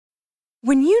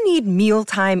When you need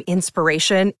mealtime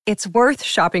inspiration, it's worth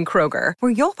shopping Kroger,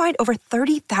 where you'll find over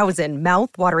 30,000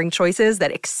 mouth-watering choices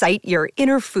that excite your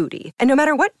inner foodie. And no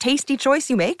matter what tasty choice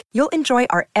you make, you'll enjoy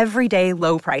our everyday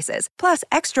low prices, plus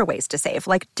extra ways to save,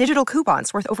 like digital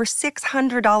coupons worth over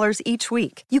 $600 each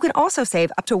week. You can also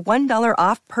save up to $1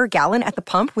 off per gallon at the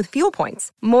pump with fuel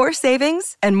points. More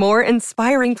savings and more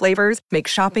inspiring flavors make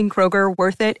shopping Kroger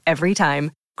worth it every time.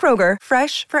 Kroger,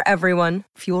 fresh for everyone.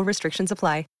 Fuel restrictions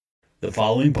apply. The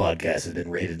following podcast has been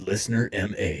rated Listener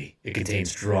MA. It contains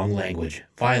strong language,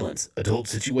 violence, adult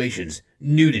situations,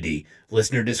 nudity.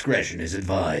 Listener discretion is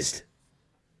advised.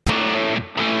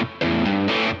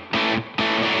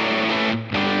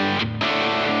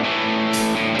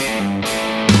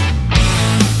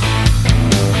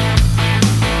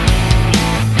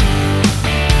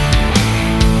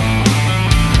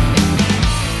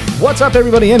 What's up,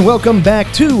 everybody, and welcome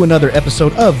back to another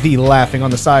episode of the Laughing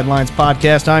on the Sidelines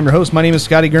podcast. I'm your host. My name is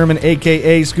Scotty Gurman,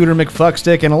 a.k.a. Scooter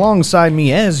McFuckstick, and alongside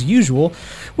me, as usual,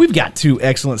 we've got two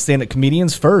excellent stand-up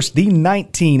comedians. First, the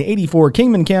 1984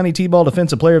 Kingman County T-Ball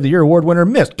Defensive Player of the Year award winner,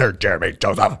 Mr. Jeremy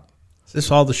Joseph. Is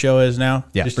this all the show is now?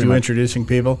 Yeah, just pretty you much. introducing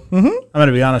people? Mm-hmm. I'm going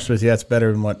to be honest with you, that's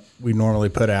better than what we normally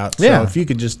put out. So Yeah. if you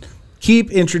could just keep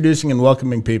introducing and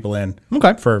welcoming people in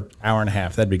for an hour and a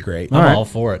half, that'd be great. All right. All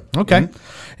for it. Okay.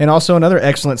 And also another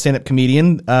excellent stand-up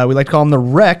comedian. We like to call him the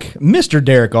Wreck, Mr.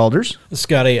 Derek Alders.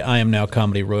 Scotty, I am now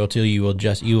comedy royalty. You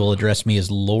will address me as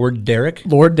Lord Derek.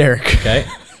 Lord Derek. Okay.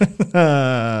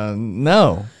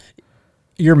 No.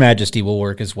 Your Majesty will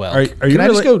work as well. Are you Can I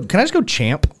just really- go? Can I just go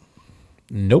champ?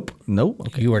 Nope. No.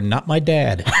 Okay. You are not my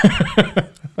dad.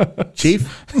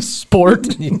 Chief?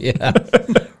 Sport. Yeah.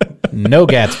 No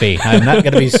Gatsby. I'm not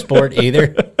going to be sport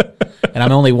either. And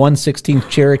I'm only 1/16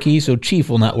 Cherokee, so Chief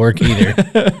will not work either.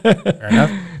 Fair enough.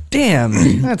 Damn.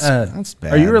 That's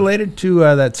bad. Are you related to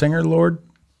that singer, Lord?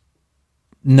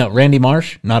 No, Randy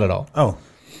Marsh? Not at all. Oh.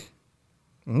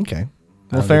 Okay. I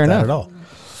Well, don't fair get that enough. at all.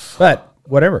 But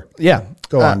whatever. Yeah.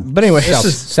 Go on. But anyway,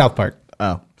 South Park.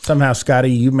 oh. Somehow,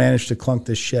 Scotty, you managed to clunk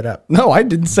this shit up. No, I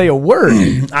didn't say a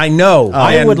word. I know.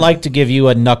 I would like to give you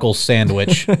a knuckle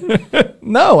sandwich.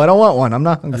 No, I don't want one. I'm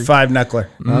not a hungry. 5-knuckler.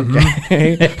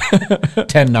 Okay.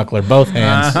 10-knuckler, both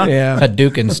hands. Yeah.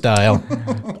 Hadouken style.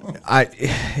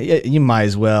 You might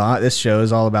as well. This show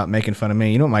is all about making fun of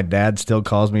me. You know what my dad still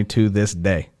calls me to this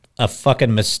day? A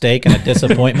fucking mistake and a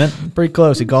disappointment. Pretty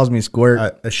close. He calls me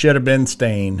Squirt. A should have been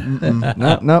stain.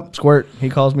 No, Squirt. He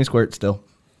calls me Squirt still.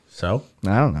 So?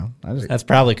 I don't know. I just. That's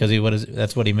probably because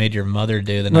that's what he made your mother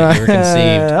do the night you were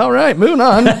conceived. All right, moving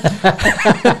on.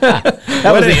 That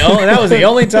was the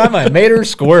only time I made her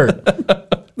squirt.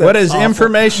 What is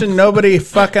information nobody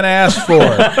fucking asked for?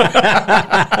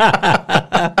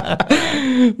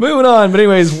 Moving on. But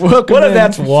anyways, welcome. What if in.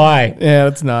 that's why? Yeah,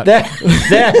 it's not.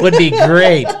 That would be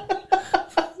great.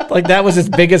 Like that was his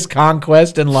biggest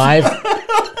conquest in life.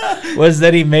 Was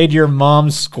that he made your mom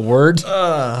squirt,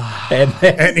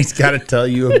 And he's got to tell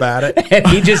you about it.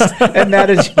 and that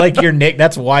is like your nick.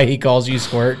 That's why he calls you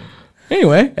Squirt,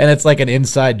 Anyway, and it's like an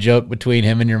inside joke between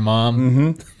him and your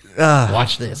mom. Mm-hmm.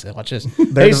 Watch this.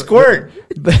 Hey, Squirt.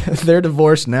 they're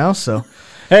divorced now, so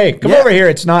Hey, come over here.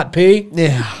 It's not pee.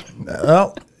 yeah.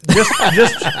 Well, just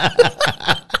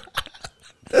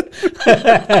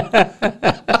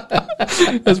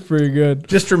That's pretty good.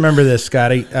 Just remember this,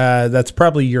 Scotty. That's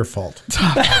probably your fault.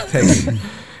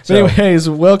 So anyways,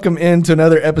 welcome into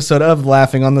another episode of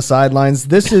Laughing on the Sidelines.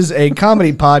 This is a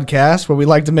comedy podcast where we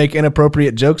like to make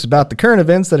inappropriate jokes about the current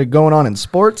events that are going on in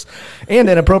sports and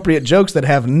inappropriate jokes that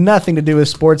have nothing to do with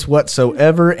sports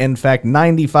whatsoever. In fact,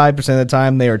 95% of the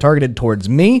time they are targeted towards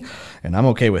me, and I'm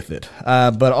okay with it.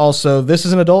 But also, this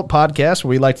is an adult podcast where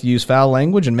we like to use foul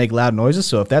language and make loud noises.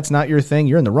 So if that's not your thing,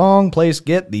 you're in the wrong place.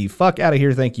 Get the fuck out of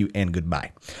here. Thank you and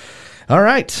goodbye. All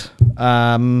right.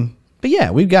 But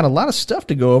yeah, we've got a lot of stuff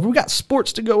to go over. We got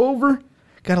sports to go over.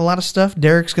 Got a lot of stuff.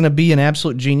 Derek's going to be an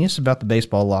absolute genius about the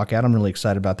baseball lockout. I'm really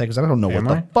excited about that because I don't know what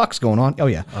the fuck's going on. Oh,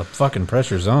 yeah. Fucking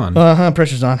pressure's on.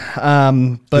 Pressure's on.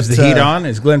 But Is the heat on?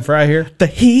 Is Glenn Fry here? The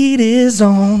heat is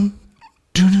on.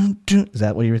 Is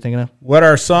that what you were thinking of? What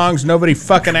are songs nobody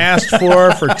fucking asked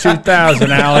for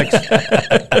 2000, Alex?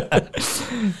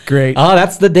 Great. Oh,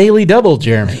 that's the Daily Double,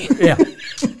 Jeremy. Yeah.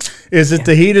 Is it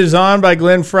The Heat Is On by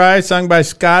Glenn Fry, sung by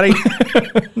Scotty?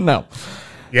 No.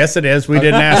 Yes, it is. We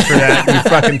didn't ask for that. You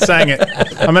fucking sang it.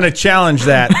 I'm going to challenge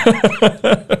that.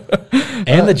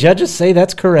 And the judges say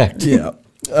that's correct. Yeah.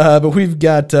 But we've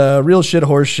got real shit,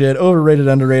 horse shit, overrated,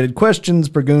 underrated, questions,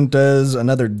 preguntas,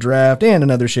 another draft, and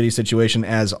another shitty situation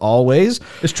as always.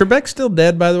 Is Trebek still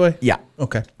dead, by the way? Yeah.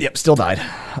 Okay. Yep, still died.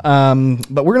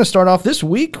 But we're going to start off this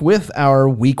week with our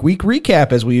week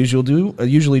recap, as we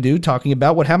usually do, talking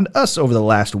about what happened to us over the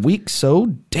last week. So,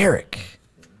 Derek,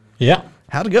 Yeah.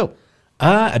 how'd it go?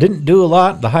 I didn't do a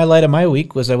lot. The highlight of my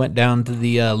week was I went down to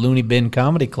the Looney Bin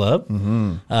Comedy Club.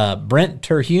 Brent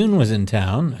Terhune was in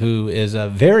town, who is a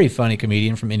very funny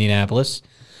comedian from Indianapolis.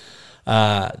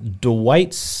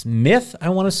 Dwight Smith, I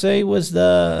want to say, was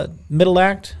the middle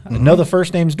act. I know the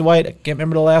first name's Dwight. I can't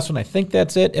remember the last one. I think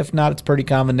that's it. If not, it's a pretty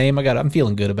common name. I'm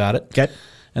feeling good about it. Okay.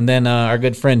 And then our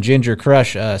good friend Ginger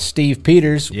Crush, Steve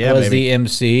Peters, was the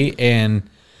MC. And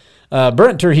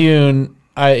Brent Terhune,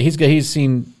 he's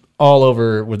seen all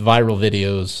over with viral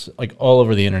videos, like all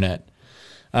over the internet.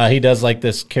 He does like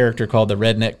this character called the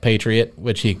Redneck Patriot,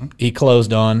 which he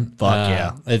closed on. Fuck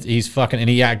yeah. He's fucking,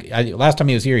 and last time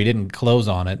he was here, he didn't close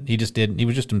on it. He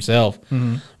was just himself.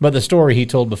 But the story he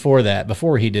told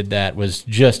before he did that, was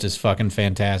just as fucking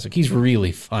fantastic. He's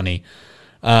really funny.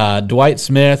 Dwight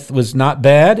Smith was not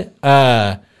bad.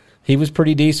 He was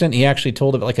pretty decent. He actually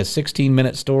told like a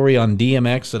 16-minute story on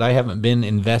DMX that I haven't been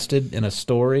invested in a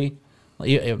story.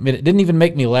 I mean, it didn't even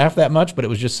make me laugh that much, but it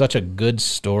was just such a good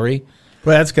story.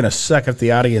 Well, that's going to suck if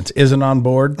the audience isn't on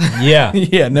board. Yeah.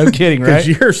 Yeah, no kidding, right? Because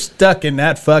you're stuck in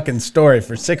that fucking story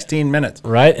for 16 minutes.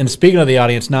 Right. And speaking of the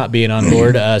audience not being on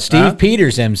board, Steve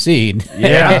Peters emceed.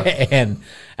 Yeah. And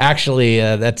actually,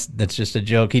 that's just a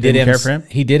joke. He Didn't care for him?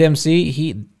 He did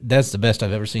MC. That's the best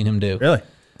I've ever seen him do. Really?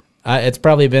 It's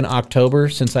probably been October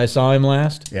since I saw him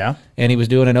last. Yeah. And he was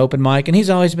doing an open mic, and he's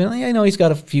always been, I know he's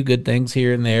got a few good things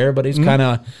here and there, but he's kind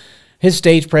of, his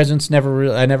stage presence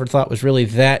I never thought was really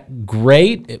that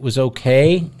great. It was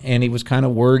okay, and he was kind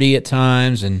of wordy at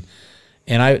times, and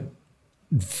it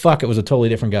was a totally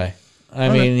different guy. I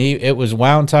mean, it was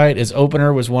wound tight. His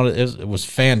opener was it was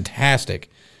fantastic.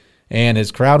 And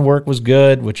his crowd work was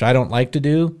good, which I don't like to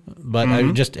do, but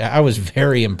I was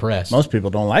very impressed. Most people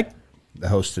don't like the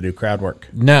host to do crowd work.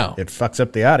 No. It fucks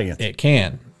up the audience. It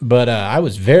can. But I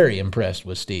was very impressed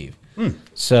with Steve.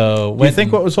 So Do you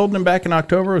think what was holding him back in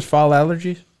October was fall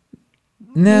allergies?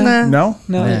 No. No?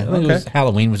 No. I think it was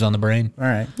Halloween was on the brain. All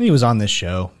right. He was on this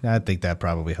show. I think that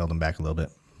probably held him back a little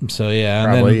bit. So, yeah.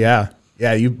 And Probably, then, yeah.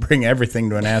 Yeah, you bring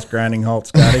everything to an ass-grinding halt,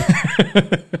 Scotty.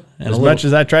 As much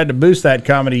as I tried to boost that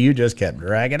comedy, you just kept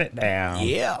dragging it down.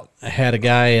 Yeah. I had a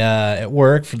guy at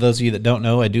work. For those of you that don't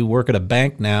know, I do work at a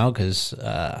bank now because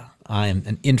I am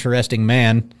an interesting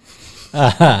man.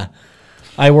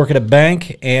 I work at a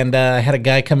bank, and I had a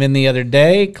guy come in the other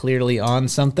day, clearly on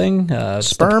something.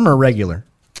 Sperm or regular?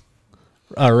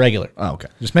 Regular. Oh, okay.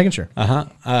 Just making sure.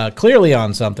 Clearly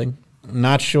on something.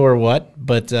 Not sure what,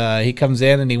 but he comes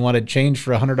in and he wanted change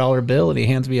for a $100 bill, and he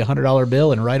hands me a $100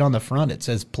 bill, and right on the front it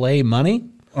says "Play Money."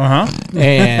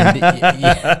 And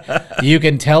you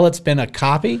can tell it's been a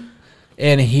copy.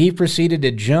 And he proceeded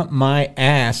to jump my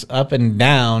ass up and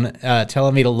down,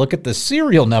 telling me to look at the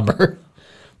serial number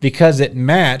because it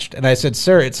matched. And I said,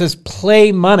 "Sir, it says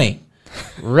Play Money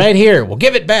right here. Well,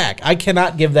 give it back. I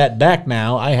cannot give that back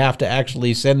now. I have to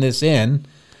actually send this in.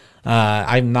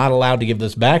 I'm not allowed to give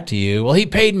this back to you." "Well, he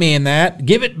paid me in that.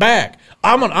 Give it back.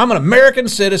 I'm an American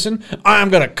citizen. I'm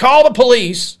going to call the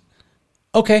police."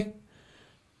 "Okay.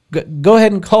 Go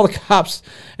ahead and call the cops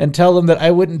and tell them that I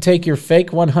wouldn't take your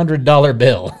fake $100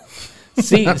 bill."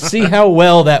 See how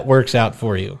well that works out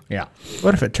for you. Yeah.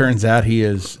 What if it turns out he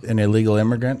is an illegal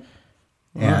immigrant?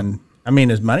 And, I mean,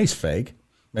 his money's fake.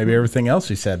 Maybe everything else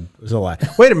he said was a lie.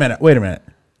 Wait a minute.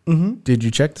 Mm-hmm. Did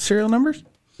you check the serial numbers?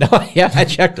 Oh, yeah, I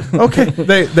checked them. Okay.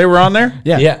 They were on there?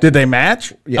 Yeah. Did they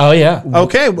match? Oh, yeah.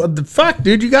 Okay. Well, the fuck,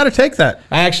 dude, you got to take that.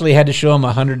 I actually had to show him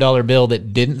a $100 bill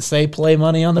that didn't say Play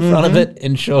Money on the front of it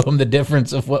and show him the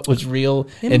difference of what was real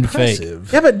and fake.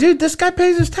 Yeah, but, dude, this guy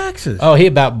pays his taxes. Oh, he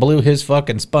about blew his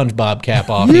fucking SpongeBob cap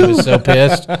off. He was so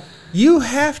pissed. You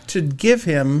have to give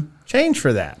him change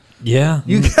for that. Yeah.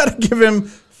 You got to give him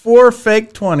 4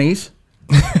 fake 20s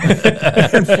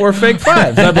and 4 fake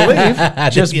 5s, I believe. I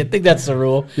think that's the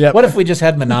rule. Yep. What if we just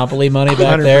had Monopoly money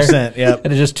back there? 100%, yep.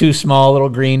 And it's just 2 small little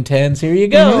green 10s. Here you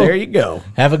go. There you go.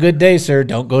 Have a good day, sir.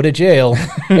 Don't go to jail.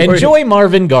 Enjoy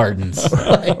Marvin Gardens.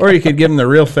 Or you could give him the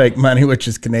real fake money, which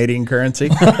is Canadian currency.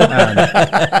 And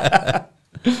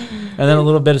then a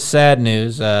little bit of sad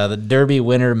news. The Derby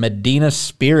winner, Medina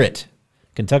Spirit,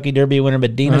 Kentucky Derby winner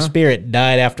Medina Spirit,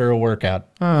 died after a workout.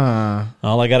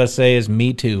 All I got to say is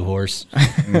me too, horse.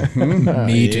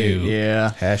 Me too.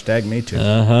 Yeah. Hashtag me too.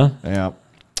 Yeah.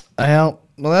 Well,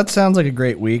 that sounds like a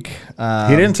great week.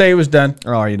 He didn't say he was done.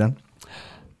 Oh, are you done?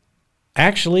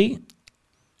 Actually,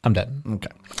 I'm done. Okay.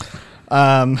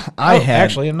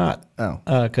 Actually, I'm not.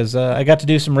 Because I got to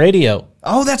do some radio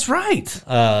Oh, that's right.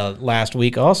 last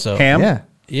week also. Ham? Yeah.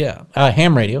 Yeah,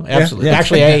 ham radio, absolutely. Yeah.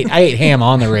 Actually, I ate ham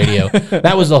on the radio.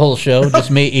 That was the whole show,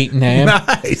 just me eating ham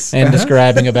Nice. and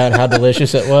describing about how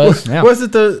delicious it was. Yeah. Was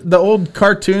it the old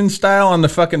cartoon style on the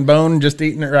fucking bone, just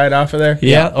eating it right off of there?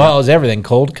 Yeah, well, it was everything.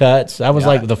 Cold cuts. I was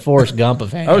like the Forrest Gump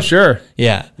of ham. Oh, sure.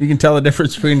 Yeah. You can tell the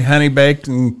difference between honey baked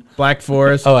and Black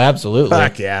Forest. Oh, absolutely.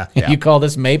 Fuck yeah. You call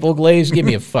this maple glaze? Give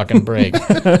me a fucking break.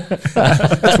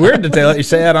 It's weird to let you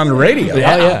say that on the radio.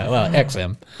 Yeah. Well,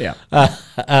 XM. Yeah.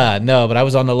 No, but I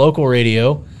was on the local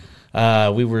radio.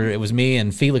 It was me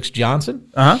and Felix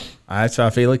Johnson. I saw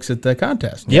Felix at the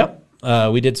contest. Yep.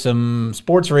 We did some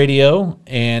sports radio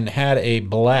and had a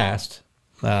blast.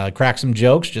 Cracked some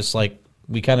jokes, just like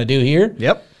we kind of do here.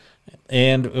 Yep.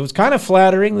 And it was kind of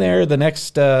flattering there. The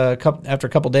next after a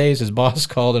couple days, his boss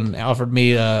called and offered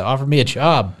me a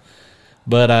job,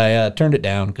 but I turned it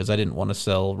down because I didn't want to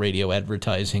sell radio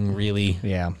advertising really.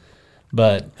 Yeah.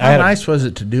 But How nice was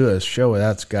it to do a show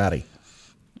without Scotty?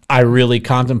 I really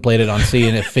contemplated on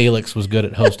seeing if Felix was good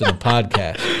at hosting a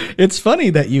podcast. It's funny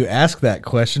that you ask that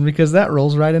question because that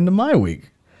rolls right into my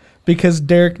week. Because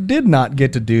Derek did not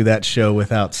get to do that show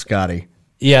without Scotty.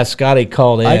 Yeah, Scotty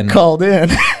called in. I called in.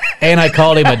 And I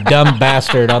called him a dumb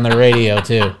bastard on the radio,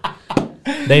 too.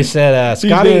 They said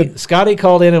Scotty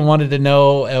called in and wanted to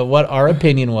know what our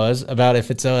opinion was about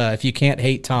if you can't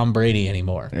hate Tom Brady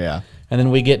anymore. Yeah. And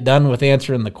then we get done with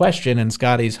answering the question, and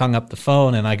Scotty's hung up the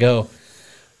phone, and I go,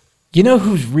 you know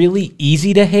who's really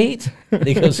easy to hate? And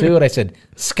he goes, who? And I said,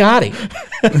 Scotty.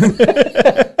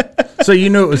 So you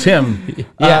knew it was him.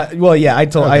 Yeah. Well, yeah.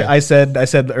 I said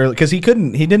earlier because he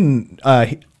didn't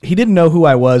know who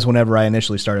I was whenever I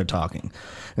initially started talking,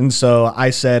 and so I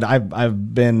said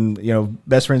I've been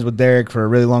best friends with Derek for a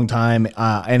really long time, and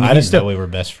I didn't know we were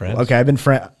best friends. Okay,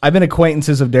 I've been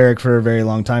acquaintances of Derek for a very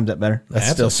long time. Is that better? That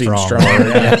That's still a seems strong stronger.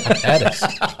 word. Yeah, that is.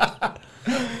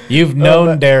 You've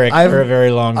known Derek for a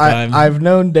very long time. I've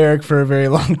known Derek for a very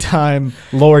long time.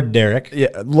 Lord Derek. Yeah,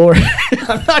 Lord,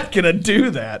 I'm not gonna do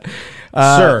that.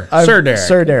 Sir Derek.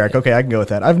 Sir Derek. Okay, I can go with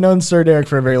that. I've known Sir Derek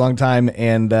for a very long time,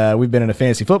 and we've been in a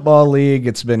fantasy football league.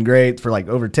 It's been great for like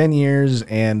over 10 years,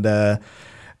 and I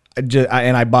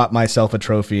bought myself a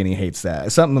trophy, and he hates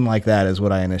that. Something like that is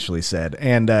what I initially said,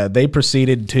 and they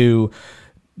proceeded to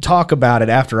talk about it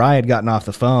after I had gotten off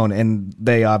the phone, and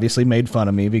they obviously made fun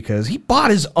of me because he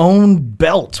bought his own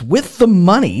belt with the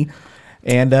money,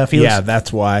 and Felix,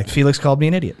 that's why. Felix called me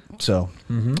an idiot. So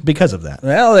because of that.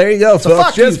 Well, there you go, So folks.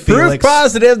 fuck you, Just proof Felix.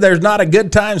 positive there's not a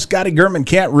good time Scotty Gurman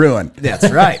can't ruin.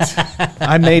 That's right.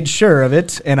 I made sure of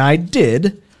it, and I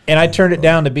did. And I turned it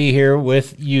down to be here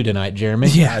with you tonight, Jeremy.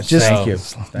 Yeah, just Thank you.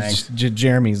 Thanks.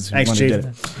 Jeremy's the Thanks, one who Chief. did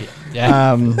it.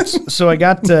 Yeah. So I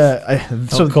got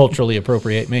Don't culturally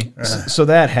appropriate me. so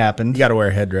that happened. You got to wear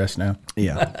a headdress now.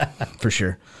 Yeah, for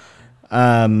sure.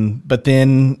 But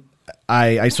then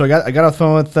I got off the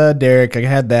phone with Derek. I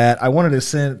had that. I wanted to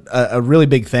send a really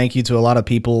big thank you to a lot of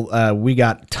people. We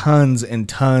got tons and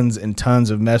tons and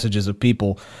tons of messages of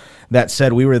people that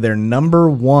said we were their number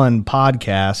one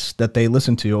podcast that they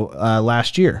listened to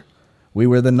last year. We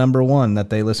were the number one that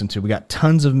they listened to. We got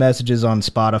tons of messages on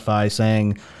Spotify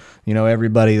saying,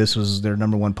 everybody, this was their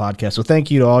number one podcast. So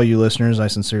thank you to all you listeners. I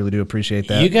sincerely do appreciate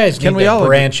that. You guys Can need we to all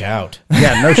branch out.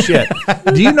 Yeah, no shit.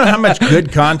 Do you know how much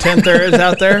good content there is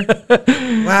out there?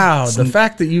 Wow, the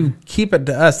fact that you keep it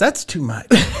to us, that's too much.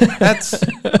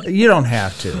 You don't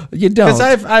have to. You don't. Because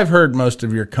I've heard most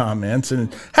of your comments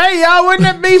and, hey, y'all, wouldn't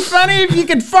it be funny if you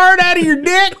could fart out of your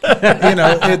dick?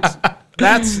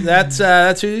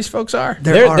 That's who these folks are.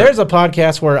 There's a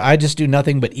podcast where I just do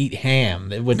nothing but eat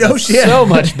ham. It would No be shit. so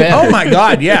much better. Oh my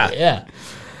God, yeah. Yeah.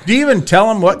 Do you even tell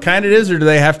them what kind it is, or do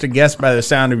they have to guess by the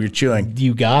sound of your chewing?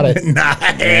 You got it.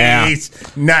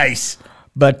 Nice.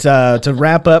 But to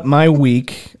wrap up my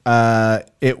week,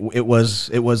 it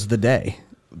was the day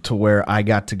to where I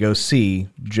got to go see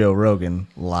Joe Rogan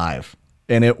live,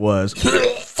 and it was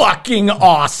fucking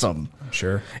awesome.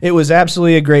 Sure. It was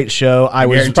absolutely a great show. I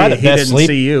was Guarantee probably the he best didn't sleep.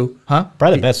 see you.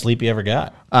 Probably the best sleep you ever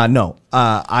got. no.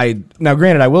 Now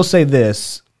granted, I will say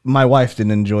this: my wife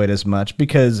didn't enjoy it as much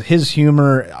because his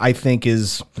humor, I think,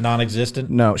 is Non-existent.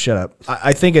 no. Shut up.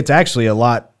 I think it's actually a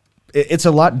lot. It's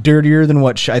a lot dirtier than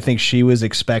what I think she was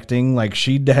expecting. Like,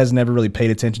 she has never really paid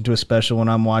attention to a special when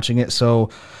I'm watching it, so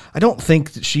I don't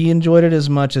think that she enjoyed it as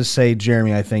much as, say,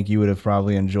 Jeremy. I think you would have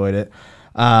probably enjoyed it.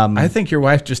 I think your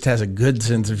wife just has a good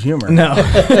sense of humor. No.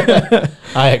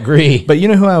 I agree. But you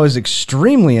know who I was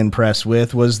extremely impressed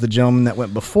with was the gentleman that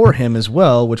went before him as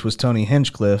well, which was Tony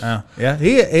Hinchcliffe. Oh, yeah,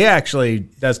 he actually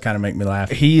does kind of make me laugh.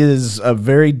 He is a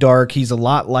very dark. He's a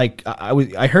lot like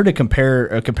I heard a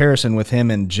comparison with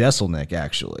him and Jeselnik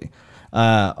actually.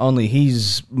 Only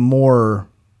he's more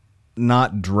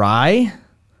not dry.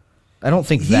 I don't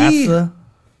think that's the.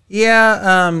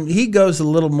 Yeah, he goes a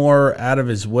little more out of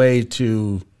his way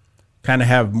to kind of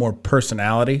have more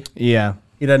personality. Yeah.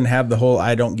 He doesn't have the whole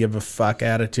 "I don't give a fuck"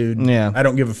 attitude. Yeah. I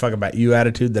don't give a fuck about you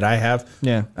attitude that I have.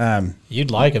 Yeah.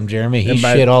 You'd like him, Jeremy. He And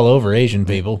by- shit all over Asian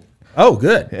people. Oh,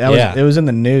 good. It was in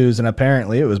the news, and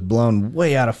apparently it was blown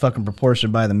way out of fucking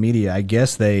proportion by the media. I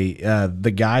guess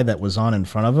the guy that was on in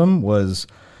front of him was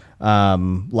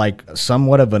like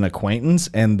somewhat of an acquaintance,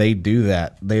 and they do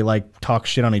that. They like talk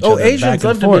shit on each Oh, other. Asians back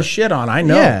love and to be forth. shit on. I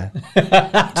know.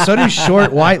 Yeah. So do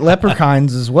short white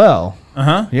leprechauns as well.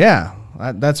 Uh-huh. Yeah.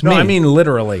 That's No, me. I mean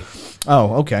literally.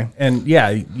 Oh, okay. And yeah,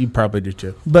 you probably do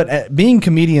too. But being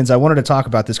comedians, I wanted to talk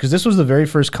about this because this was the very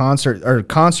first concert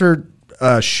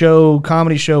show,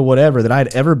 comedy show, whatever that I'd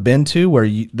ever been to where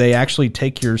they actually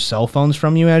take your cell phones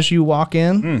from you as you walk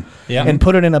in Yeah. and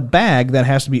put it in a bag that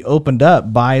has to be opened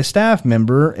up by a staff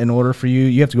member in order for you.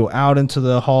 You have to go out into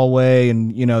the hallway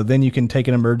and, then you can take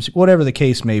an emergency, whatever the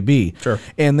case may be. Sure.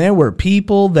 And there were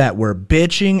people that were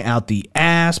bitching out the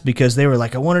ass because they were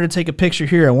like, I wanted to take a picture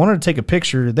here. I wanted to take a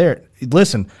picture there.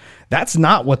 Listen, that's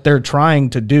not what they're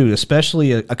trying to do,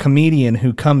 especially a comedian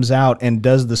who comes out and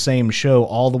does the same show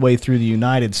all the way through the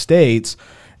United States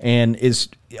and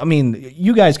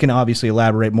you guys can obviously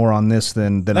elaborate more on this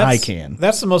than I can.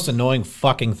 That's the most annoying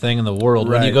fucking thing in the world.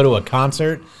 When you Right. go to a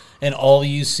concert and all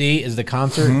you see is the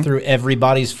concert through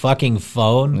everybody's fucking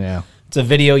phone. Yeah. It's a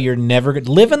video you're never going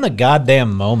to live in the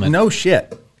goddamn moment. No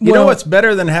shit. You Well- know what's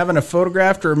better than having a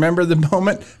photograph to remember the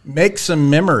moment? Make some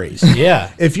memories. Yeah.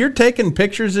 If you're taking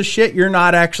pictures of shit, you're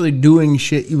not actually doing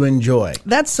shit you enjoy.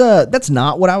 That's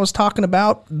not what I was talking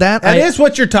about. That is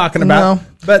what you're talking about. No.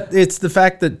 But it's the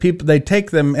fact that people, they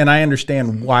take them, and I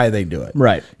understand why they do it.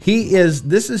 Right.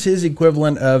 This is his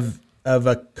equivalent of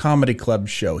a comedy club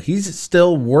show. He's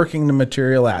still working the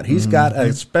material out. He's got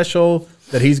a special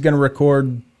that he's going to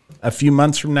record a few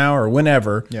months from now or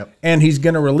whenever. Yep. And he's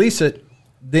going to release it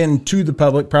then to the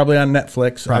public, probably on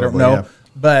Netflix. I don't Probably, know. yeah.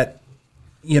 But,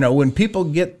 when people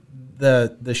get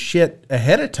the shit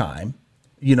ahead of time,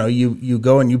 you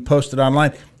go and you post it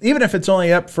online, even if it's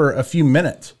only up for a few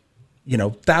minutes,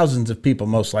 thousands of people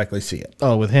most likely see it.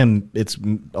 Oh, with him, it's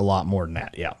a lot more than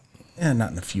that. Yeah.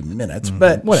 Not in a few minutes,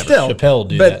 but Whatever. still. Chappelle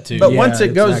do but, that too. But Yeah,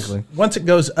 once it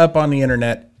goes up on the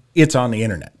internet, it's on the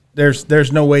internet.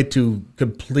 There's no way to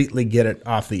completely get it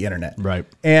off the internet. Right.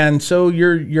 And so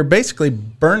you're basically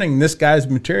burning this guy's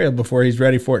material before he's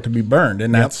ready for it to be burned,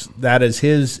 and that is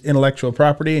his intellectual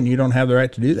property, and you don't have the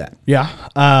right to do that. Yeah.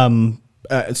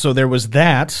 So there was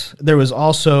that. There was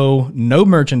also no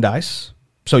merchandise.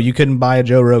 So you couldn't buy a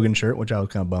Joe Rogan shirt, which I was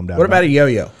kind of bummed out What about a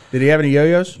yo-yo? Did he have any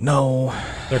yo-yos? No.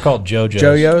 They're called JoJo's.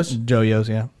 Yo-yos? Joyos,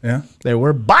 yeah. Yeah. There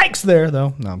were bikes there,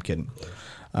 though. No, I'm kidding.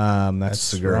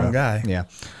 That's the wrong guy. Yeah.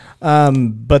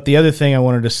 But the other thing I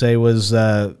wanted to say was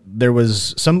there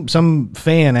was some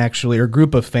fan actually, or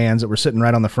group of fans that were sitting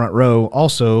right on the front row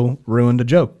also ruined a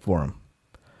joke for him.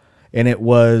 And it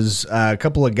was a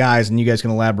couple of guys, and you guys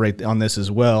can elaborate on this as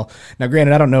well. Now,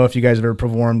 granted, I don't know if you guys have ever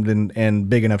performed in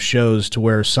big enough shows to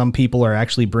where some people are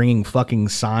actually bringing fucking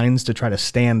signs to try to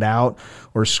stand out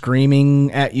or screaming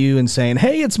at you and saying,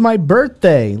 hey, it's my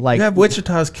birthday. Like, You have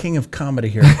Wichita's king of comedy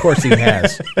here. Of course he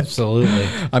has. Absolutely.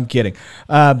 I'm kidding.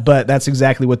 But that's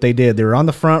exactly what they did. They were on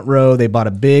the front row. They bought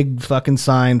a big fucking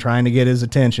sign trying to get his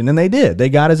attention. And they did. They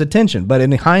got his attention. But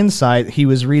in hindsight, he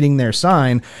was reading their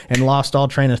sign and lost all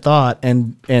train of thought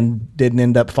and didn't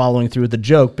end up following through with the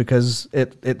joke because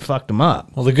it fucked him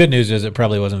up. Well, the good news is it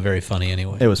probably wasn't very funny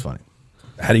anyway. It was funny.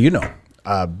 How do you know?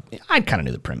 I kind of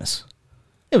knew the premise.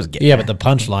 It was good. Yeah, but the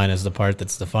punchline is the part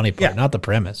that's the funny part, not the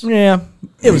premise. Yeah.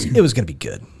 It was going to be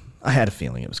good. I had a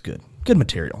feeling it was good. Good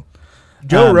material.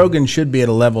 Joe Rogan should be at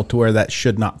a level to where that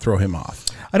should not throw him off.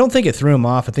 I don't think it threw him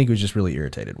off. I think he was just really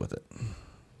irritated with it.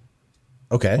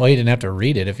 Okay. Well, he didn't have to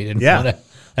read it if he didn't Yeah. want to.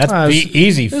 That's It was-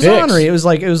 easy It was fix. ornery. It was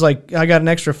like I got an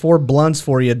extra 4 blunts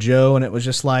for you, Joe, and it was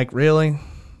just like, really?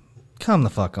 Come the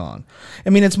fuck on. I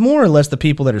mean, it's more or less the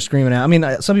people that are screaming out. I mean,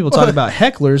 some people talk about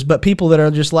hecklers, but people that are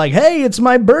just like, hey, it's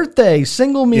my birthday,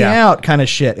 single me Yeah. out kind of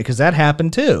shit, because that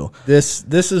happened too. This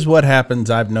is what happens,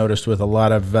 I've noticed, with a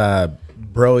lot of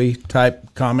bro-y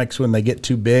type comics when they get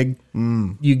too big.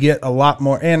 You get a lot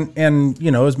more. And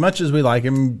as much as we like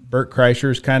him, Bert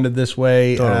Kreischer's kind of this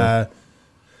way.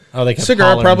 Oh, they kept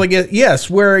Cigar hollering. probably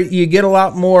where you get a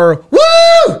lot more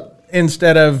woo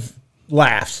instead of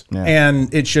laughs, Yeah.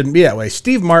 and it shouldn't be that way.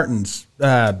 Steve Martin's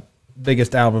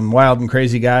biggest album, Wild and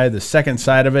Crazy Guy, the second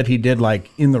side of it he did like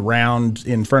in the round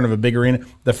in front of a big arena.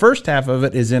 The first half of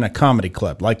it is in a comedy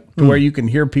club, like to where you can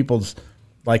hear people's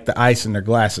like the ice in their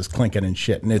glasses clinking and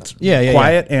shit, and it's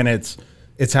quiet and it's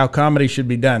how comedy should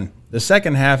be done. The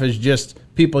second half is just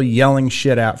people yelling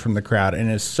shit out from the crowd, and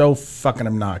it's so fucking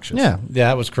obnoxious. Yeah. Yeah,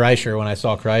 that was Kreischer. When I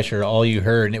saw Kreischer, all you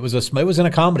heard, and it was in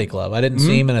a comedy club. I didn't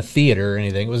see him in a theater or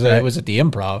anything. It was at the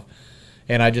Improv,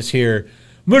 and I just hear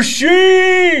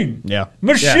machine, Yeah.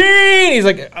 machine. Yeah. He's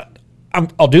like,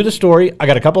 I'll do the story. I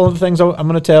got a couple of things I'm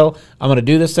going to tell. I'm going to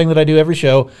do this thing that I do every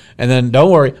show, and then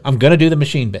don't worry, I'm going to do the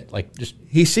machine bit. Like just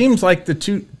He seems like the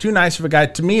too nice of a guy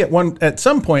to me. At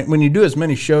some point, when you do as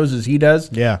many shows as he does,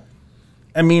 Yeah.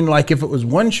 I mean, like if it was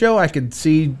one show, I could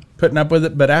see putting up with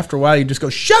it, but after a while, you just go,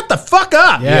 "Shut the fuck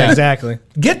up!" Yeah, exactly.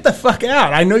 Get the fuck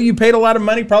out. I know you paid a lot of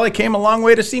money, probably came a long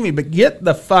way to see me, but get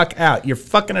the fuck out. You're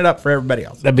fucking it up for everybody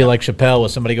else. that'd be like Chappelle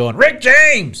with somebody going, Rick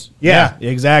James. Yeah,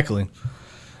 exactly.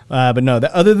 But no,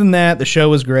 other than that, the show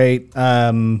was great.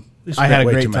 I had a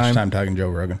way great too much time. time talking Joe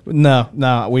Rogan.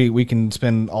 No, we can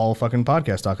spend all fucking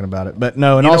podcast talking about it. But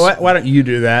no, and You know also, what? Why don't you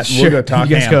do that? Sure, We'll go talk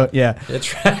you guys ham. go, yeah.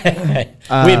 That's right.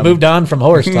 We had moved on from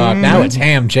horse talk. Now it's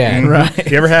ham chat. Right.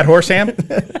 You ever had horse ham?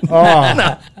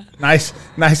 Oh, nice,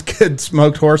 good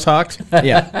smoked horse hocks.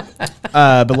 Yeah.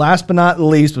 But last but not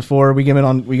least, before we get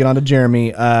on to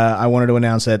Jeremy, I wanted to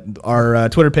announce that our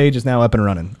Twitter page is now up and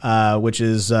running, which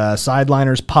is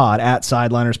Sideliners Pod at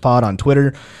Sideliners Pod on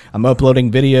Twitter. I'm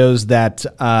uploading videos that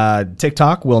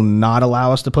TikTok will not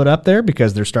allow us to put up there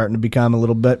because they're starting to become a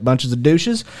little bit bunches of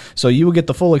douches. So you will get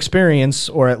the full experience,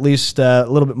 or at least a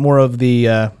little bit more of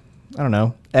the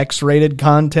X-rated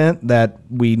content that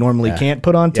we normally can't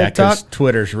put on Yeah, TikTok. because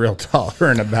Twitter's real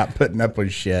tolerant about putting up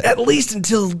with shit. At least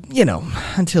until you get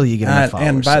enough followers.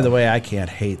 And by so. the way, I can't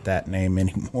hate that name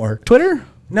anymore. Twitter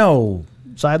No,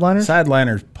 Sideliners.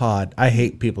 Sideliners Pod. I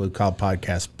hate people who call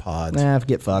podcasts pods. Nah,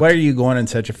 get fucked. Why are you going in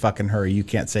such a fucking hurry? You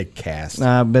can't say cast.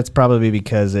 That's probably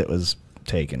because it was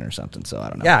taken or something. So I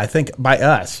don't know. Yeah, I think by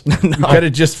us. You could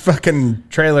have just fucking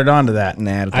trailered onto that.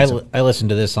 Nah, I don't think so. I listen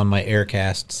to this on my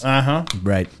Aircasts. Uh-huh.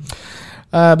 Right.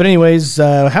 But anyways,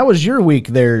 how was your week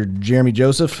there, Jeremy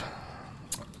Joseph?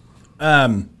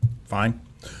 Fine.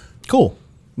 Cool.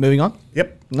 Moving on.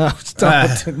 Yep. No,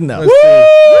 stop. No. Let's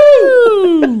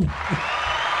see.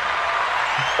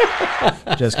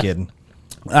 Just kidding.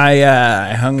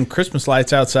 I hung Christmas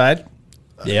lights outside.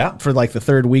 Yeah. For like the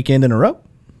third weekend in a row.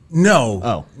 No.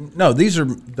 Oh. No, these are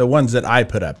the ones that I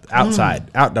put up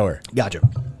outside, outdoor. Gotcha.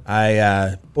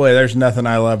 Boy, there's nothing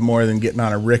I love more than getting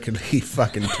on a rickety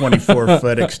fucking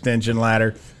 24-foot extension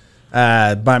ladder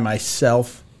by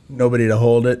myself. Nobody to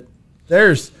hold it.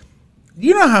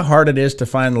 You know how hard it is to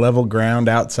find level ground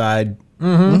outside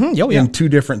Oh, yeah. in two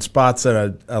different spots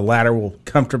that a ladder will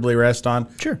comfortably rest on?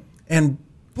 Sure. And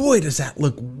boy, does that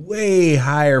look way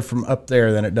higher from up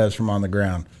there than it does from on the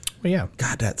ground. Well, yeah.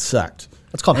 God, that sucked.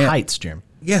 That's called And- heights, Jeremy.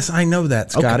 Yes, I know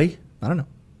that, Scotty. Okay. I don't know.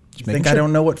 Just Think making I sure.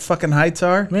 don't know what fucking heights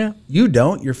are? Yeah. You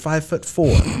don't. You're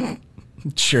 5'4".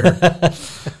 Sure.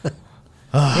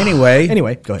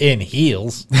 Anyway. Go ahead. In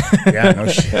heels. Yeah, no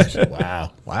shit.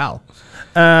 Wow. Wow.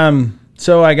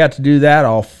 So I got to do that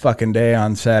all fucking day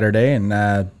on Saturday, and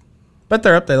but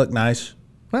they're up. They look nice.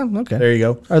 Well, okay. There you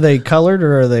go. Are they colored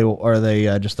or are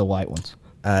they just the white ones?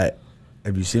 Have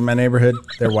you seen my neighborhood?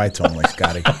 They're whites only,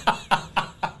 Scotty.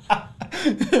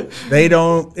 They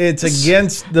don't. It's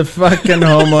against the fucking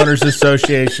homeowners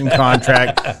association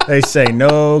contract. They say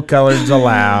no colors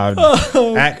allowed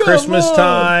at Christmas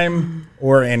time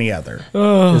or any other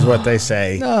is what they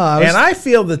say. And I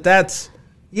feel that's.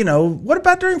 What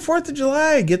about during 4th of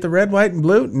July? Get the red, white, and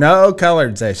blue? No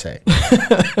colors, they say.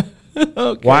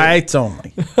 Whites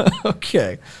only.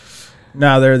 Okay.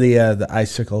 No, they're the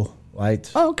icicle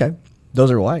lights. Oh, okay.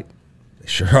 Those are white. They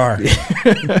sure are.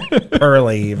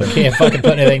 Pearly even. Can't fucking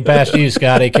put anything past you,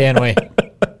 Scotty, can we?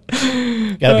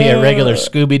 Got to be a regular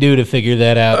Scooby-Doo to figure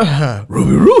that out.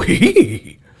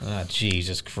 Ruby. Oh,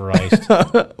 Jesus Christ.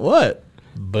 What?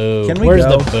 Boo. Can we Where's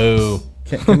go? the boo?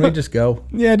 Can we just go?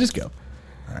 Yeah, just go.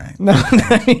 All right. No,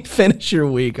 I mean, finish your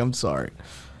week. I'm sorry.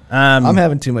 I'm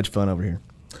having too much fun over here.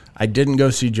 I didn't go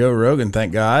see Joe Rogan,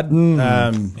 thank God.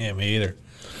 Yeah, me either.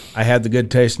 I had the good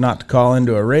taste not to call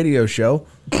into a radio show.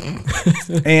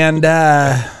 And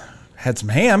had some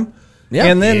ham. Yeah.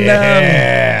 And then,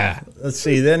 Yeah. let's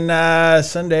see, then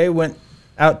Sunday went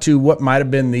out to what might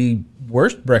have been the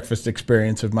worst breakfast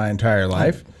experience of my entire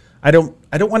life. I don't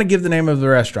want to give the name of the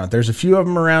restaurant. There's a few of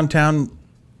them around town.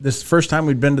 This is the first time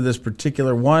we'd been to this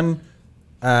particular one.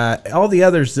 All the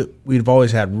others that we've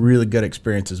always had really good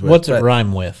experiences with. What's it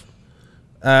rhyme with?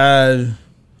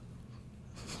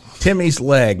 Timmy's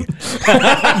leg.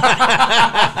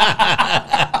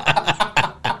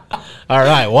 All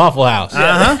right, Waffle House.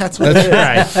 That's what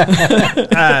That's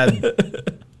right.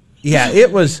 Yeah,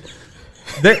 it was.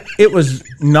 It was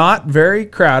not very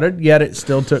crowded, yet it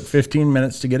still took 15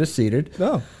 minutes to get us seated.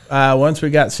 Oh. Once we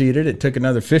got seated, it took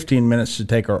another 15 minutes to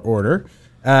take our order.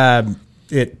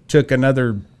 It took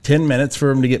another 10 minutes for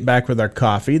them to get back with our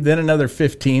coffee, then another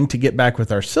 15 to get back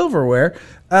with our silverware.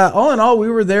 All in all, we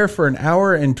were there for an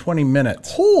hour and 20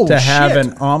 minutes Holy to have shit.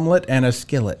 an omelet and a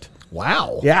skillet.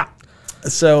 Wow. Yeah.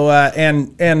 So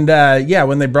yeah,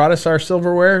 when they brought us our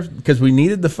silverware, because we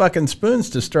needed the fucking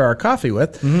spoons to stir our coffee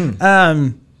with,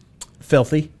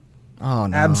 filthy, Oh,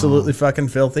 no. absolutely fucking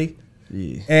filthy.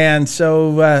 And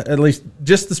so at least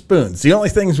just the spoons, the only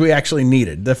things we actually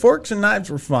needed. The forks and knives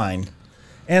were fine.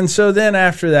 And so then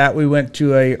after that, we went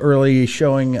to a early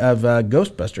showing of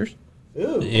Ghostbusters.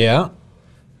 Yeah.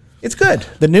 It's good.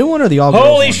 The new one or the all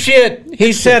Holy one? shit!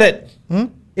 He said it. He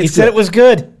It's said good. it was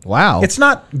good. Wow. It's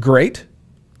not great.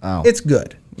 Oh. It's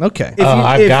good. Okay. If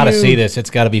I've if got to you- see this.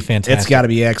 It's got to be fantastic. It's got to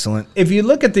be excellent. If you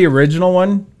look at the original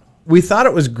one, we thought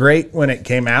it was great when it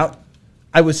came out.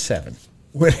 I was 7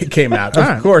 when it came out. Of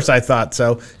right. course, I thought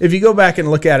so. If you go back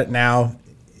and look at it now,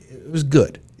 it was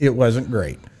good. It wasn't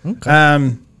great.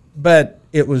 Okay. But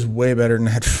it was way better than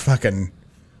that fucking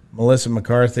Melissa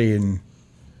McCarthy and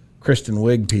Kristen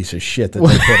Wiig piece of shit that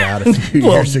they put out a few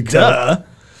years ago.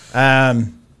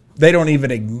 They don't even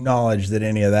acknowledge that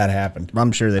any of that happened.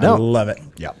 I'm sure they I don't. love it.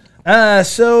 Yeah.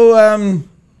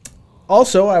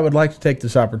 Also, I would like to take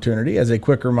this opportunity as a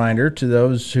quick reminder to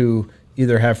those who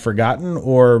either have forgotten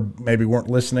or maybe weren't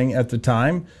listening at the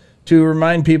time to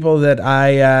remind people that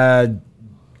I,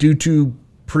 due to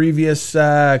previous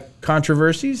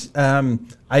controversies,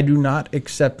 I do not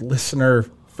accept listener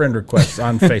friend requests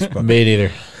on Facebook. Me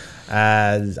neither.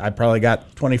 I probably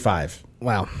got 25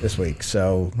 Wow. this week.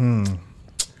 So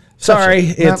sorry,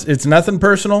 it's nothing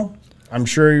personal. I'm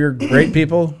sure you're great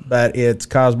people, but it's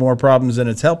caused more problems than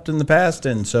it's helped in the past,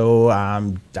 and so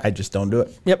I just don't do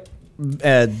it. Yep.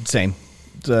 Same.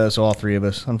 So all three of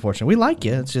us, unfortunately, we like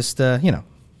you. It's just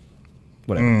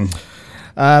whatever.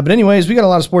 But anyways, we got a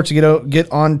lot of sports to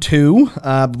get on to.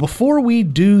 But before we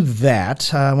do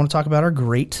that, I want to talk about our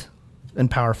great and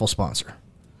powerful sponsor.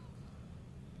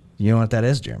 You know what that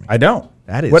is, Jeremy? I don't.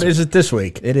 That is- What is it this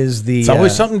week? It is the. It's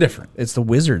always something different. It's the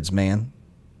Wizards, man.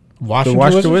 Washington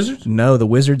Washington Wizards? Wizards? No, the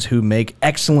Wizards who make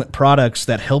excellent products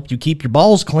that help you keep your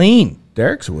balls clean.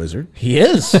 Derek's a wizard. He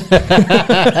is.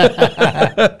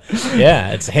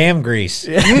 Yeah, it's ham grease.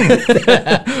 That's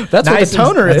what the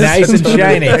toner is. Nice and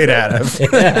shiny. Made out of.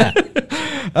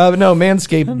 But no,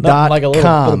 Manscaped.com. Like a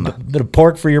little bit of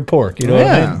pork for your pork. You know what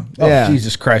I mean? Oh, Yeah.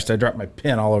 Jesus Christ. I dropped my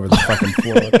pen all over the fucking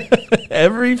floor.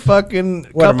 Every fucking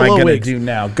What am I couple of going to weeks. do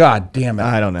now? God damn it.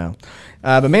 I don't know.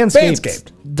 But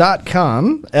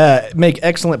Manscaped.com make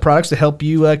excellent products to help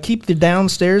you keep the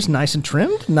downstairs nice and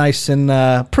trimmed, nice and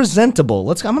presentable.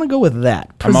 I'm going to go with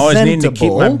that. I'm always needing to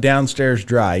keep my Presentable. downstairs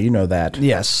dry. You know that.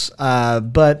 Yes,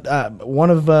 but one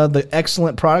of the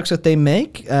excellent products that they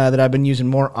make that I've been using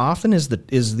more often is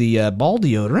the ball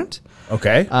deodorant.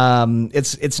 Okay.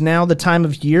 It's now the time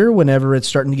of year whenever it's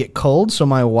starting to get cold, so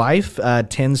my wife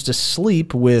tends to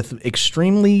sleep with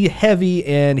extremely heavy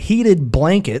and heated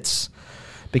blankets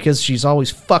because she's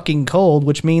always fucking cold,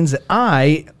 which means that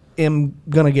I am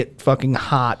gonna get fucking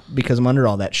hot because I'm under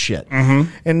all that shit.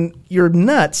 Mm-hmm. And your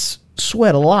nuts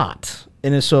sweat a lot,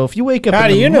 and so if you wake up, How in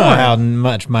do the you know morning- how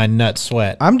much my nuts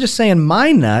sweat? I'm just saying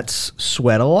my nuts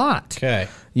sweat a lot. Okay.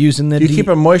 Using the Do you keep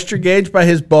a moisture gauge by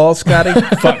his balls, Scotty?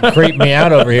 Fucking creep me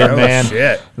out over here, man.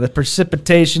 Shit. the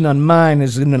precipitation on mine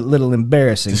is a little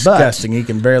embarrassing. Disgusting. He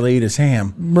can barely eat his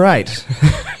ham. Right.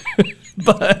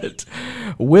 But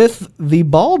with the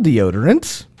ball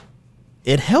deodorant,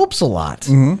 it helps a lot.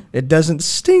 It doesn't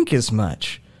stink as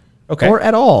much. Okay. Or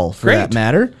at all, for Great. that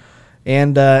matter.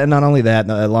 And not only that,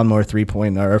 Lawnmower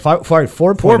 3.0, or 4.0.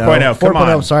 4.0, come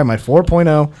on. Sorry, my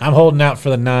 4.0. I'm holding out for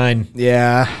the 9.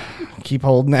 Yeah, keep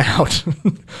holding out.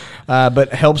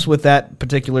 But helps with that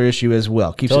particular issue as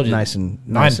well. Keeps Told it you.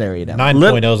 nice area down.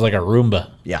 9.0 is like a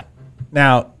Roomba. Yeah.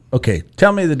 Now, okay,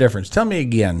 tell me the difference. Tell me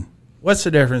again. What's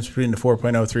the difference between the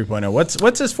 4.0 3.0?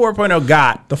 What's this 4.0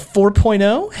 got? The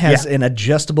 4.0 has Yeah. an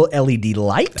adjustable LED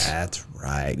light. That's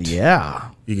right. Yeah.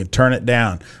 You can turn it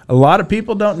down. A lot of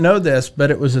people don't know this, but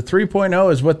it was a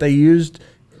 3.0 is what they used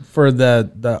for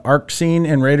the Ark scene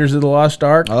in Raiders of the Lost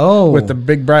Ark. Oh. With the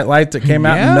big bright light that came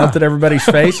out Yeah. and melted everybody's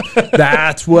face.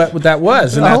 That's what that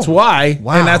was. And that's why.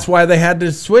 Wow. And that's why they had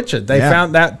to switch it. They Yeah.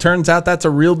 found that, turns out that's a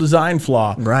real design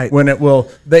flaw. Right. When it will,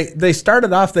 they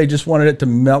started off, they just wanted it to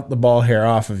melt the ball hair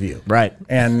off of you. Right.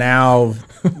 And now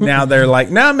they're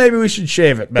like, no, maybe we should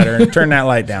shave it better and turn that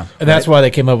light down. And that's why they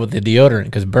came up with the deodorant,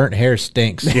 because burnt hair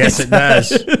stinks. Yes, it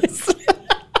does.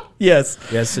 Yes.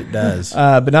 Yes, it does.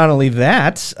 But not only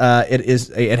that,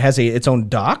 it has its own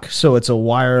dock, so it's a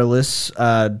wireless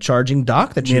charging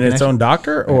dock that you In can its actually- own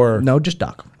docker or No, just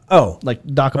dock. oh, Like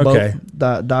dock a Okay.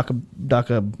 boat, docking.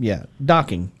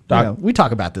 Dock- You know, we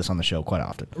talk about this on the show quite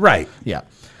often. right. Yeah.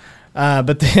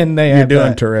 But then they You're have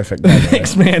doing terrific. By the way.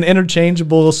 thanks, man.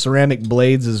 Interchangeable ceramic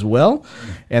blades as well,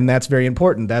 and that's very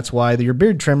important. That's why your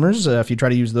beard trimmers, if you try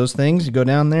to use those things, you go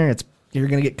down there, you're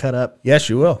going to get cut up. Yes,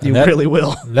 you will. You that- really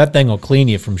will. That thing will clean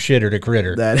you from shitter to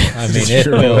critter. That is I mean, it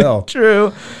Sure will. will.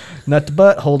 True. Nut to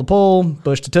butt, hold to pull,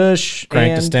 bush to tush. Crank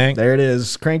to and stank. There it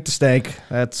is. Crank to stank.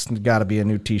 That's got to be a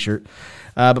new t-shirt.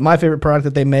 But my favorite product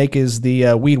that they make is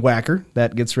the Weed Whacker.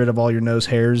 That gets rid of all your nose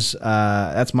hairs.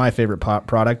 That's my favorite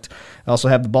product. I also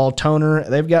have the Ball Toner.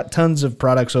 They've got tons of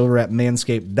products over at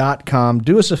Manscaped.com.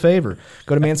 Do us a favor.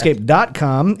 Go to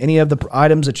Manscaped.com. Any of the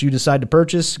items that you decide to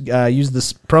purchase, use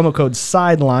this promo code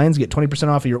SIDELINES. Get 20%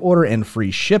 off of your order and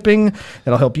free shipping.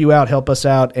 That'll help you out, help us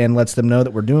out, and lets them know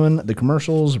that we're doing the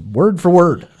commercials word for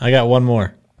word. I got one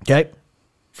more. Okay?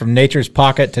 From nature's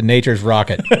pocket to nature's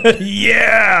rocket.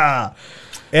 Yeah!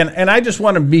 And I just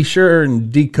want to be sure and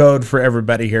decode for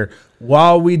everybody here.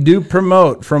 While we do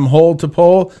promote from hole to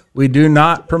pole, we do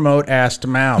not promote ass to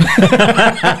mouth.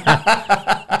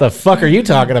 The fuck are you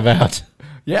talking about?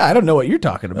 Yeah, I don't know what you're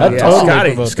talking about. Yeah. Yeah, Totally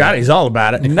promote that. Scotty's all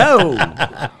about it.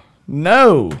 No.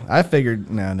 No. I figured,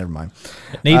 no, never mind.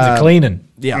 It needs a cleaning.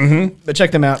 Yeah. But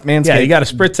check them out, Manscaped. Yeah, you got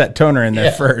to spritz that toner in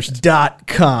there first.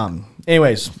 .com.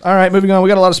 Anyways, all right, moving on. We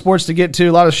got a lot of sports to get to.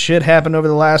 A lot of shit happened over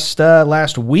the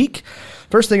last week.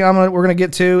 First thing we're gonna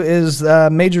get to is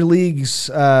Major League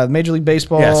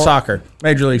Baseball. Yeah, soccer.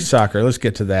 Major League Soccer. Let's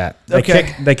get to that.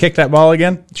 Okay. They kicked that ball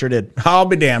again? Sure did. I'll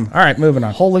be damned. All right, moving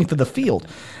on. Whole length of the field.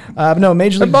 But no,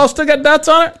 Major The League. ball still got dots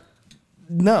on it?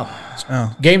 No,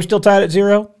 Game still tied at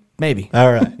 0? maybe.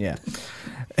 All right. Yeah.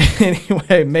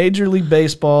 Anyway, Major League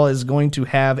Baseball is going to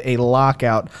have a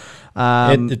lockout.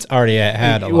 It's already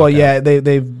had a Well, lockout. yeah,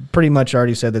 they've pretty much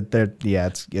already said that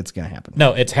it's going to happen.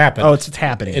 No, it's happened. Oh, it's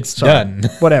happening. It's Sorry. done.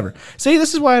 Whatever. See,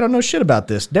 this is why I don't know shit about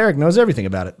this. Derek knows everything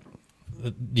about it.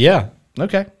 Yeah.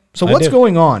 Okay. So I what's do.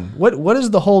 going on? What is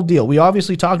the whole deal? We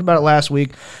obviously talked about it last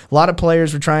week. A lot of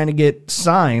players were trying to get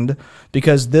signed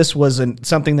because this wasn't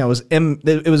something that was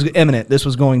it was imminent. This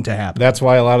was going to happen. That's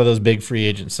why a lot of those big free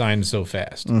agents signed so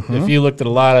fast. Mm-hmm. If you looked at a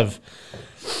lot of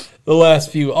the last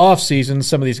few off seasons,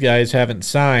 some of these guys haven't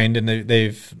signed, and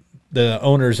the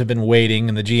owners have been waiting,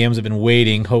 and the GMs have been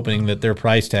waiting, hoping that their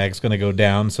price tag is going to go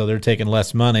down, so they're taking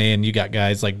less money. And you got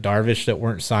guys like Darvish that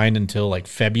weren't signed until like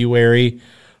February.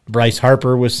 Bryce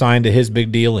Harper was signed to his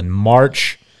big deal in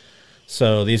March.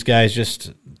 So these guys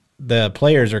the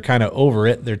players are kind of over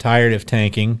it. They're tired of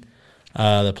tanking.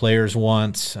 The players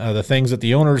want the things that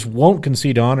the owners won't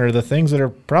concede on are the things that are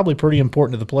probably pretty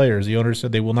important to the players. The owners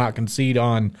said they will not concede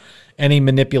on any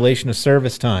manipulation of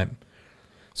service time.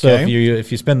 So Okay.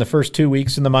 if you spend the first 2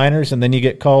 weeks in the minors and then you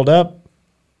get called up,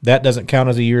 that doesn't count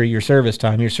as a year of your service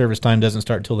time. Your service time doesn't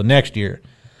start till the next year.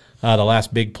 The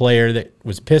last big player that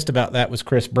was pissed about that was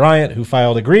Chris Bryant, who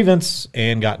filed a grievance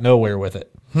and got nowhere with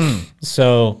it.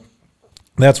 So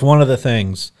that's one of the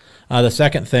things. The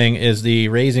second thing is the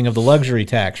raising of the luxury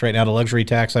tax. Right now, the luxury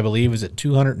tax, I believe, is at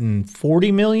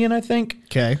 $240 million, I think.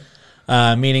 Okay.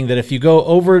 Meaning that if you go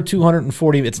over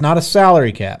 240, it's not a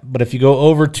salary cap, but if you go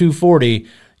over 240,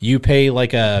 you pay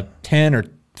like a 10 or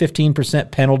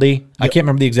 15% penalty. I can't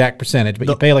remember the exact percentage, but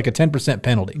you pay like a 10%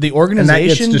 penalty. The And that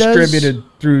organization gets does- distributed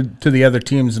through to the other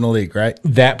teams in the league, right?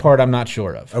 That part I'm not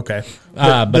sure of. Okay.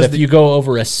 But if you go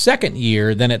over a second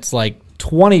year, then it's like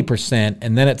 20%,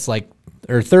 and then it's like,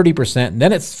 or 30%, and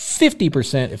then it's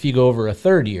 50% if you go over a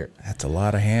third year. That's a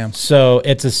lot of ham. So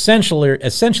it's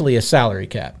essentially a salary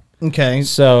cap. Okay.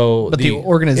 So But the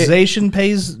organization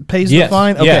pays the yes,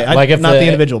 fine? Okay. yeah, like if not the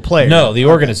individual player. No, the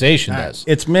organization does.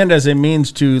 It's meant as a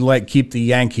means to like keep the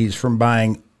Yankees from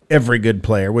buying every good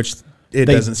player, which it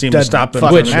They doesn't seem to doesn't stop them.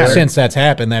 fucking Which, matter. since that's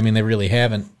happened, I mean, they really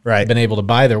haven't Right. been able to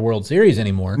buy their World Series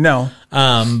anymore. No.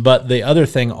 But the other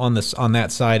thing on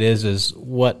that side is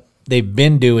what they've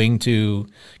been doing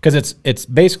because it's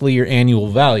basically your annual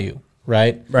value.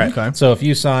 right? Right. Okay. So if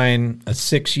you sign a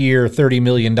 6-year, $30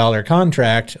 million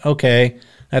contract, okay,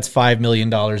 that's $5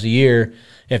 million a year.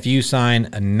 If you sign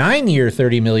a 9-year,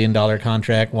 $30 million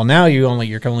contract, well, now you're only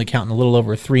counting a little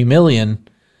over $3 million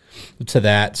to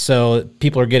that. So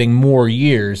people are getting more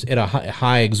years at a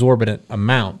high exorbitant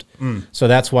amount. So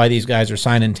that's why these guys are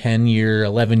signing 10-year,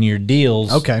 11-year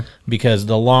deals. Okay. Because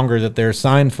the longer that they're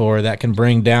signed for, that can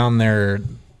bring down their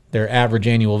average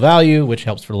annual value, which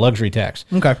helps for luxury tax.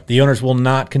 Okay. The owners will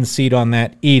not concede on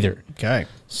that either. Okay.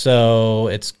 So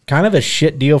it's kind of a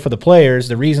shit deal for the players.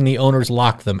 The reason the owners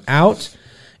locked them out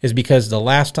is because the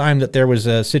last time that there was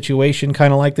a situation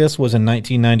kind of like this was in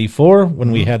 1994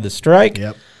 when we had the strike.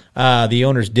 Yep. The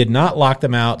owners did not lock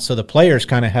them out, so the players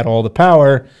kind of had all the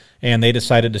power, and they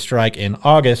decided to strike in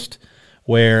August,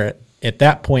 where at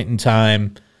that point in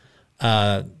time,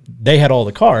 they had all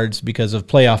the cards because of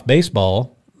playoff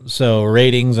baseball, so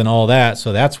ratings and all that.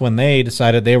 So that's when they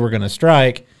decided they were going to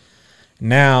strike.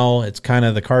 Now it's kind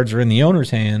of the cards are in the owner's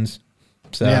hands.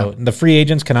 So the free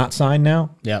agents cannot sign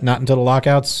now, not until the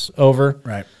lockout's over.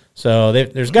 Right. So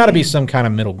there's got to be some kind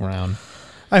of middle ground.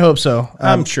 I hope so.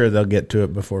 I'm sure they'll get to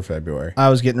it before February. I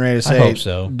was getting ready to say, hope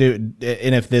so. Dude,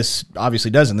 and if this obviously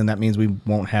doesn't, then that means we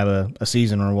won't have a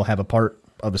season, or we'll have a part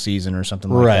of a season or something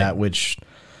like that, which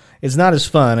is not as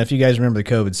fun. If you guys remember the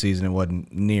COVID season, it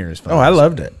wasn't near as fun. Oh, I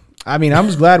loved it. I mean, I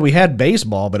was glad we had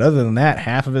baseball, but other than that,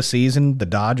 half of a season, the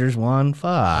Dodgers won. Fuck.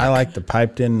 I like the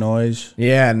piped-in noise.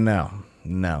 Yeah, no,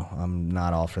 I'm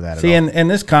not all for that See, at all.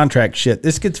 and this contract shit,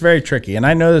 this gets very tricky. And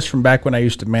I know this from back when I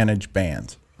used to manage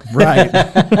bands. Right,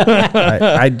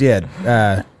 I did.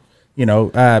 Back,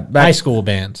 High school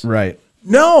bands. right.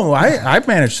 No, I've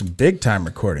managed some big-time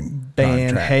recording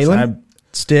Van contracts. Halen,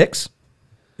 Styx.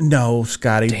 No,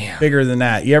 Scotty, bigger than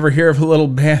that. You ever hear of a little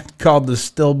band called the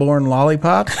Stillborn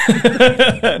Lollipops?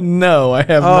 No, I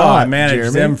have Oh, not. I managed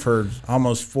Jeremy. them for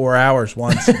almost 4 hours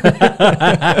once.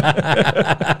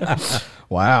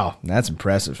 Wow, that's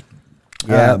impressive.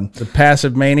 Yeah, the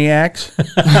Passive Maniacs.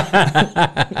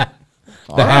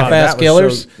 The half-ass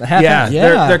killers. Yeah,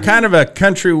 they're kind of a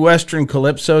country western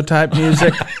calypso type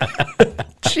music.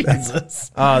 Jesus.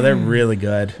 Oh, they're really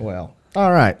good. Well,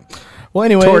 all right. Well,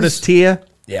 anyways, Tortoise Tia.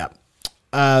 yeah.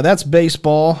 That's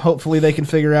baseball. Hopefully they can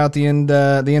figure out the end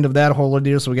of that whole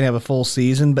ordeal so we can have a full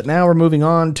season. But now we're moving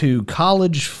on to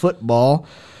college football.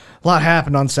 A lot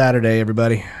happened on Saturday,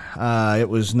 everybody. It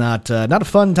was not a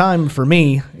fun time for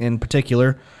me in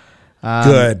particular.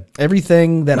 Good.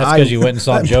 Everything that That's because you went and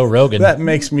saw Joe Rogan. That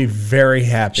makes me very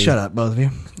happy. Shut up, both of you.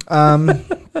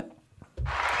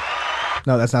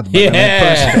 No, that's not the button.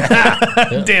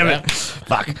 Yeah. Damn it.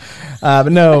 Fuck.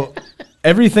 But no,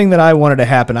 everything that I wanted to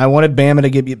happen. I wanted Bama to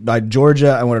get beat by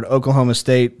Georgia. I wanted Oklahoma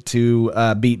State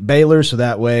to beat Baylor, so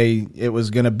that way it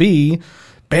was going to be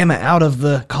Bama out of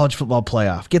the college football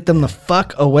playoff. Get them the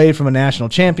fuck away from a national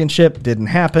championship. Didn't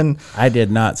happen. I did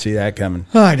not see that coming.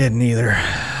 Oh, I didn't either.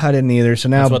 So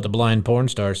now, That's what the blind porn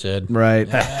star said. right.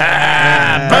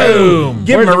 Boom!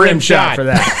 Give Where's him a the rim shot for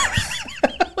that.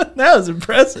 That was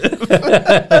impressive.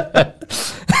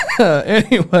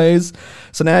 Anyways,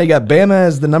 so now you got Bama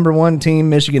as the number 1 team,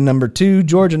 Michigan number 2,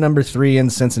 Georgia number 3,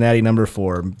 and Cincinnati number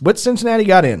 4. But Cincinnati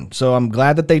got in, so I'm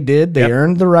glad that they did. They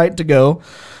earned the right to go.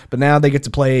 But now they get to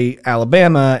play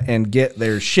Alabama and get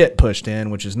their shit pushed in,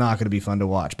 which is not going to be fun to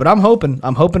watch. But I'm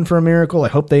hoping for a miracle. I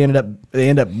hope they end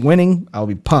up winning. I'll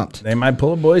be pumped. They might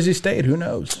pull a Boise State. Who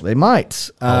knows? They might.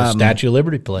 Statue of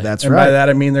Liberty play. That's And right. by that,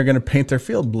 I mean they're going to paint their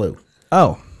field blue.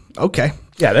 Oh, okay.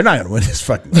 Yeah, they're not going to win this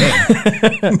fucking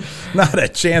game. Not a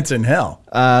chance in hell.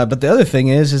 But the other thing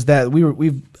is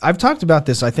that I've talked about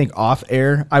this, I think, off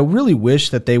air. I really wish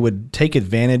that they would take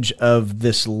advantage of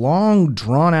this long,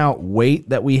 drawn out wait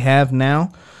that we have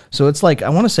now. So it's like, I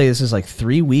want to say this is like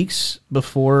 3 weeks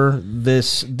before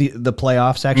the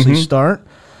playoffs actually start.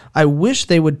 I wish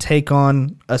they would take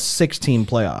on a 6-team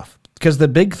playoff. Because the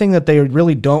big thing that they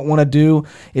really don't want to do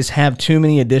is have too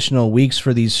many additional weeks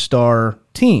for these star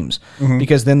teams.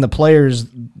 Because then the players,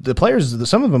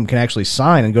 some of them can actually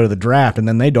sign and go to the draft, and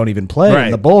then they don't even play in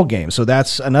the bowl game. So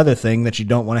that's another thing that you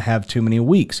don't want to have too many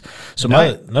weeks. So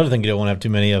Another thing you don't want to have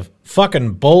too many of,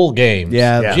 fucking bowl games.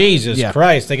 Yeah. Jesus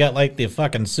Christ. They got like the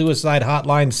fucking suicide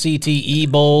hotline CTE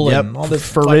bowl and all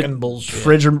this fucking bullshit.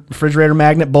 Refrigerator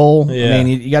magnet bowl. Yeah. I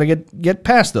mean, you got to get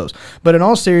past those. But in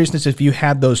all seriousness, if you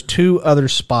had those 2 other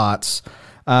spots,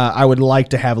 I would like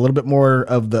to have a little bit more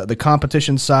of the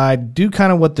competition side. Do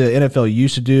kind of what the NFL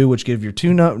used to do, which give your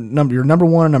your number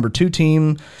 1 and number 2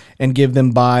 team and give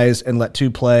them buys and let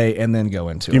 2 play and then go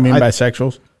into it. You mean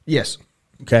bisexuals? Yes.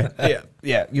 Okay.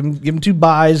 Yeah. Give him 2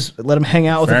 buys. Let him hang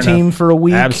out with Fair the team enough. for a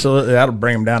week. Absolutely. That'll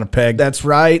bring him down a peg. That's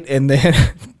right. And then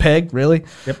peg, really?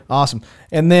 Yep. Awesome.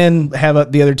 And then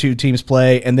have the other 2 teams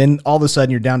play, and then all of a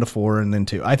sudden you're down to 4 and then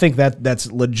 2. I think that's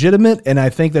legitimate, and I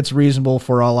think that's reasonable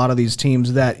for a lot of these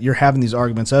teams that you're having these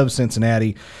arguments of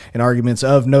Cincinnati and arguments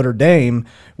of Notre Dame,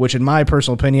 which in my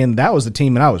personal opinion, that was the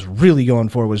team that I was really going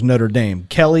for was Notre Dame.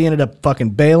 Kelly ended up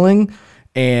fucking bailing,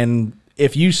 and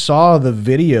if you saw the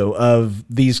video of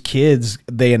these kids,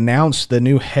 they announced the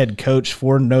new head coach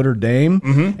for Notre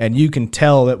Dame, and you can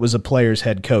tell it was a player's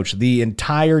head coach. The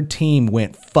entire team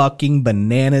went fucking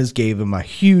bananas, gave him a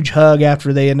huge hug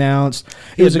after they announced.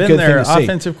 It was a good thing to see.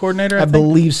 Offensive coordinator, I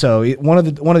believe so. One of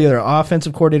the other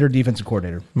offensive coordinator, defensive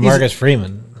coordinator. Marcus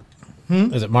Freeman.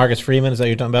 Is it Marcus Freeman? Is that what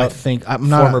you're talking about? I think I'm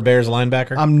not former Bears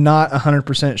linebacker. I'm not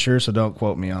 100% sure, so don't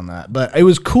quote me on that. But it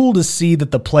was cool to see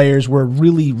that the players were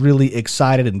really, really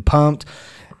excited and pumped.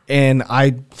 And I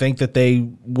think that they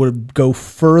would go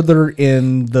further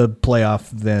in the playoff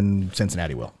than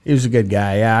Cincinnati will. He was a good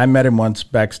guy. Yeah, I met him once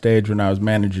backstage when I was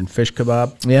managing Fish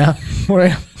Kebab. Yeah.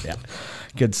 Yeah.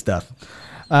 Good stuff.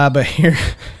 But here,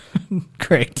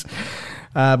 great.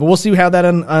 But we'll see how that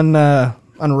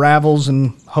unravels,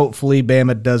 and hopefully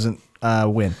Bama doesn't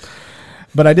win.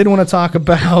 But I did want to talk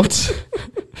about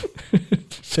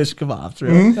fish kebabs.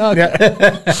 Really? Okay.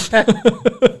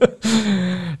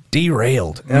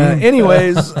 Derailed.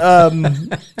 Anyways,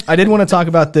 I did want to talk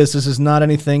about this. This is not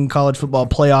anything college football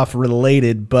playoff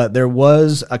related, but there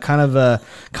was a kind of a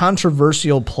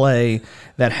controversial play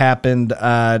that happened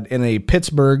in a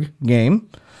Pittsburgh game.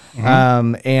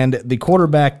 And the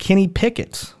quarterback, Kenny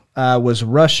Pickett, was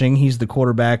rushing. He's the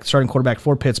starting quarterback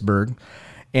for Pittsburgh,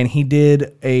 and he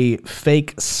did a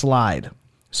fake slide.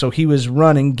 So he was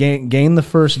running, gained the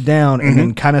first down, and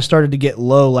then kind of started to get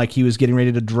low, like he was getting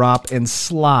ready to drop and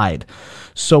slide.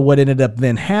 So what ended up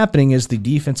then happening is the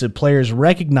defensive players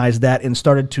recognized that and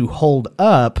started to hold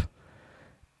up,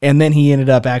 and then he ended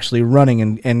up actually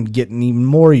running and getting even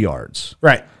more yards.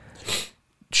 Right.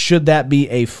 Should that be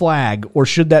a flag, or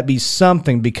should that be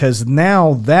something? Because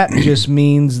now that just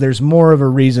means there's more of a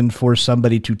reason for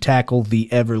somebody to tackle the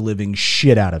ever-living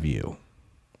shit out of you.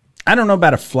 I don't know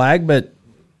about a flag, but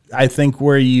I think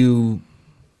where you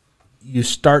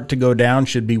start to go down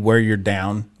should be where you're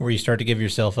down. Where you start to give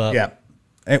yourself up. Yeah.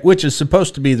 Which is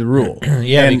supposed to be the rule.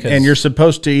 Yeah, and you're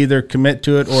supposed to either commit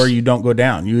to it or you don't go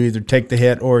down. You either take the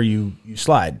hit or you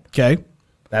slide. Okay.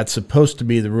 That's supposed to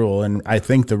be the rule, and I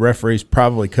think the referees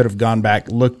probably could have gone back,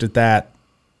 looked at that,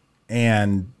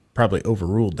 and probably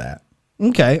overruled that.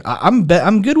 Okay, I'm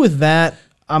good with that.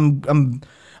 I'm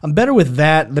better with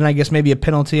that than I guess maybe a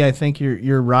penalty. I think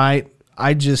you're right.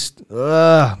 I just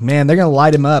man, they're gonna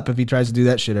light him up if he tries to do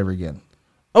that shit ever again.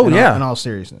 Oh yeah, in all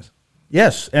seriousness.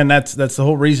 Yes, and that's the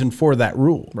whole reason for that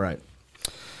rule, right?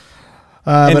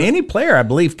 And any player, I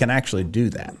believe, can actually do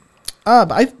that.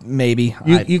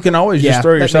 You can always just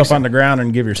throw yourself on the ground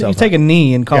and give yourself. You take a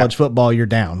knee in college football, you're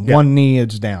down. Yeah. One knee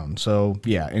is down. So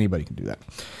yeah, anybody can do that.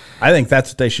 I think that's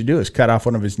what they should do: is cut off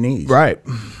one of his knees. Right.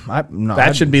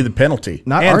 That should be the penalty.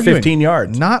 Not and arguing. 15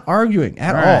 yards. Not arguing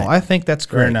at all. I think that's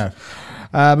great. Fair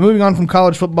enough. Moving on from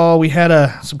college football, we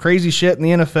had some crazy shit in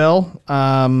the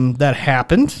NFL that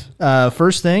happened.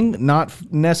 First thing, not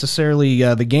necessarily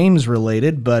the games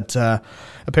related, but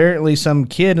apparently some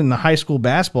kid in the high school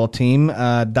basketball team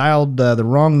dialed the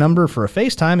wrong number for a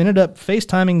FaceTime, ended up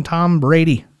FaceTiming Tom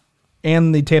Brady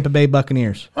and the Tampa Bay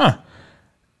Buccaneers. Huh.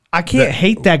 I can't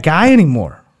hate that guy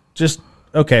anymore.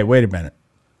 Okay, wait a minute.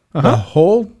 The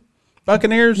whole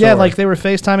Buccaneers? Yeah, like they were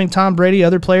FaceTiming Tom Brady.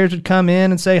 Other players would come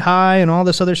in and say hi and all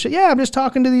this other shit. Yeah, I'm just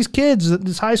talking to these kids,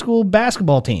 this high school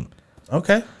basketball team.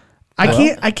 Okay.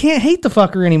 I can't hate the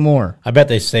fucker anymore. I bet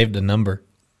they saved the number.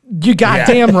 You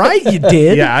goddamn right you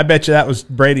did. Yeah, I bet you that was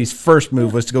Brady's first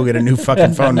move was to go get a new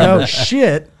fucking phone number. No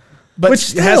shit. But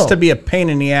Which has to be a pain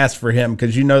in the ass for him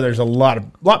because there's a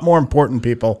lot more important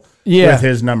people with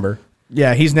his number.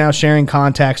 Yeah, he's now sharing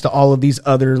contacts to all of these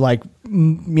other,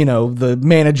 the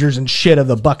managers and shit of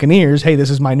the Buccaneers. Hey, this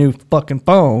is my new fucking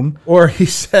phone. Or he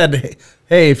said,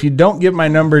 hey, if you don't give my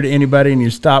number to anybody and you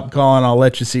stop calling, I'll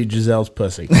let you see Giselle's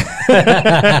pussy.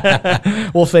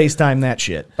 We'll FaceTime that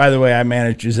shit. By the way, I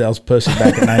managed Giselle's pussy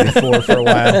back in 94 for a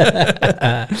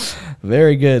while.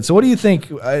 Very good. So what do you think?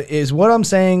 Is what I'm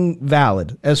saying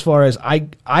valid as far as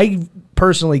I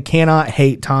personally cannot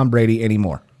hate Tom Brady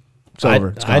anymore? It's over.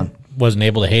 It's gone. I wasn't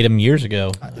able to hate him years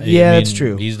ago. That's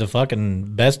true. He's the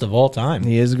fucking best of all time.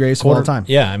 He is the greatest of all time.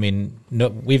 Yeah, no,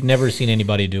 we've never seen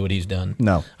anybody do what he's done.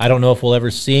 No. I don't know if we'll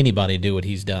ever see anybody do what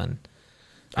he's done.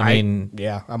 I mean,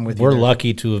 yeah, I'm with you. we're there.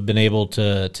 lucky to have been able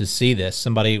to see this.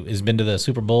 Somebody has been to the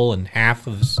Super Bowl in half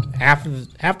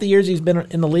the years he's been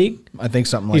in the league. I think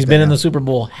something like He's that. been in now. the Super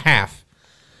Bowl half,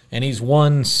 and he's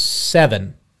won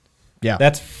 7. Yeah.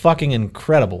 That's fucking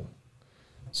incredible.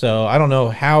 So I don't know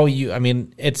how you. I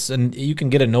mean, you can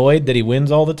get annoyed that he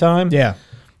wins all the time. Yeah.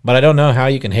 But I don't know how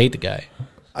you can hate the guy.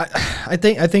 I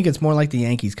think it's more like the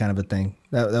Yankees kind of a thing.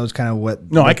 That was kind of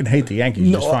what. No, I can hate the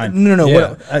Yankees just fine. No.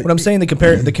 Yeah. What I'm saying, the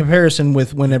comparison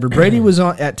with whenever Brady was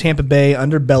at Tampa Bay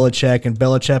under Belichick and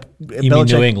Belichick. You mean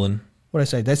New England? What did I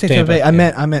say? Did I say Tampa Tampa, Bay?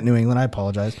 yeah. I meant New England. I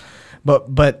apologize.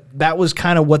 But that was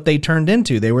kind of what they turned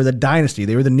into. They were the dynasty.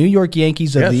 They were the New York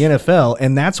Yankees of the NFL,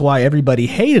 and that's why everybody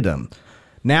hated him.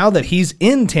 Now that he's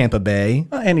in Tampa Bay,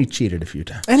 And he cheated a few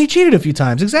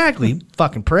times. exactly,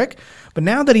 fucking prick. But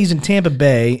now that he's in Tampa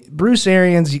Bay, Bruce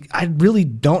Arians, I really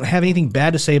don't have anything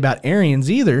bad to say about Arians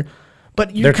either.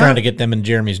 But They're trying to get them in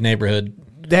Jeremy's neighborhood.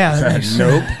 yeah,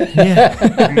 Nope.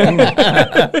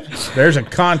 yeah, There's a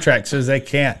contract says they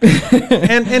can't.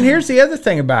 And here's the other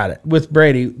thing about it with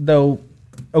Brady, though.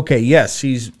 Okay, yes,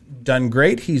 he's done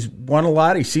great. He's won a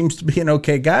lot. He seems to be an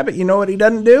okay guy. But you know what he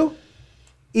doesn't do?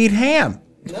 Eat ham.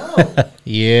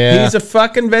 Yeah. He's a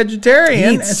fucking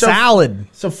vegetarian. eat salad.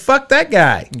 So fuck that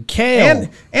guy. Kale.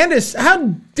 And how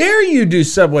dare you do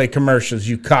Subway commercials,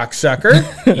 you cocksucker?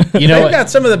 You know They've what? got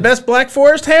some of the best Black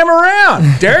Forest ham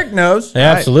around. Derek knows.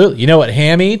 Absolutely. You know what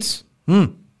ham eats?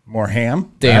 More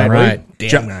ham. Damn right.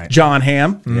 Damn right. John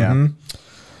Ham. Yeah.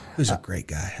 Who's a great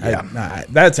guy.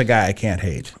 That's a guy I can't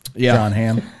hate. Yeah. John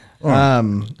Ham.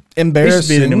 He Embarrassing. should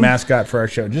be the new mascot for our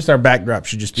show. Just our backdrop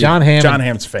should just be John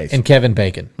Ham's face. and Kevin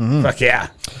Bacon. Fuck yeah.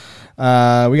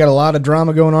 We got a lot of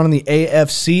drama going on in the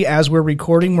AFC as we're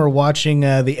recording. We're watching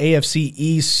the AFC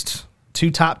East.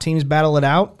 2 top teams battle it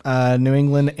out, New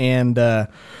England and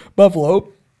Buffalo,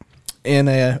 in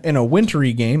a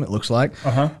wintry game, it looks like.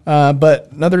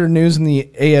 But another news in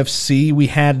the AFC, we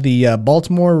had the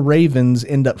Baltimore Ravens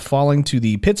end up falling to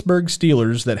the Pittsburgh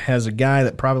Steelers that has a guy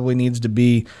that probably needs to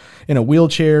be in a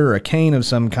wheelchair or a cane of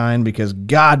some kind because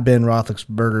God, Ben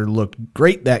Roethlisberger looked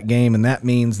great that game, and that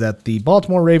means that the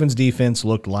Baltimore Ravens defense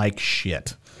looked like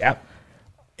shit. Yep.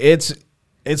 It's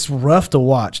rough to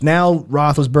watch. Now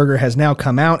Roethlisberger has now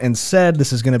come out and said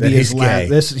this is going to be his he's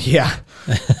last. gay.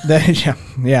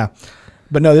 Yeah.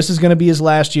 But no, this is going to be his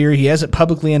last year. He hasn't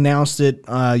publicly announced it, to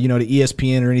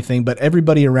ESPN or anything. But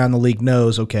everybody around the league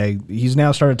knows. Okay, he's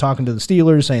now started talking to the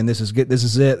Steelers, saying this is good. This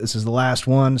is it. This is the last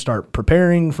one. Start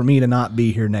preparing for me to not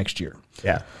be here next year.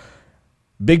 Yeah.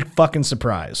 Big fucking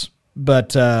surprise.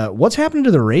 But what's happening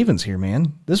to the Ravens here,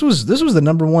 man? This was the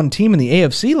number 1 team in the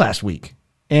AFC last week,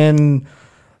 and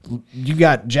you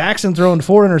got Jackson throwing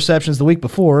 4 interceptions the week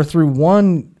before, threw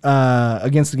 1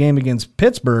 against the game against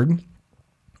Pittsburgh.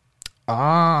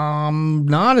 I'm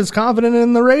not as confident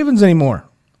in the Ravens anymore.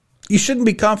 You shouldn't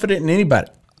be confident in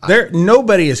anybody.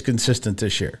 Nobody is consistent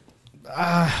this year.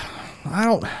 I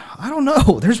don't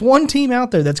know. There's one team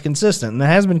out there that's consistent, and that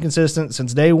has been consistent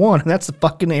since day one, and that's the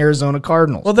fucking Arizona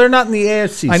Cardinals. Well, they're not in the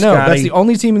AFC, I know. Scotty. That's the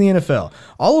only team in the NFL.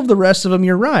 All of the rest of them,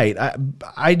 you're right.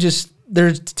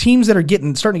 There's teams that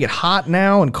are starting to get hot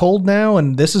now and cold now,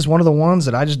 and this is one of the ones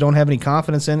that I just don't have any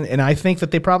confidence in, and I think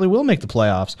that they probably will make the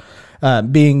playoffs,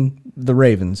 being the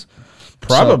Ravens.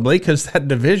 Probably because that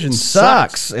division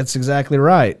sucks. That's exactly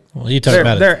right. Well, you talk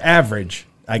about They're average,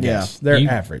 I guess. They're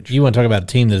average. You want to talk about a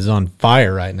team that is on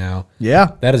fire right now? Yeah.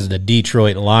 That is the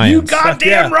Detroit Lions. You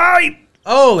goddamn right.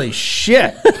 Holy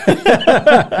shit.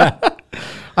 I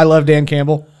love Dan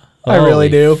Campbell. I Holy really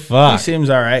do. He Fuck. seems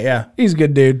all right, yeah. He's a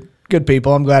good dude. Good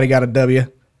people. I'm glad he got a W.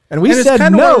 And we And it's said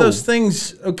kind of no. one of those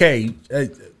things, okay,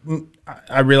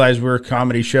 I realize we're a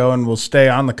comedy show and we'll stay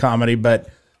on the comedy, but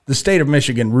the state of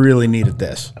Michigan really needed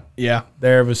this. Yeah.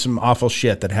 There was some awful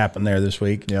shit that happened there this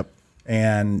week. Yep.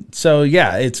 And so,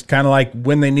 yeah, it's kind of like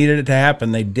when they needed it to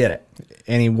happen, they did it.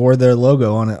 And he wore their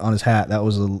logo on his hat. That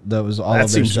was all That of their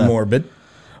seems stuff. morbid.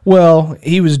 Well,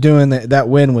 he was doing that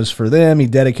win was for them. He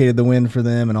dedicated the win for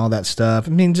them and all that stuff.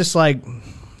 I mean, just like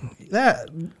that.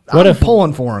 What I'm if-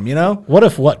 pulling for him, you know? What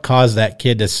if what caused that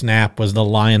kid to snap was the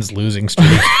Lions losing streak?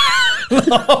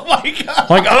 Oh my God.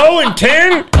 Like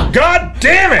 0-10? God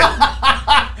damn it!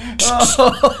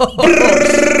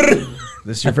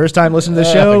 This is your first time listening to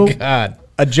the show. Oh, God.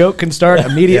 A joke can start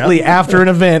immediately after an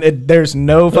event. There's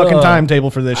no fucking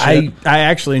timetable for this shit. I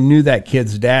actually knew that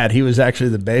kid's dad. He was actually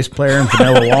the bass player in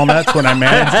Vanilla Walnuts when I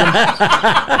managed him.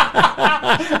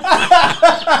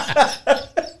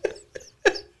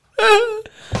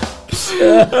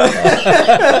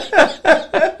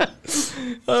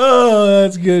 Oh,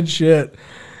 that's good shit.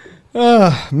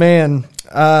 Oh, man.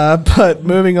 But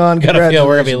moving on. Got to feel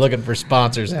we're going to be congratulations. looking for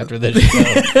sponsors after this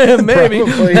show. Maybe.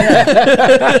 Probably,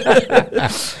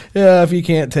 yeah. Yeah, if you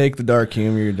can't take the dark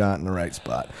humor, you're not in the right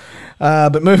spot.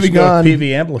 But moving Go on. with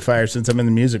PV amplifier since I'm in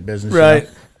the music business. Right.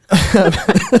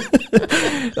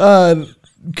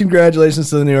 Congratulations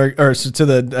to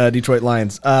the Detroit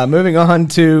Lions. Moving on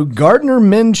to Gardner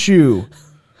Minshew.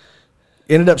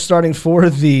 Ended up starting for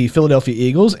the Philadelphia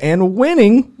Eagles and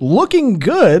winning, looking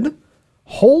good.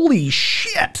 Holy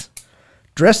shit!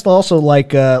 Dressed also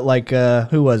like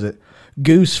who was it?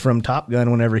 Goose from Top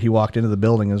Gun. Whenever he walked into the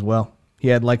building as well, he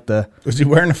had like the. Was he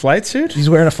wearing a flight suit? He's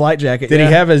wearing a flight jacket. Did he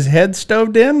have his head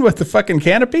stoved in with the fucking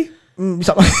canopy?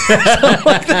 something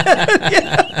like that?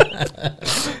 Yeah.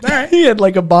 All right. He had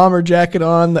like a bomber jacket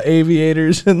on, the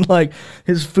aviators, and like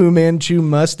his Fu Manchu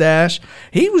mustache.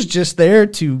 He was just there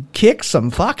to kick some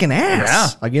fucking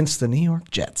ass against the New York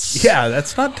Jets. Yeah,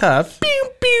 that's not tough. Pew,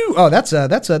 pew. Oh, that's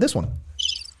this one.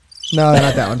 No,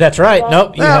 not that one. That's right.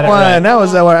 Nope. You That had it one. right. That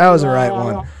was the right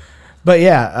one. But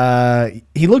yeah,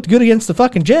 he looked good against the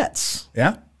fucking Jets.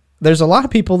 Yeah. There's a lot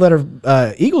of people that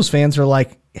are Eagles fans are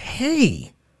like,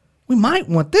 hey, we might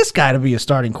want this guy to be a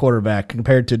starting quarterback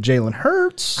compared to Jalen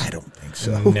Hurts. I don't think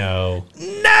so. No.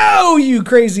 No, you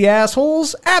crazy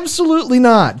assholes. Absolutely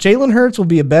not. Jalen Hurts will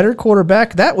be a better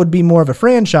quarterback. That would be more of a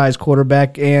franchise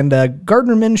quarterback. And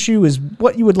Gardner Minshew is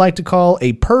what you would like to call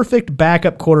a perfect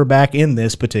backup quarterback in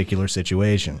this particular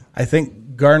situation. I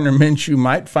think Gardner Minshew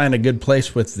might find a good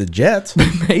place with the Jets.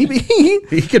 Maybe.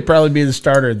 He could probably be the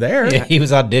starter there. Yeah, he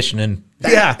was auditioning.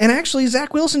 Yeah. And actually,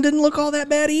 Zach Wilson didn't look all that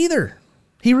bad either.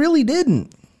 He really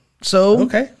didn't. So,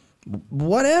 Okay.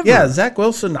 whatever. Yeah, Zach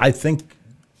Wilson, I think,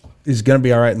 is going to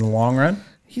be all right in the long run.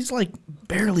 He's like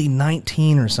barely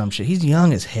 19 or some shit. He's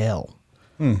young as hell.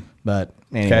 But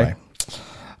anyway.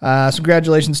 So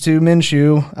congratulations to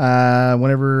Minshew.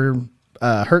 Whenever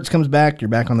Hurts comes back, you're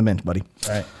back on the bench, buddy.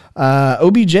 Right.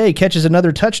 OBJ catches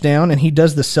another touchdown, and he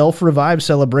does the self-revive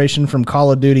celebration from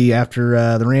Call of Duty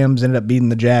after the Rams ended up beating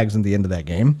the Jags at the end of that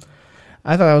game.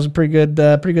 I thought that was a pretty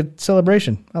good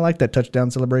celebration. I like that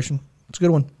touchdown celebration. It's a good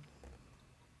one.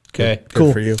 Okay. Good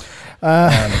Cool. for you.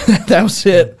 That was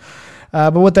it.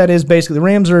 But what that is basically, the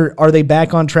Rams are they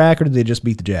back on track, or did they just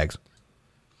beat the Jags?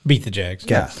 Beat the Jags.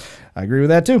 Yeah. I agree with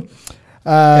that too.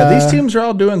 These teams are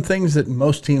all doing things that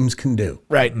most teams can do.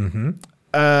 Right. Mm-hmm.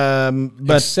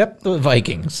 But Except the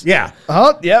Vikings. Yeah.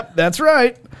 oh, yep, that's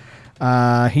right.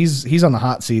 He's on the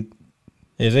hot seat.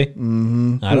 Is he?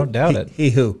 Mm-hmm. I don't doubt it.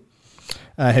 He who?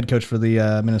 Head coach for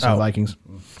the Minnesota Vikings.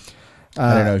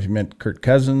 I don't know if you meant Kirk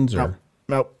Cousins or.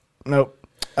 Nope.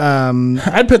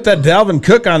 I'd put that Dalvin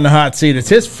Cook on the hot seat. It's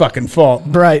his fucking fault.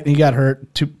 Right, he got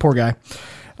hurt. Poor guy.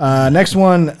 Next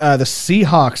one, the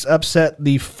Seahawks upset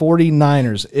the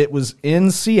 49ers. It was in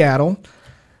Seattle.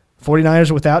 49ers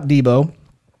without Debo.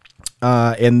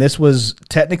 And this was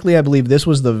technically, I believe, this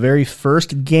was the very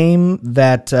first game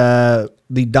that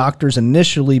the doctors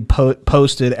initially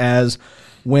posted as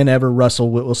whenever Russell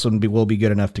Wilson will be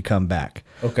good enough to come back.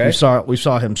 Okay. We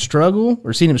saw him struggle,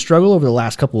 or seen him struggle over the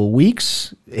last couple of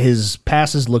weeks. His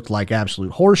passes looked like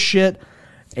absolute horse shit.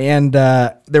 And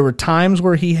there were times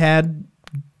where he had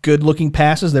good-looking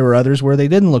passes. There were others where they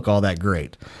didn't look all that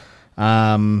great.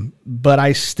 But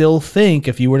I still think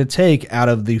if you were to take out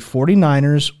of the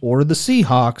 49ers or the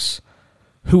Seahawks,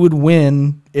 who would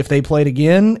win if they played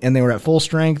again and they were at full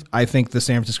strength, I think the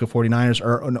San Francisco 49ers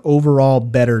are an overall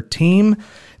better team.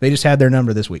 They just had their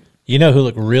number this week. You know who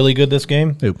looked really good this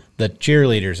game? Who? The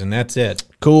cheerleaders, and that's it.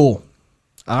 Cool.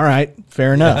 All right.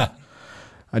 Fair enough.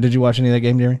 Did you watch any of that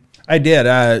game, Jeremy? I did.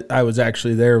 I was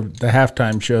actually there. The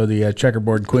halftime show, the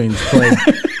Checkerboard Queens played.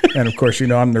 And, of course,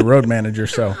 I'm the road manager,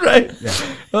 so. Right. Yeah.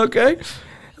 Okay.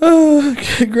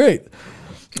 Okay, great.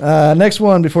 Next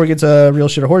one before we get to real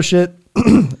shit or horse shit.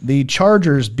 The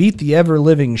Chargers beat the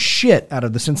ever-living shit out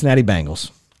of the Cincinnati Bengals.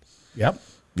 Yep.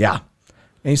 Yeah.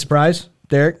 Any surprise,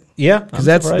 Derek? Yeah. Because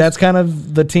that's kind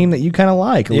of the team that you kind of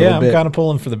like a little bit. I'm kind of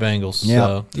pulling for the Bengals. Yeah.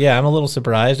 So, yeah, I'm a little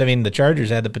surprised. I mean, the Chargers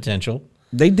had the potential.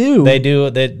 They do. They do.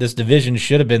 This division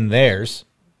should have been theirs.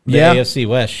 The AFC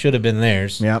West should have been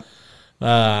theirs. Yep.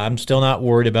 I'm still not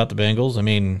worried about the Bengals. I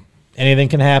mean, anything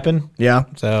can happen. Yeah.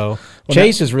 So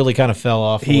Chase has really kind of fell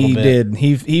off a little bit.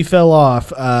 He did. He fell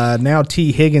off. Now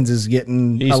T. Higgins is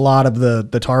getting a lot of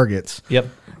the targets. Yep.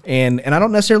 And I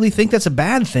don't necessarily think that's a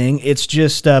bad thing. It's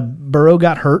just Burrow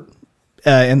got hurt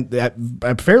and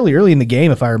fairly early in the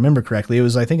game, if I remember correctly. It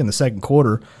was, I think, in the second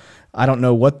quarter. I don't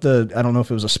know if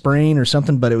it was a sprain or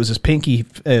something, but it was his pinky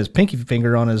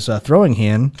finger on his throwing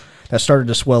hand that started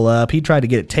to swell up. He tried to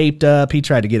get it taped up. He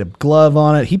tried to get a glove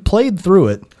on it. He played through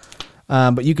it,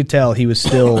 but you could tell he was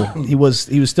still he was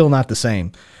still not the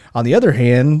same. On the other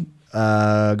hand,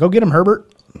 go get him, Herbert.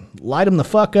 Light him the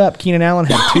fuck up. Keenan Allen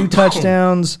had 2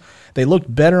 touchdowns. They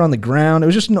looked better on the ground. It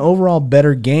was just an overall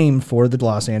better game for the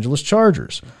Los Angeles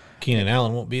Chargers. Keenan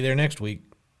Allen won't be there next week.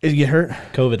 Did he get hurt?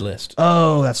 COVID list.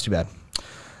 Oh, that's too bad.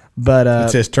 But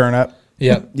It's his turn up.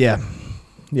 Yep. yeah.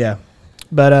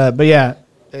 But yeah,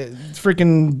 it's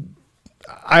freaking.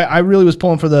 I really was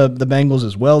pulling for the Bengals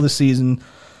as well this season,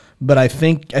 but I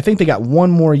think they got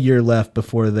one more year left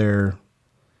before they're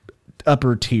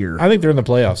upper tier. I think they're in the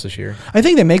playoffs this year. I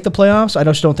think they make the playoffs. I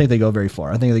just don't think they go very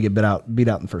far. I think they get beat out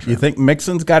in the first You round. think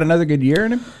Mixon's got another good year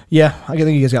in him? Yeah, I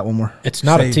think you guys got one more. It's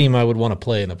not a team I would want to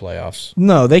play in the playoffs.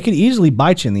 No, they could easily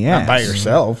bite you in the ass. Not by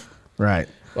yourself. Right.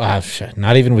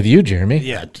 Not even with you, Jeremy.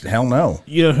 Yeah, hell no.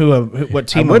 You know what I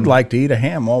team would like to eat a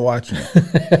ham while watching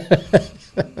it.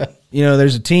 You know,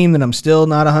 there's a team that I'm still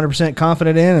not 100%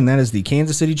 confident in, and that is the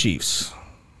Kansas City Chiefs.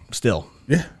 Still.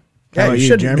 Yeah. How Yeah, about you you,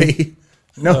 shouldn't Jeremy? be.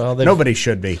 No, Well, they've- nobody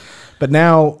should be. But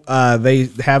now they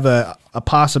have a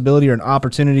possibility or an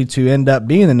opportunity to end up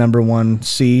being the number 1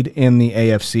 seed in the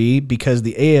AFC because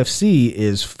the AFC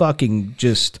is fucking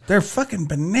just, They're fucking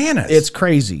bananas. it's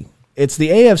crazy. It's the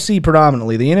AFC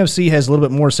predominantly. The NFC has a little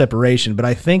bit more separation, but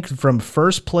I think from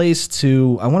first place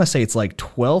to, I want to say it's like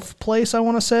 12th place, I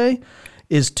want to say,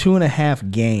 is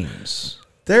 2.5 games.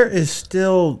 there is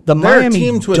still The there are Miami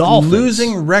teams with Dolphins.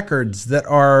 losing records that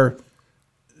are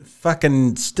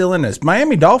fucking still in this.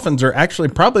 Miami Dolphins are actually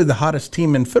probably the hottest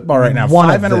team in football right now. One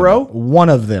 5 of in a them. row. One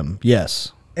of them,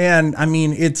 yes. And I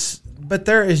mean, but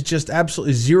there is just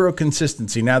absolutely zero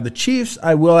consistency. Now, the Chiefs,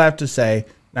 I will have to say,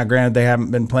 now granted, they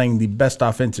haven't been playing the best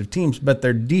offensive teams, but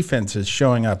their defense is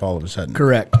showing up all of a sudden.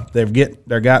 Correct. They've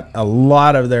got a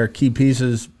lot of their key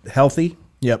pieces healthy.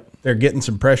 Yep. They're getting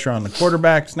some pressure on the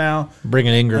quarterbacks now.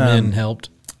 Bringing Ingram in helped.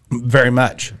 Very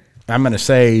much. I'm going to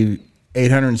say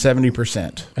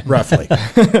 870%, roughly.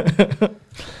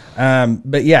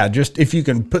 But yeah, just if you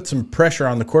can put some pressure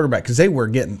on the quarterback, because they were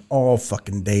getting all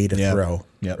fucking day to throw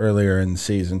earlier in the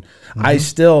season.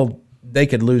 They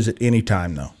could lose at any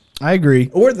time, though. I agree.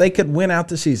 Or they could win out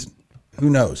the season. Who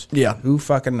knows? Yeah. Who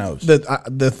fucking knows?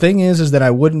 The thing is that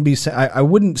I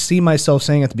wouldn't see myself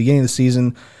saying at the beginning of the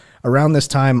season, around this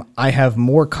time, I have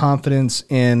more confidence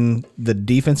in the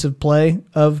defensive play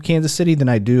of Kansas City than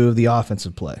I do of the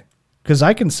offensive play. Because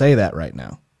I can say that right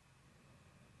now.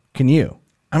 Can you?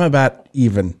 I'm about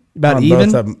even. About on even?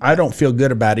 both of them. I don't feel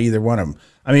good about either one of them.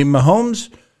 I mean,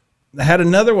 Mahomes had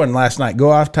another one last night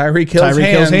go off Tyreek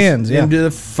Hill's hands yeah. into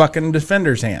the fucking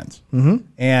defender's hands. Mm-hmm.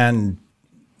 And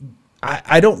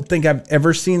I don't think I've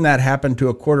ever seen that happen to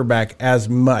a quarterback as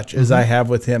much as I have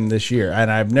with him this year. And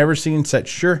I've never seen such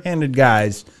sure-handed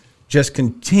guys just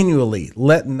continually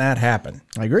letting that happen.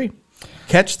 I agree.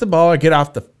 Catch the ball or get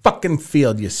off the fucking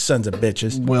field, you sons of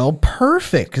bitches. Well,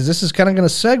 perfect, because this is kind of going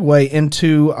to segue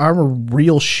into our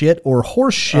real shit or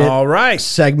horse shit All right.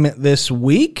 segment this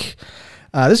week.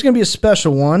 This is going to be a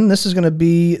special one. This is going to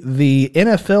be the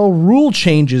NFL rule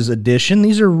changes edition.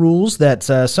 These are rules that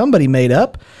somebody made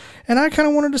up, and I kind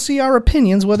of wanted to see our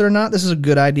opinions, whether or not this is a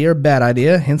good idea or bad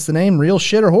idea, hence the name real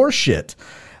shit or horse shit.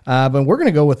 But we're going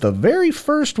to go with the very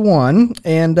first one,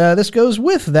 and this goes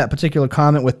with that particular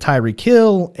comment with Tyreek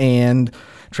Hill and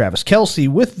Travis Kelce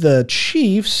with the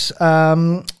Chiefs.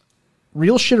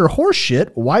 Real shit or horse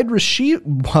shit, wide receivers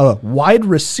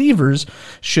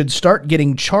should start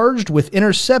getting charged with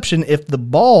interception if the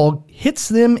ball hits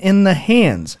them in the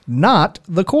hands, not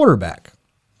the quarterback.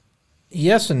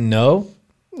 Yes and no.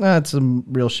 That's some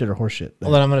real shit or horse shit.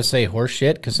 Well, then I'm going to say horse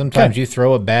shit because sometimes you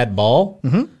throw a bad ball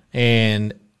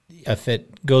and if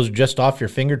it goes just off your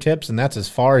fingertips and that's as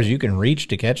far as you can reach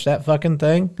to catch that fucking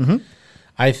thing,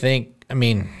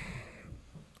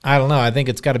 I don't know. I think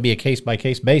it's got to be a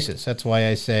case-by-case basis. That's why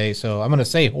I say, so I'm going to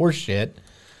say horse shit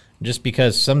just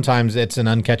because sometimes it's an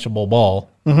uncatchable ball,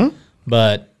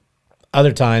 but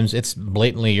other times it's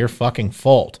blatantly your fucking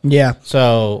fault. Yeah.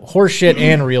 So horse shit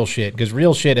and real shit, because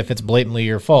real shit if it's blatantly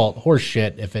your fault, horse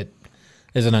shit if it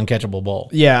is an uncatchable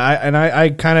ball. Yeah, I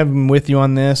kind of am with you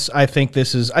on this. I think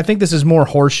this is more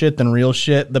horse shit than real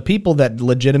shit. The people that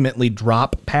legitimately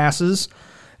drop passes,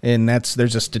 and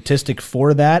there's a statistic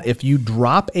for that. If you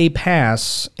drop a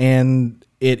pass and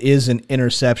it is an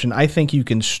interception, I think you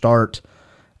can start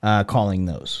calling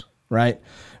those, right?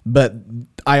 But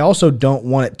I also don't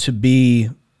want it to be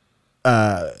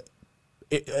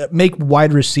make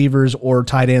wide receivers or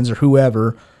tight ends or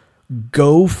whoever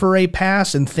go for a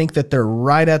pass and think that they're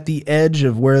right at the edge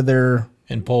of where they're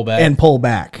And pull back. and pull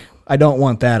back. I don't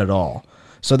want that at all.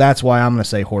 So that's why I'm going to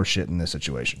say horse shit in this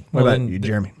situation. What Well, about then you,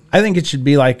 Jeremy? I think it should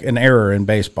be like an error in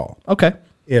baseball. Okay.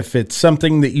 If it's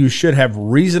something that you should have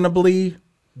reasonably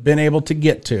been able to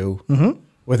get to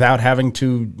without having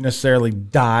to necessarily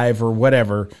dive or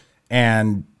whatever,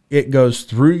 and it goes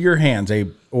through your hands,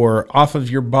 or off of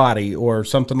your body or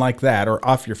something like that, or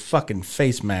off your fucking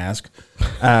face mask,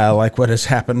 like what has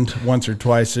happened once or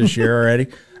twice this year already,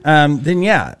 then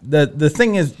yeah, the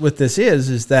thing is with this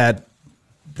is that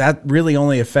really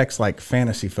only affects like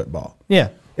fantasy football. Yeah.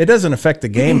 It doesn't affect the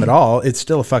game at all. It's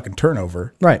still a fucking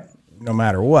turnover. Right. No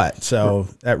matter what. So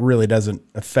that really doesn't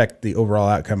affect the overall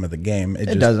outcome of the game. It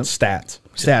just doesn't.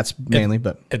 Stats mainly,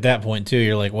 but At that point, too,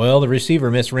 you're like, well, the receiver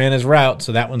misran his route,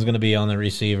 so that one's going to be on the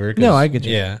receiver. no, I get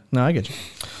you. Yeah. No, I get you.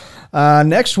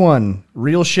 Next one,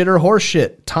 real shit or horse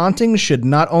shit. Taunting should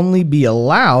not only be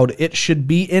allowed, it should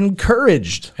be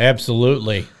encouraged.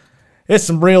 Absolutely. It's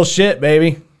some real shit,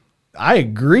 baby. I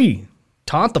agree.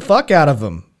 Taunt the fuck out of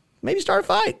them. Maybe start a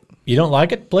fight. You don't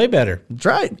like it? Play better. That's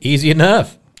right. Easy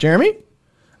enough. Jeremy?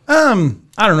 I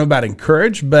don't know about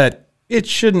encourage, but it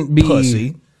shouldn't be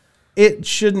Pussy. It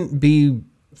shouldn't be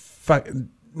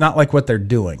not like what they're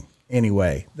doing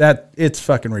anyway. That it's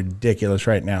fucking ridiculous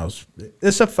right now.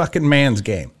 It's a fucking man's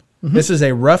game. This is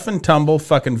a rough and tumble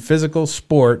fucking physical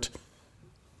sport.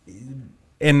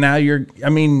 And now you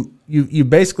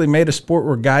basically made a sport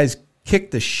where guys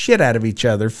kick the shit out of each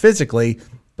other physically,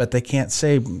 but they can't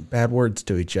say bad words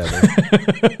to each other.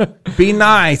 Be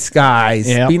nice, guys.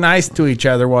 Yep. Be nice to each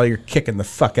other while you're kicking the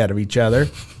fuck out of each other.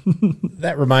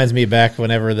 That reminds me back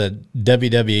whenever the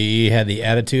WWE had the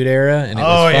Attitude Era, and it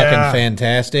Oh, was fucking yeah.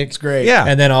 fantastic. It's great. Yeah.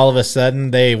 And then all of a sudden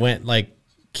they went like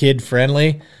kid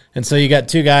friendly. And so you got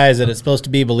two guys that it's supposed to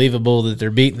be believable that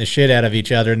they're beating the shit out of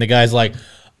each other. And the guy's like,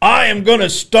 I am going to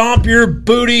stomp your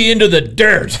booty into the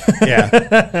dirt.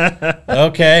 Yeah.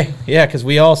 Okay. Yeah, because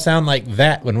we all sound like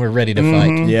that when we're ready to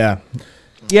fight. Yeah.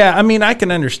 Yeah, I mean, I can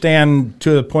understand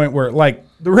to the point where, like,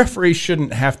 the referee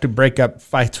shouldn't have to break up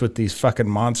fights with these fucking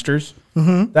monsters.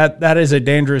 That is a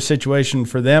dangerous situation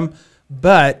for them.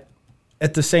 But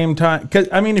at the same time, because,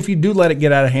 I mean, if you do let it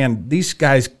get out of hand, these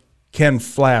guys can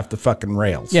fly off the fucking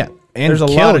rails. Yeah, and there's a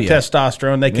kill lot of you.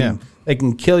 testosterone. They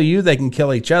can kill you. They can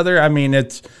kill each other. I mean,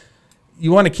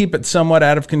 you want to keep it somewhat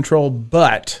out of control,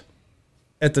 but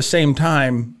at the same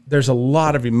time, there's a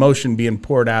lot of emotion being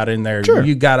poured out in there. Sure.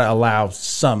 You got to allow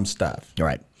some stuff. All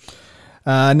right.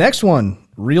 Next one,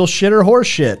 real shit or horse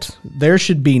shit. There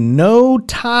should be no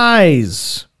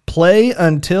ties. Play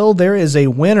until there is a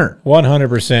winner.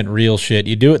 100% real shit.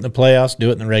 You do it in the playoffs, do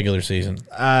it in the regular season.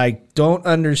 I don't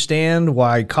understand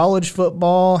why college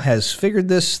football has figured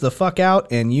this the fuck out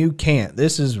and you can't.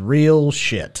 This is real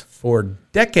shit. For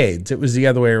decades, it was the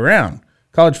other way around.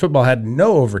 College football had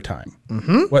no overtime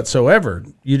whatsoever.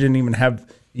 You didn't even have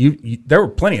there were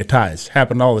plenty of ties.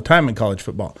 Happened all the time in college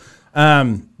football.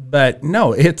 But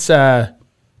no, it's the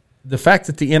fact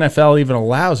that the NFL even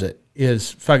allows it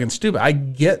is fucking stupid. I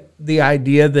get the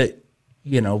idea that,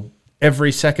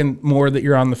 every second more that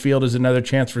you're on the field is another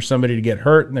chance for somebody to get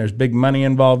hurt, and there's big money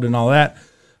involved and all that.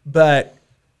 But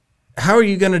how are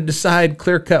you going to decide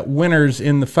clear-cut winners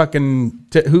in the fucking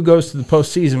who goes to the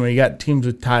postseason when you got teams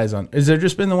with ties on? Has there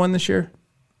just been the one this year?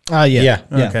 Yeah.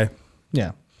 Okay.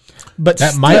 Yeah. But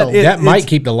That still, might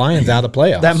keep the Lions out of the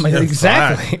playoffs. that might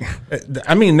exactly.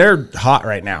 I mean, they're hot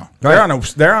right now. They're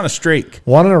on a streak.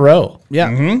 One in a row. Yeah.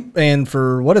 And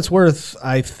for what it's worth,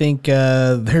 I think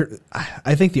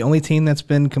I think the only team that's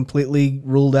been completely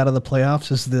ruled out of the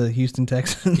playoffs is the Houston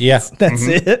Texans. Yeah. That's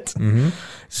it.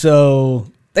 So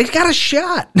they got a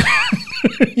shot.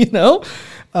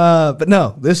 But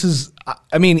no, this is,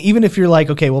 I mean, even if you're like,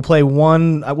 okay, we'll play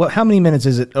one, how many minutes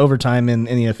is it overtime in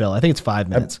the NFL? I think it's 5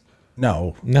 minutes.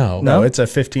 No, No. it's a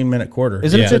 15-minute quarter.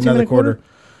 Is it a Yeah. 15-minute quarter?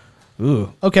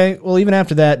 Ooh. Okay. Well, even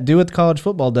after that, do what the college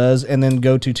football does and then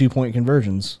go to 2-point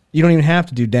conversions. You don't even have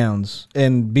to do downs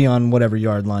and be on whatever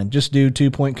yard line. Just do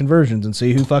 2-point conversions and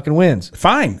see who fucking wins.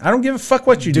 Fine. I don't give a fuck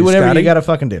what you do. Do whatever Scotty. you got to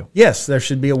fucking do. Yes, there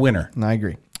should be a winner. And I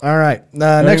agree. All right.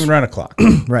 Don't Next even run a clock.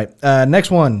 Right. Next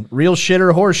one. Real shit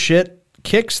or horse shit.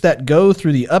 Kicks that go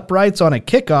through the uprights on a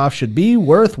kickoff should be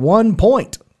worth 1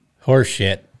 point. Horse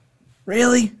shit.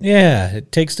 Really? Yeah,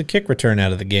 it takes the kick return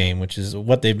out of the game, which is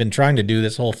what they've been trying to do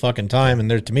this whole fucking time.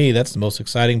 And to me, that's the most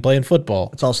exciting play in football.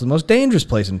 It's also the most dangerous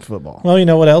place in football. Well, you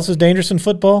know what else is dangerous in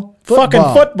football?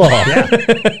 Football. Fucking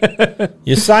football.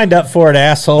 You signed up for it,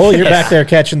 asshole. You're back there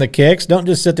catching the kicks. Don't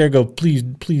just sit there and go, please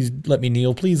let me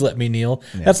kneel. Please let me kneel.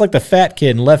 Yeah. That's like the fat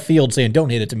kid in left field saying, don't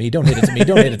hit it to me. Don't hit it to me.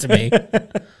 Don't hit it to me.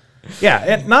 Yeah,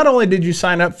 and not only did you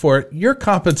sign up for it, you're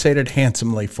compensated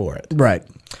handsomely for it. Right.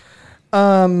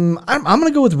 I'm going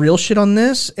to go with real shit on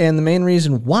this, and the main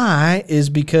reason why is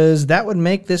because that would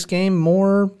make this game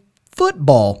more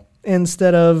football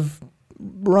instead of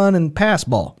run and pass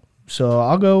ball. So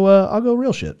I'll go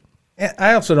real shit.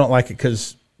 I also don't like it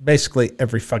because basically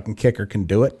every fucking kicker can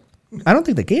do it. I don't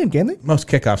think they can they? Most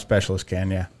kickoff specialists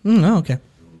can, yeah. Oh, okay.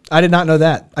 I did not know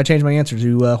that. I changed my answer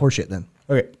to horseshit then.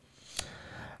 Okay.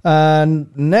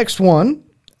 Next one,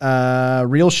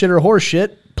 real shit or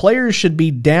horseshit. Players should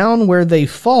be down where they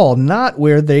fall, not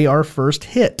where they are first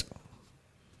hit.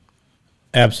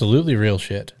 Absolutely real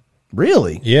shit.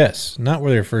 Really? Yes, not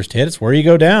where they're first hit. It's where you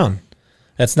go down.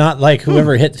 That's not like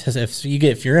whoever hit.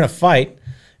 If you're in a fight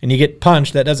and you get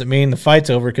punched, that doesn't mean the fight's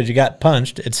over because you got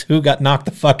punched. It's who got knocked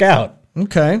the fuck out.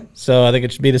 Okay. So I think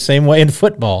it should be the same way in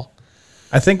football.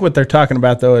 I think what they're talking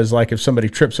about, though, is like if somebody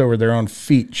trips over their own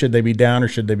feet, should they be down or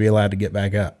should they be allowed to get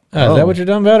back up? Is that what you're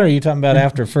talking about, or are you talking about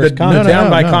after first The contact? down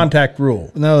by contact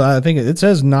rule. No, I think it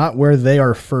says not where they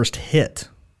are first hit.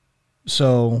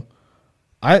 So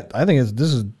I think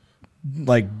this is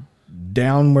like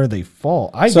down where they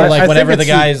fall. So like I whenever think the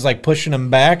it's guy is like pushing them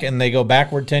back and they go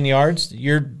backward 10 yards,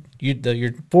 your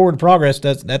forward progress,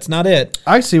 that's not it.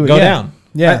 I see what Go yeah. down.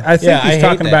 Yeah. I think I he's hate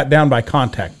talking that. about down by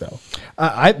contact, though.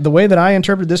 The way that I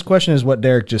interpret this question is what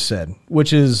Derek just said,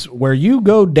 which is where you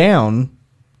go down,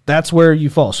 that's where you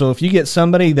fall. So if you get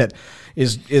somebody that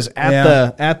is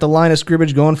at the line of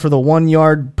scrimmage going for the 1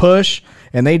 yard push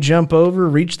and they jump over,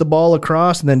 reach the ball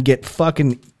across, and then get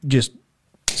fucking just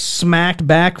smacked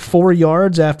back 4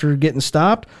 yards after getting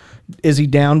stopped, is he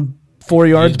down 4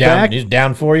 yards back? He's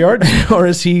down 4 yards. Or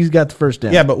is he got the first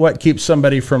down? Yeah, but what keeps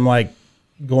somebody from like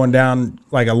going down,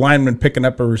 like a lineman picking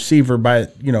up a receiver by,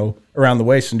 around the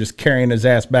waist and just carrying his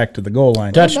ass back to the goal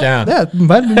line? Touchdown. That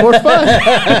might be more fun.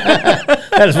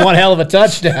 That is one hell of a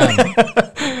touchdown.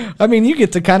 I mean, you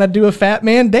get to kind of do a fat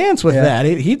man dance with that.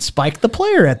 He'd spike the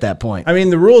player at that point. I mean,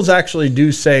 the rules actually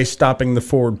do say stopping the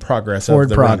forward progress Forward of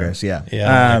the progress, runner. yeah.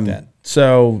 Yeah, I like that.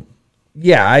 So,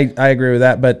 yeah, I agree with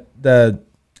that. But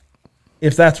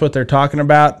if that's what they're talking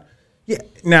about, yeah.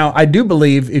 Now, I do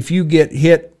believe if you get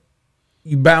hit,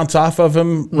 you bounce off of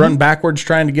them, run backwards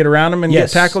trying to get around them and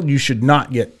Yes. get tackled, you should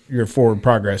not get your forward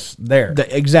progress there.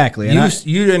 Exactly. And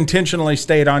You intentionally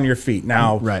stayed on your feet.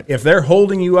 Now, Right. if they're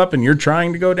holding you up and you're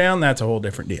trying to go down, that's a whole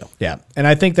different deal. yeah, and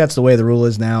I think that's the way the rule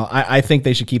is now. I think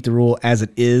they should keep the rule as it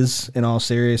is in all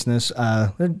seriousness.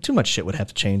 Too much shit would have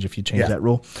to change if you change Yeah. that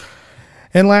rule.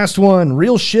 And last one,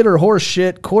 real shit or horse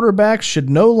shit, quarterbacks should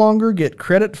no longer get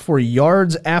credit for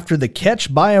yards after the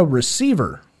catch by a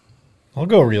receiver. I'll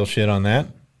go real shit on that.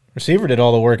 Receiver did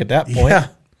all the work at that point. Yeah.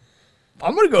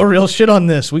 I'm going to go real shit on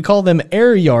this. We call them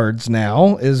air yards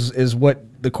now, is what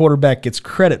the quarterback gets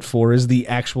credit for, is the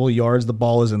actual yards. The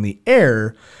ball is in the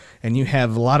air. And you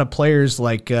have a lot of players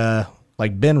like Ben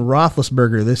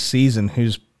Roethlisberger this season,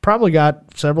 who's probably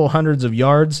got several hundreds of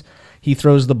yards. He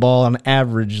throws the ball on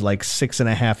average like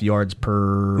 6.5 yards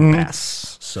per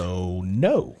pass. So,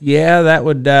 no. Yeah, that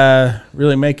would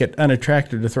really make it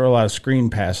unattractive to throw a lot of screen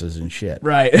passes and shit.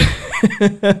 Right.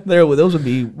 Those would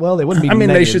be, well, they wouldn't be I mean,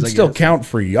 they negatives, should I still guess. count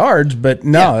for yards, but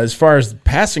no, as far as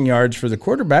passing yards for the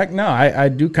quarterback, no, I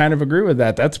do kind of agree with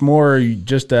that. That's more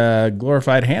just a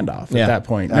glorified handoff Yeah. at that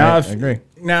point. I Now, agree.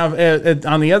 Now,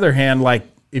 on the other hand, like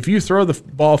if you throw the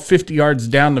ball 50 yards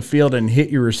down the field and hit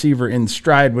your receiver in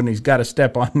stride when he's got to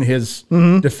step on his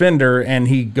defender and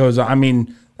he goes on, I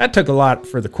mean, that took a lot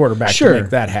for the quarterback Sure. to make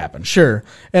that happen. Sure.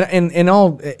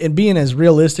 And being as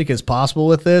realistic as possible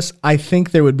with this, I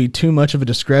think there would be too much of a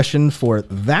discretion for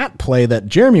that play that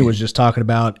Jeremy was just talking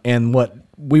about and what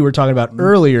we were talking about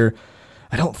earlier.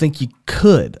 I don't think you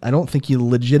could. I don't think you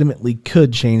legitimately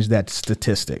could change that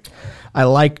statistic. I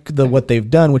like what they've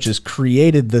done, which is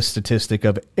created the statistic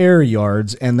of air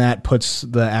yards, and that puts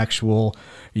the actual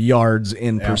yards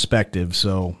in perspective.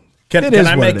 So Can it is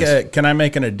I what make it is. can I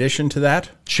make an addition to that?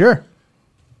 Sure.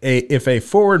 If a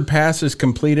forward pass is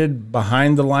completed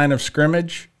behind the line of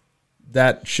scrimmage,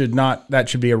 that should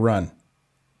be a run.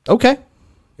 Okay.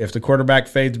 If the quarterback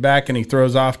fades back and he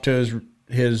throws off to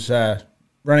his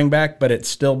running back, but it's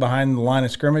still behind the line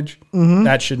of scrimmage,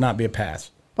 that should not be a pass.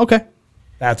 Okay.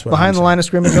 That's what Behind the line of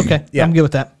scrimmage. Okay. Yeah. I'm good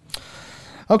with that.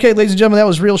 Okay, ladies and gentlemen, that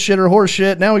was real shit or horse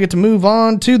shit. Now we get to move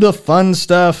on to the fun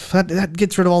stuff. That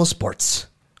gets rid of all the sports.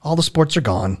 All the sports are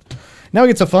gone. Now we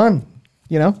get to fun.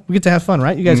 We get to have fun,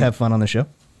 right? You guys have fun on the show.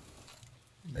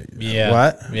 Yeah.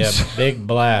 What? Yeah, big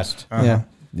blast. Yeah.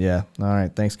 Yeah. All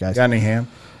right. Thanks, guys. Got any ham?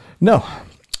 No.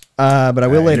 But I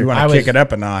will later. You want I to was- kick it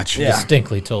up a notch?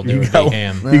 Distinctly told there would got, be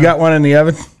ham. You got one in the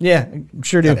oven? Yeah,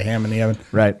 sure do. Got a ham in the oven.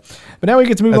 Right. But now we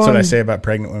get to move That's on. what I say about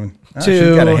pregnant women. Oh, to-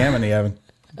 she's got a ham in the oven.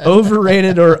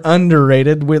 Overrated or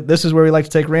underrated? This is where we like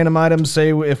to take random items,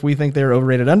 say if we think they're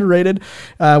overrated, underrated.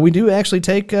 We do actually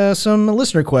take some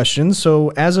listener questions. So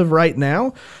as of right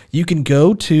now, you can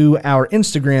go to our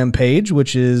Instagram page,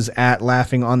 which is at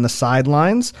Laughing on the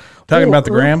Sidelines. Talking about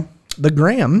the gram? The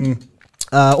gram.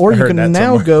 Or you can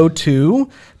now go to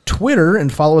Twitter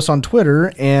and follow us on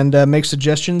Twitter and make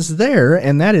suggestions there.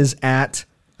 And that is at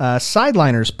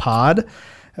Sideliners Pod.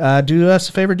 Do us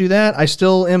a favor, do that. I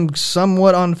still am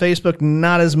somewhat on Facebook,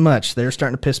 not as much. They're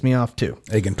starting to piss me off too.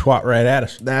 They can twat right at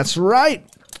us. That's right.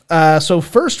 So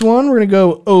first one, we're going to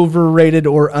go overrated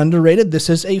or underrated. This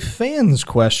is a fan's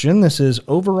question. This is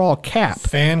overall cap.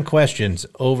 Fan questions,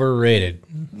 overrated.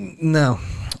 No.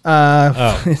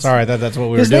 Sorry, that's what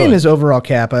we were doing. His name is Overall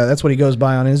Cap. That's what he goes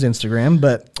by on his Instagram.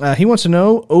 But he wants to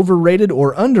know overrated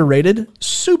or underrated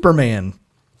Superman.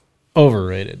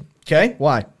 Overrated. Okay,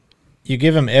 why? You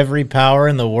give him every power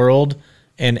in the world,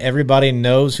 and everybody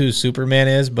knows who Superman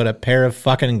is, but a pair of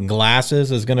fucking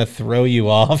glasses is going to throw you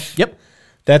off. Yep.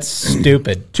 That's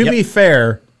stupid. To be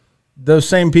fair, those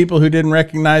same people who didn't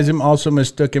recognize him also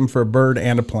mistook him for a bird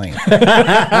and a plane.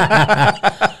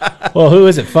 Well, who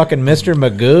is it? Fucking Mr.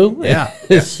 Magoo? Yeah.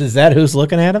 Is that who's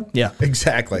looking at him? Yeah.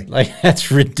 Exactly. Like,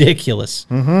 that's ridiculous.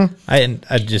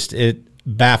 Mm-hmm. It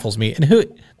baffles me.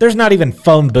 And there's not even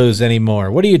phone booths anymore.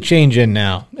 What do you change in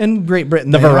now? In Great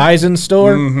Britain. The they are. Verizon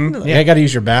store? Mm-hmm. Yeah. I got to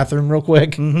use your bathroom real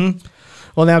quick. Mm-hmm.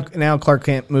 Well, now Clark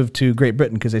can't move to Great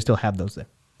Britain because they still have those there.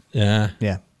 Yeah.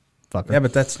 Yeah. Fucker. Yeah,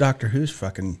 but that's Doctor Who's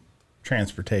fucking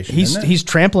transportation. He's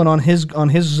trampling on his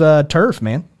turf,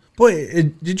 man.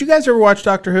 Boy, did you guys ever watch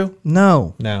Doctor Who?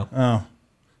 No. Oh.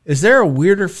 Is there a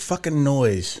weirder fucking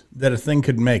noise that a thing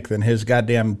could make than his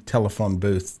goddamn telephone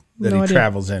booth that he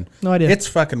travels in? No idea. It's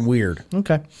fucking weird.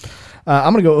 Okay.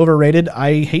 I'm going to go overrated.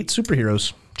 I hate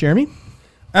superheroes. Jeremy?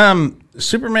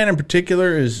 Superman in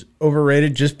particular is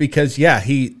overrated just because,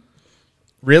 there's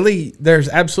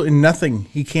absolutely nothing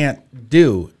he can't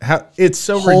do. It's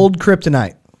so Hold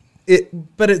kryptonite.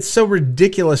 But it's so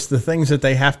ridiculous the things that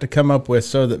they have to come up with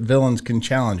so that villains can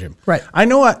challenge him. Right. I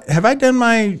know. Have I done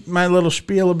my little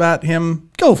spiel about him?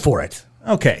 Go for it.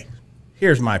 Okay.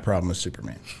 Here's my problem with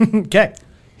Superman. Okay.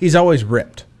 He's always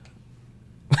ripped.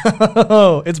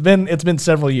 Oh, it's been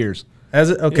several years. Has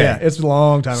it? Okay. Yeah, it's a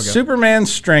long time ago.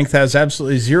 Superman's strength has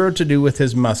absolutely zero to do with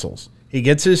his muscles. He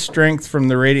gets his strength from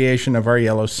the radiation of our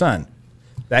yellow sun.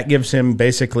 That gives him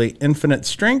basically infinite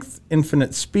strength,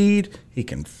 infinite speed. He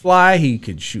can fly. He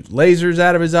could shoot lasers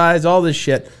out of his eyes, all this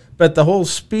shit. But the whole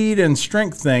speed and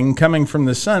strength thing coming from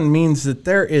the sun means that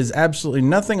there is absolutely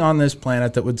nothing on this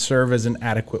planet that would serve as an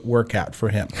adequate workout for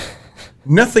him.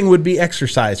 Nothing would be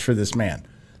exercise for this man.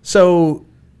 So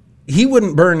he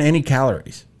wouldn't burn any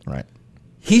calories. Right.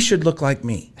 He should look like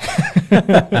me.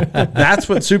 That's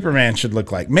what Superman should look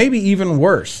like. Maybe even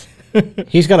worse.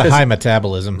 He's got a high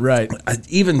metabolism. Right.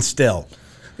 Even still.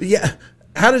 Yeah.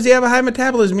 How does he have a high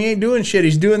metabolism? He ain't doing shit.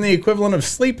 He's doing the equivalent of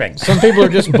sleeping. Some people are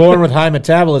just born with high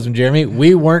metabolism, Jeremy.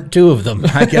 We weren't two of them.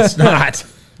 I guess not.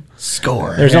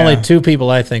 Score. There's only two people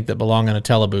I think that belong in a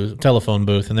telephone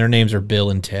booth, and their names are Bill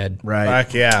and Ted. Right.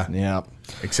 Fuck yeah. Yeah.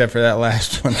 Except for that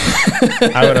last one.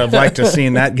 I would have liked to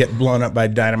seen that get blown up by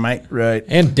dynamite. Right.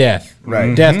 And Death.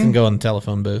 Right. Death can go in the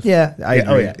telephone booth. Yeah. I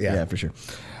agree. Oh, yeah, for sure.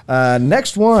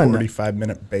 Next one.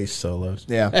 45-minute bass solos.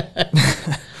 Yeah.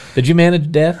 Did you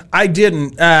manage Death? I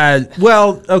didn't.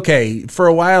 Well, okay. For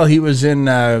a while, he was in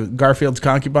Garfield's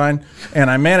Concubine, and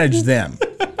I managed them.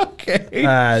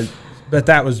 Okay. But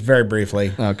that was very briefly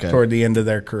toward the end of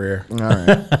their career. All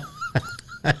right.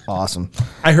 Awesome.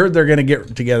 I heard they're going to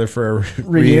get together for a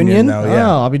Reunion? though. Yeah.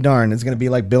 Oh, I'll be darned. It's going to be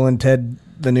like Bill and Ted,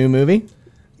 the new movie?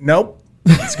 Nope.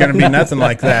 It's going to be nothing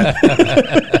like that.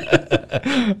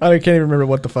 I can't even remember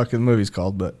what the fuck the movie's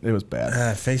called, but it was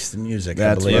bad. Face the Music,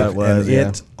 That's I believe. what it was, And yeah.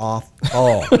 it's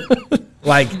awful.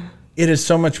 Like, it is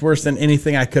so much worse than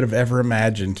anything I could have ever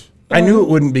imagined. I knew it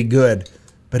wouldn't be good,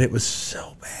 but it was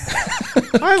so bad.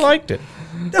 I liked it.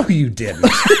 No, you didn't.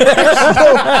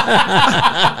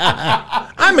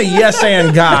 I'm a yes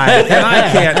and guy, and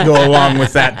I can't go along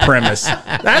with that premise.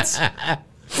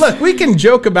 Look, we can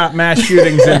joke about mass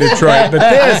shootings in Detroit, but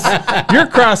this, you're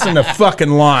crossing the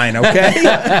fucking line,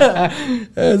 okay?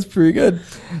 That's pretty good.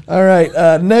 All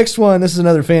right. Next one. This is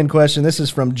another fan question. This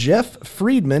is from Jeff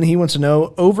Friedman. He wants to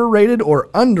know overrated or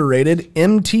underrated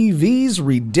MTV's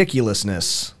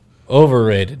ridiculousness.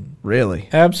 Overrated. Really?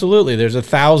 Absolutely. There's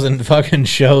 1,000 fucking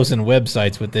shows and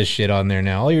websites with this shit on there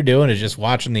now. All you're doing is just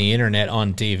watching the internet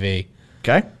on TV.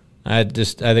 Okay. I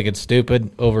think it's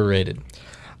stupid, overrated.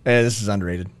 This is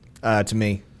underrated to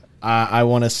me. I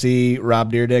want to see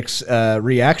Rob Dyrdek's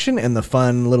reaction and the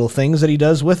fun little things that he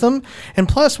does with them. And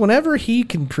plus, whenever he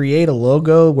can create a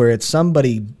logo where it's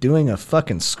somebody doing a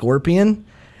fucking scorpion,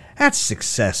 that's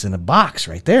success in a box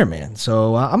right there, man.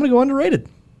 So I'm going to go underrated.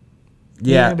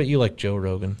 Yeah. But you like Joe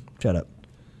Rogan. Shut up.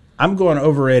 I'm going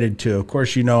overrated too. Of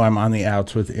course, you know I'm on the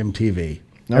outs with MTV.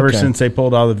 Ever since they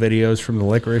pulled all the videos from the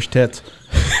licorice tits,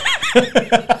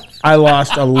 I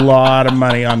lost a lot of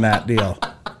money on that deal.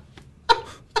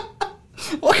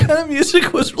 What kind of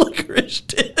music was Licorice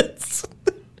Tits?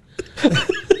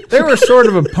 They were sort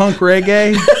of a punk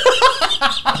reggae.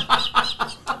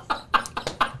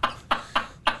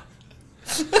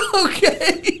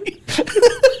 Okay.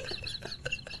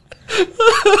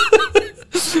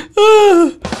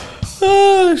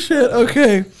 Oh, shit.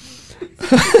 Okay.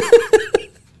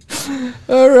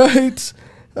 All right.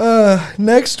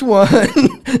 Next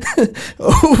one.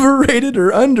 Overrated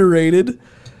or underrated?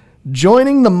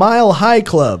 Joining the Mile High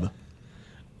Club.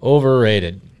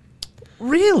 Overrated.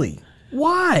 Really?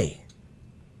 Why?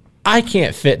 I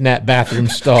can't fit in that bathroom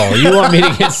stall. You want me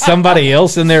to get somebody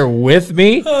else in there with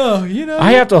me? Oh, you know.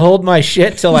 I have to hold my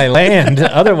shit till I land.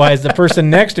 Otherwise, the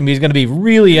person next to me is going to be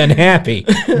really unhappy,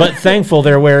 but thankful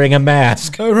they're wearing a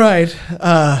mask. All right.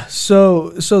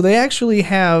 So they actually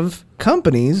have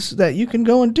companies that you can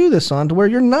go and do this on to where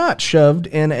you're not shoved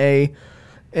in a,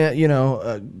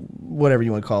 whatever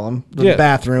you want to call them, the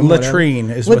bathroom. Latrine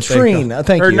whatever. is what they Latrine, call.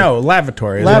 thank you. Or no,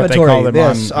 lavatory is Lavatory, what they call them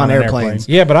yes, on an airplanes.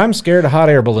 Yeah, but I'm scared of hot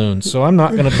air balloons, so I'm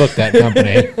not going to book that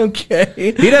company.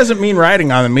 Okay. He doesn't mean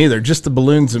riding on them either, just the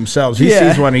balloons themselves. He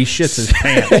Yeah. sees one, he shits his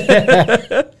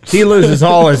pants. He loses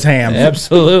all his hams.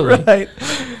 Absolutely. Right.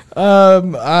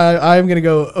 I'm going to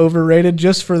go overrated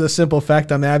just for the simple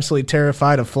fact I'm absolutely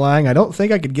terrified of flying. I don't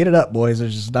think I could get it up, boys. I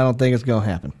don't think it's going to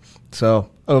happen. So,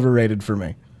 overrated for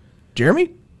me.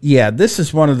 Jeremy? Yeah, this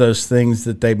is one of those things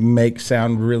that they make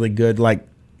sound really good, like,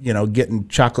 getting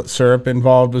chocolate syrup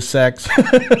involved with sex.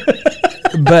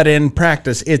 But in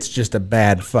practice, it's just a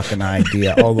bad fucking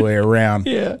idea all the way around.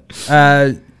 Yeah.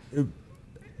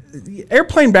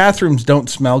 Airplane bathrooms don't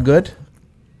smell good.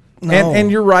 No.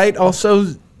 And you're right. Also,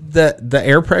 the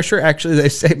air pressure, actually, they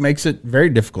say makes it very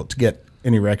difficult to get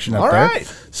an erection up All there.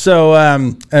 right. So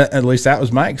at least that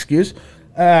was my excuse.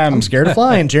 I'm scared of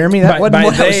flying, Jeremy. That wasn't by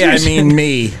what they, I was mean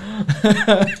me.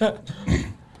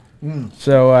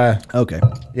 So, Okay.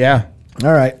 yeah.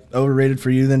 All right. Overrated for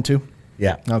you then, too?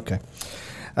 Yeah. Okay.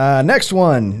 Next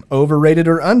one. Overrated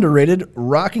or underrated,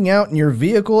 rocking out in your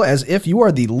vehicle as if you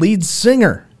are the lead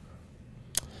singer.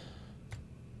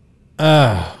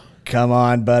 Come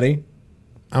on, buddy.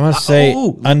 I'm going to say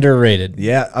oh. underrated.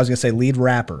 Yeah, I was going to say lead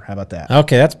rapper. How about that?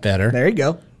 Okay, that's better. There you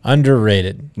go.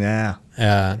 Underrated. Yeah.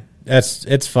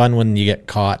 It's fun when you get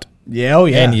caught Yeah, oh,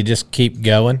 yeah. and you just keep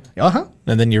going, Uh-huh.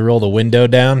 and then you roll the window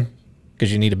down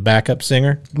because you need a backup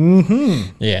singer.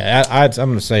 Mm-hmm. Yeah, I'm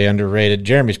going to say underrated.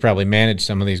 Jeremy's probably managed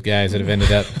some of these guys that have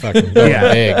ended up fucking going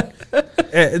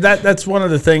big. That's one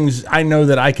of the things I know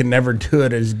that I can never do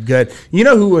it as good. You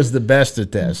know who was the best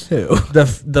at this? Who?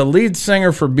 The lead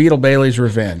singer for Beetle Bailey's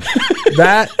Revenge.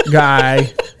 That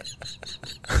guy.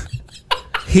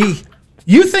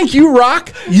 You think you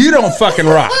rock? You don't fucking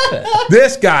rock.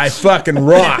 This guy fucking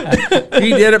rocked.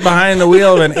 He did it behind the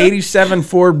wheel of an 87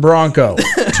 Ford Bronco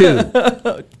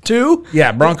 2. 2?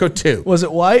 Yeah, Bronco 2. Was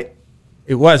it white?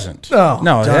 It wasn't. Oh,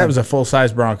 no, darn. that was a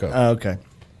full-size Bronco. Okay.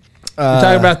 You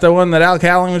talking about the one that Al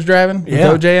Cowling was driving with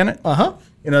Yeah. OJ in it? Uh-huh.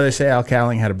 You know, they say Al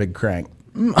Cowling had a big crank.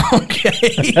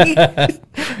 Okay.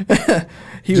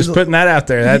 He Just was, putting that out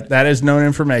there. That is known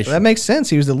information. that makes sense.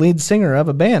 He was the lead singer of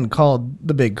a band called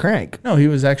The Big Crank. No, he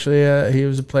was actually he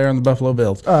was a player on the Buffalo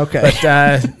Bills. Oh, okay.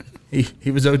 But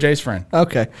he was OJ's friend.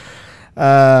 Okay.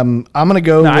 I'm going to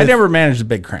go No, with... I never managed a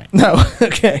big crank. No,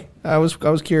 okay. I was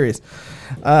curious.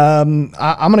 I'm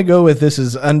going to go with this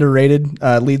is underrated.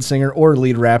 Lead singer or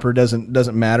lead rapper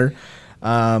doesn't matter.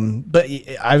 But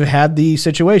I've had the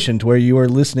situation to where you are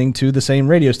listening to the same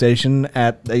radio station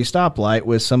at a stoplight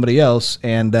with somebody else,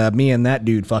 and me and that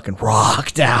dude fucking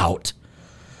rocked out.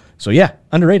 So yeah,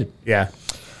 underrated. Yeah.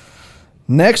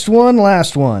 Next one,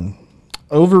 last one.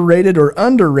 Overrated or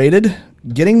underrated?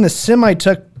 Getting the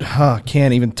semi-truck...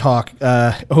 can't even talk.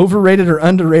 Overrated or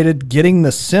underrated? Getting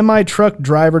the semi-truck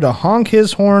driver to honk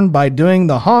his horn by doing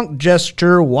the honk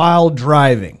gesture while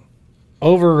driving.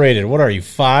 Overrated. What are you,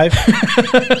 5?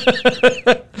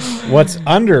 What's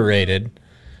underrated,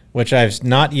 which I've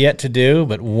not yet to do,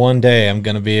 but one day I'm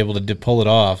going to be able to pull it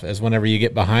off, is whenever you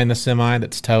get behind the semi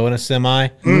that's towing a semi,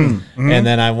 and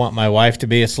then I want my wife to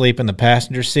be asleep in the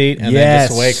passenger seat, and then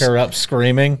just wake her up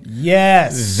screaming.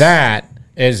 Yes. That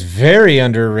is very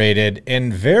underrated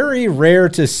and very rare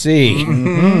to see.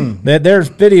 That there's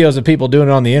videos of people doing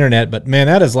it on the internet, but man,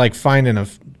 that is like finding a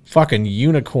fucking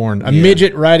unicorn, a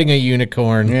midget riding a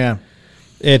unicorn. Yeah.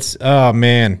 It's, oh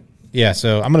man. Yeah,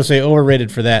 so I'm going to say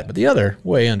overrated for that, but the other,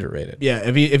 way underrated. Yeah,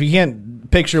 if you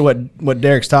can't picture what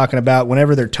Derek's talking about,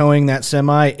 whenever they're towing that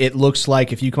semi, it looks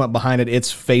like if you come up behind it, it's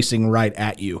facing right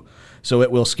at you. So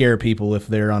it will scare people if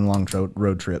they're on long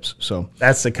road trips. So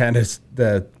That's the kind of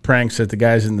the pranks that the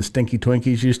guys in the Stinky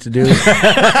Twinkies used to do.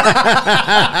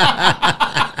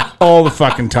 All the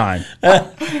fucking time.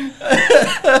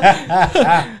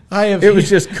 It was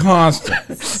just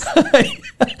constant.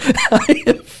 I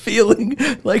am feeling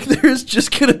like there's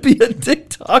just going to be a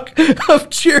TikTok of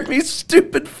Jeremy's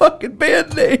stupid fucking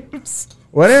band names.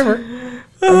 Whatever.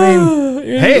 I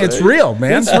mean, hey, it's real,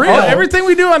 man. It's real. Everything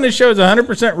we do on this show is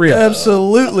 100% real.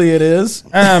 Absolutely it is.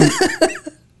 Can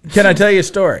I tell you a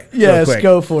story? real Yes, quick?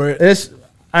 go for it.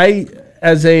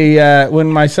 When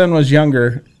my son was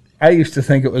younger, I used to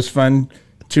think it was fun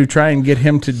to try and get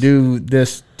him to do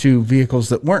this to vehicles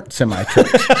that weren't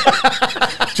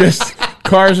semi-trucks. Just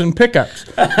cars and pickups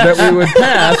that we would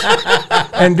pass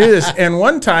and do this. And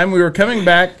one time we were coming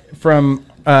back from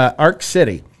Arc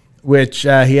City, which he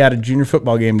had a junior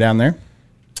football game down there.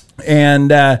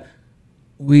 And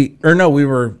we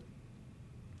were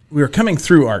coming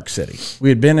through Arc City. We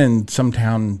had been in some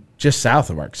town just south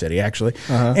of Arc City, actually.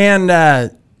 And,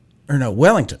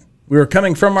 Wellington. We were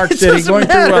coming from Arc City, going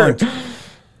through Wellington.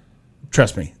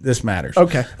 Trust me, this matters.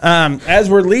 Okay. As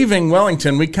we're leaving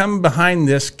Wellington, we come behind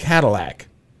this Cadillac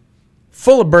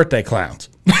full of birthday clowns.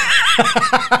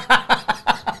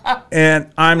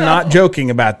 And I'm not joking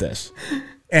about this.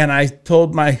 And I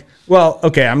told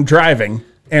I'm driving,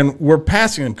 and we're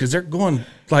passing them because they're going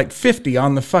like 50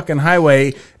 on the fucking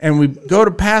highway, and we go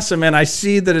to pass them, and I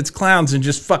see that it's clowns, and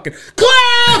just fucking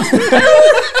clowns!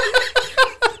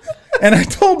 And I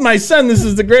told my son this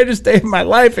is the greatest day of my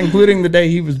life, including the day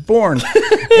he was born.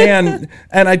 And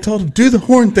I told him, do the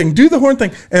horn thing.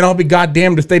 And I'll be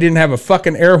goddamned if they didn't have a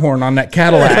fucking air horn on that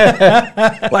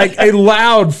Cadillac. Like a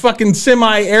loud fucking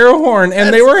semi-air horn.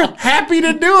 And they were happy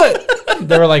to do it.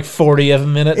 There were like 40 of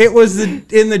them in it. It was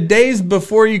in the days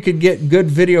before you could get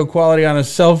good video quality on a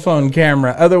cell phone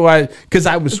camera. Otherwise, because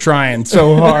I was trying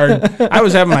so hard. I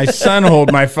was having my son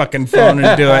hold my fucking phone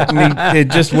and do it. And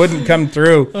it just wouldn't come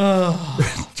through.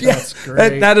 That's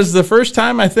great. That is the first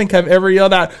time I think I've ever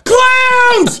yelled out,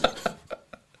 clowns!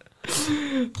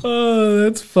 Oh,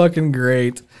 that's fucking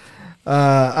great.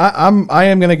 I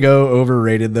am gonna go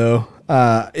overrated though.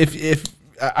 If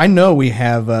I know we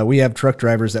have truck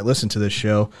drivers that listen to this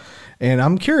show, and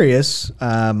I'm curious.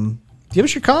 Give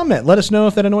us your comment. Let us know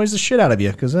if that annoys the shit out of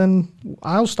you, because then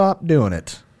I'll stop doing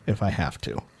it if I have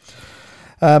to.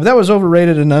 But that was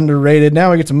overrated and underrated.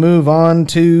 Now we get to move on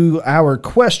to our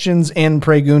questions and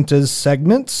preguntas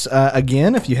segments.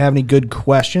 Again, if you have any good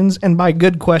questions, and by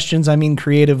good questions, I mean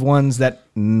creative ones that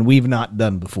we've not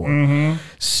done before,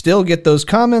 still get those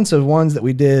comments of ones that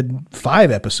we did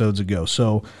 5 episodes ago.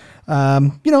 So,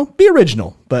 be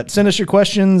original, but send us your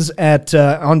questions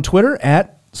on Twitter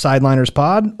at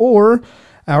SidelinersPod or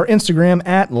our Instagram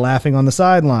at Laughing on the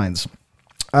Sidelines.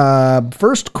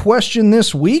 First question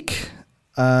this week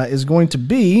is going to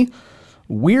be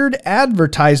weird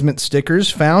advertisement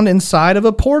stickers found inside of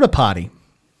a porta potty.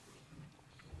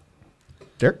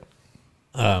 Derek?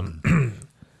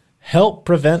 Help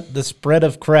prevent the spread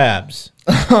of crabs.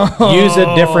 Use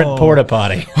a different porta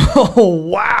potty. Oh,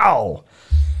 wow.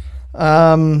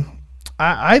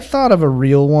 I thought of a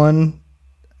real one,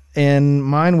 and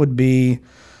mine would be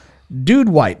dude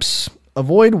wipes.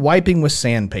 Avoid wiping with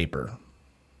sandpaper.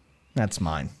 That's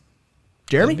mine.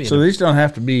 Jeremy? So these don't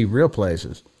have to be real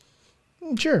places.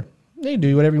 Sure. You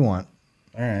do whatever you want.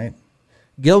 All right.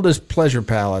 Gilda's Pleasure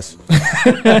Palace.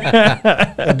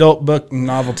 Adult book and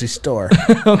novelty store.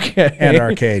 Okay. And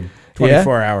arcade.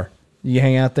 24 hour. You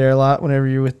hang out there a lot whenever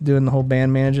you're doing the whole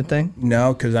band management thing?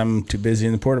 No, because I'm too busy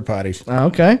in the porta potties.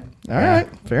 Okay. All right.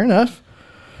 Fair enough.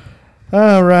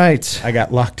 All right. I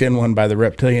got locked in one by the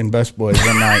reptilian busboys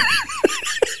one night.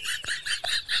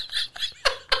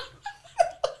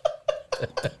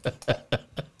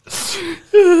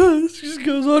 This just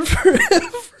goes on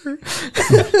forever.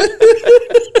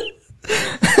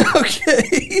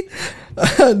 Okay.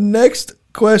 Next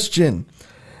question.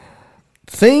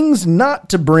 Things not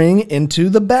to bring into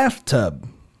the bathtub.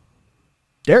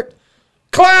 Derek?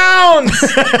 Clowns!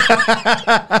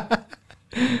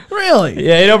 Really?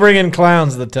 Yeah, you don't bring in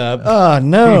clowns to the tub. Oh,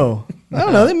 no. I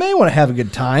don't know. They may want to have a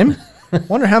good time.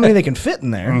 Wonder how many they can fit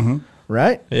in there.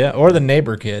 Right? Yeah, or the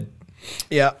neighbor kid.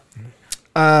 Yeah.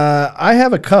 I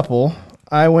have a couple.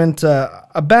 I went.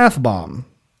 a bath bomb.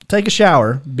 Take a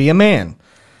shower. Be a man.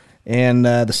 And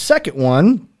the second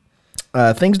one,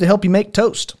 things to help you make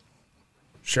toast.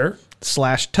 Sure.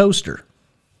 / toaster.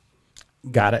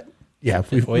 Got it. Yeah,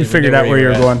 we Well, you figured knew out where where you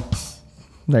you're were going.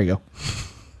 There you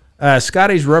go.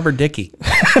 Scotty's rubber dicky.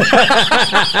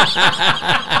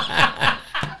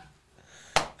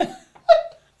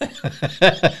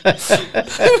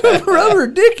 Rubber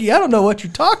Dicky. I don't know what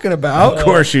you're talking about. Of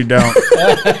course you don't.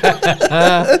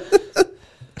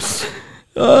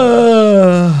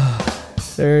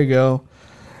 There you go.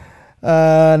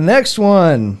 Next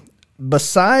one.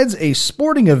 Besides a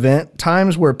sporting event,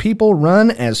 times where people run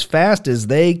as fast as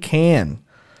they can.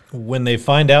 When they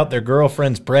find out their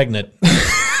girlfriend's pregnant.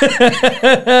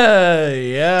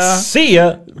 Yeah. See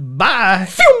ya. Bye.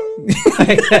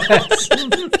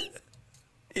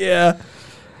 Yeah.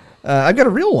 I got a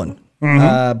real one.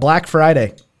 Black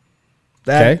Friday.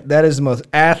 That is the most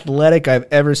athletic I've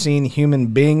ever seen human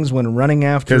beings when running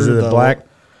after Because of the black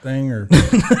thing, or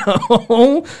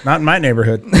not in my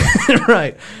neighborhood.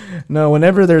 Right. No,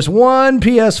 whenever there's one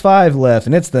PS5 left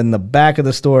and it's in the back of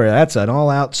the store, that's an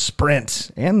all-out sprint,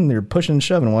 and you're pushing and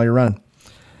shoving while you're running.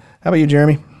 How about you,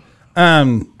 Jeremy?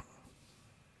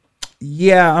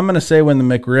 Yeah, I'm gonna say when the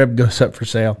McRib goes up for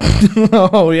sale.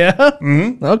 Oh yeah.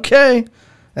 Mm-hmm. Okay,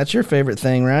 that's your favorite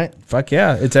thing, right? Fuck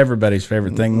yeah, it's everybody's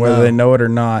favorite thing, whether they know it or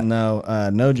not. No,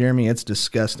 no, Jeremy, it's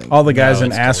disgusting. All the guys in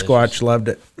it's Asquatch loved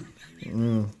it.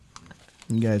 You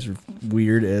guys are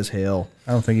weird as hell.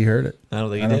 I don't think he heard it. I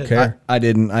don't think I you don't did. care. I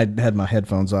didn't. I had my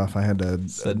headphones off. I had to.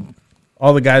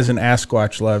 All the guys in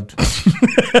Asquatch loved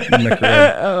the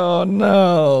McRib. Oh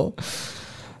no,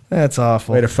 that's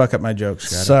awful. Way to fuck up my jokes,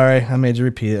 Scott. Sorry, I made you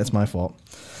repeat it. That's my fault.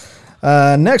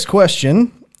 Next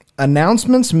question.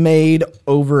 Announcements made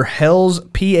over Hell's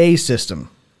PA system.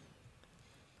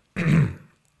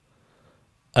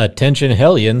 Attention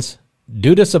Hellions.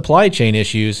 Due to supply chain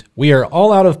issues, we are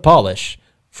all out of polish.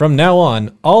 From now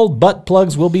on, all butt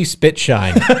plugs will be spit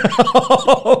shine.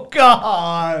 Oh,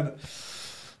 God.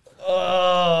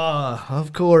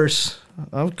 Of course.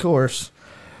 Of course.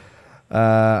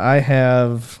 I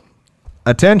have...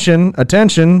 Attention,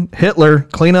 Hitler,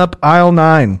 clean up aisle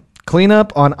 9. Clean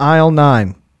up on aisle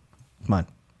 9. Come on.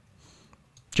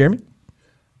 Jeremy?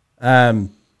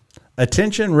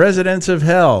 Attention, residents of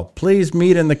Hell. Please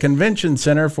meet in the convention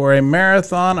center for a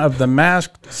marathon of The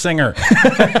Masked Singer.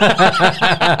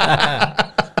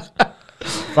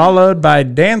 Followed by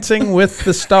Dancing with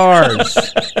the Stars.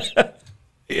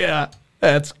 Yeah,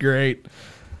 that's great.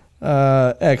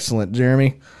 Excellent,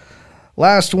 Jeremy.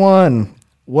 Last one.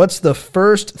 What's the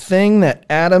first thing that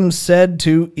Adam said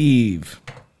to Eve?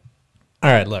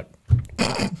 All right, look.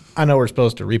 I know we're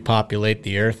supposed to repopulate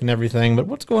the earth and everything, but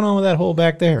what's going on with that hole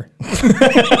back there?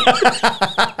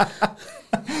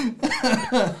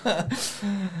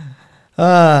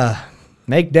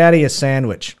 Make Daddy a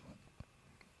sandwich.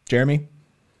 Jeremy?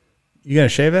 You gonna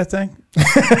shave that thing?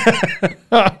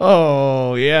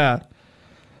 Oh, yeah.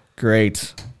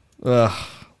 Great. Ugh.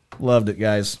 Loved it,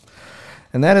 guys.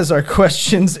 And that is our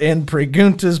questions and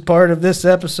preguntas part of this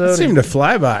episode. It seemed to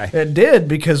fly by. It did,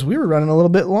 because we were running a little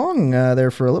bit long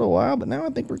there for a little while, but now I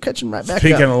think we're catching right back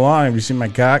Speaking up. of long, have you seen my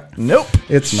cock? Nope.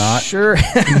 It's not. Sure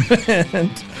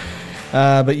haven't.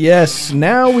 But yes,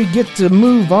 now we get to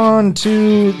move on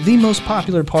to the most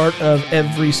popular part of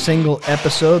every single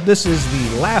episode. This is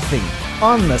the Laughing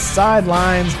on the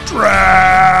Sidelines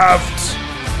Draft.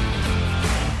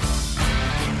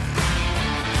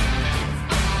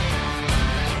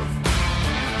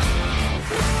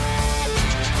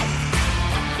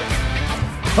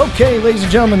 Okay, ladies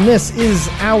and gentlemen, this is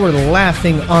our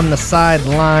Laughing on the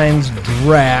Sidelines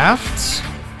Draft.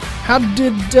 How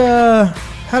did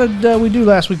we do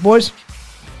last week, boys?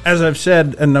 As I've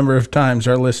said a number of times,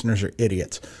 our listeners are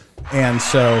idiots. And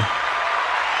so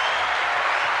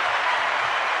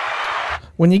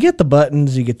when you get the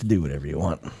buttons, you get to do whatever you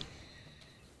want.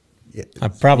 I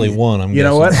probably won. you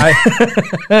know what?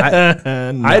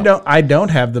 I don't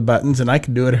have the buttons, and I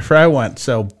can do whatever I want.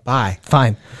 So bye.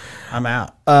 Fine. I'm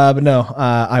out. But no,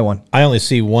 I won. I only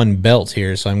see one belt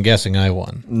here, so I'm guessing I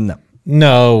won. No.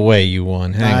 No way you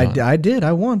won. Hang on. I did.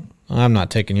 I won. I'm not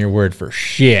taking your word for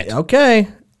shit. Okay.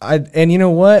 And you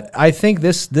know what? I think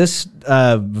this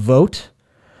vote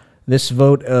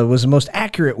was the most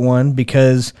accurate one,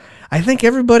 because I think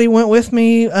everybody went with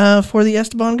me for the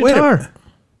Esteban guitar.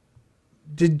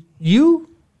 Did you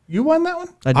won that one?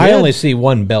 I did. I only see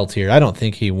one belt here. I don't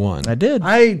think he won. I did.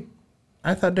 I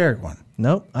thought Derek won.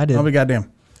 Nope, I did. I'll be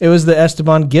goddamn. It was the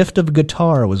Esteban gift of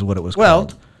guitar was what it was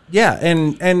called. Yeah,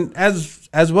 and as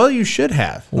as well you should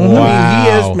have. I Wow. mean,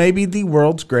 he is maybe the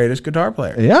world's greatest guitar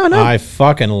player. Yeah, I know. I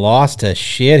fucking lost a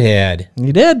shithead.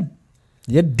 You did.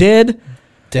 You did.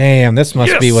 Damn, this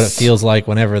must be what it feels like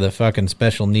whenever the fucking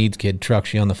special needs kid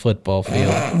trucks you on the football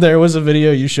field. There was a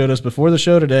video you showed us before the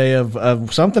show today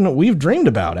of something that we've dreamed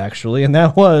about, actually, and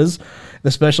that was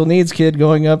the special needs kid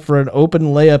going up for an open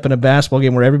layup in a basketball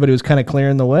game where everybody was kind of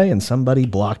clearing the way, and somebody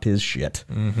blocked his shit.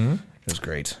 Mm-hmm. It was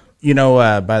great. You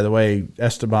know, by the way,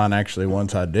 Esteban actually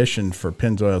once auditioned for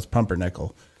Pennzoil's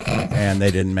Pumpernickel, and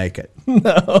they didn't make it.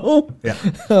 No. Yeah.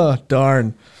 Oh,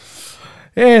 darn.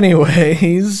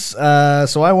 Anyways,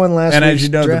 so I won last week. And as you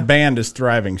know, the band is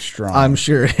thriving strong. I'm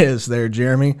sure it is there,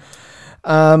 Jeremy.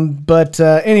 But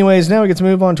anyways, now we get to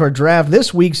move on to our draft.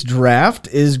 This week's draft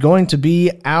is going to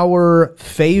be our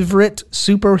favorite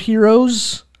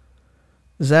superheroes.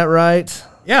 Is that right?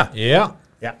 Yeah. Yeah.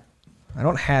 Yeah. I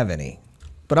don't have any,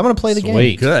 but I'm going to play the game.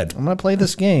 Sweet. Good. I'm going to play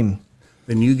this game.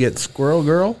 Then you get Squirrel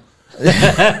Girl. And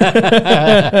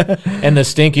the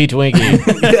Stinky Twinkie.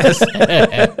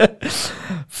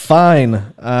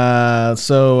 Fine.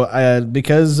 So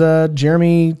because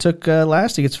Jeremy took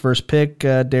last, he gets first pick.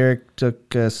 Derek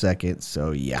took second.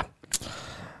 So yeah.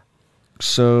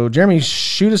 So Jeremy,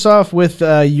 shoot us off with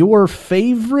your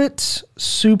favorite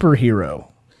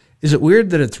superhero. Is it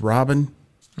weird that it's Robin?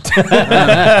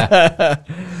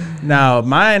 No,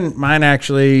 mine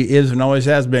actually is and always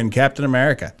has been Captain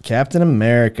America. Captain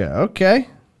America. Okay.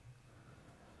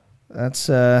 That's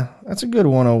a good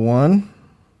 101.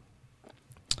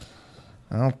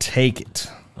 I'll take it.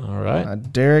 All right.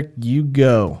 Derek, you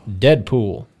go.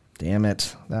 Deadpool. Damn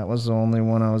it. That was the only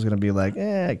one I was going to be like,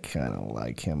 I kind of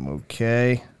like him.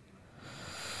 Okay.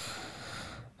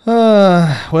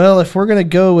 Well, if we're going to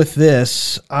go with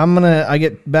this, I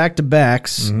get back to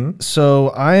backs. Mm-hmm. So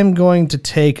I am going to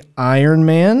take Iron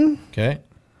Man Okay.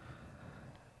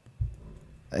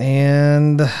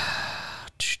 and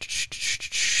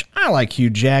I like Hugh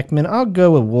Jackman. I'll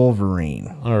go with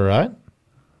Wolverine. All right.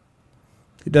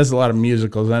 He does a lot of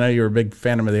musicals. I know you're a big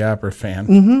Phantom of the Opera fan.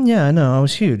 Mm-hmm, yeah, I know. I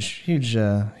was huge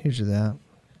of that.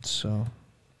 So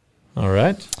All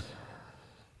right.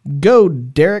 go,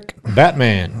 Derek.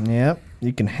 Batman. Yep,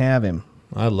 you can have him.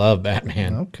 I love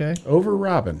Batman. Okay. Over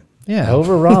Robin. Yeah.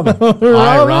 Over Robin.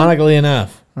 Ironically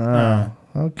enough.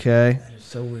 Okay. That is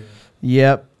so weird.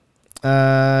 Yep.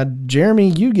 Jeremy,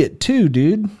 you get 2,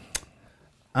 dude.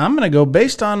 I'm going to go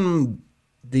based on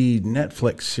the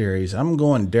Netflix series. I'm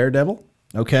going Daredevil.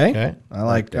 Okay. Okay. I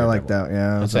like that.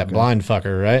 Yeah. That's that blind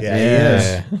fucker, right? Yeah, he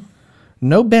is.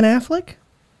 No Ben Affleck?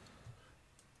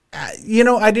 You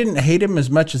know, I didn't hate him as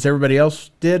much as everybody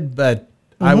else did, but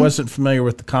I wasn't familiar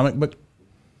with the comic book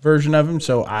version of him,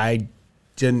 so I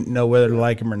didn't know whether to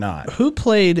like him or not. Who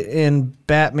played in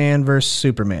Batman vs.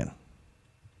 Superman?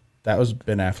 That was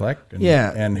Ben Affleck and,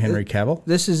 Yeah. and Henry Cavill.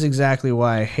 This is exactly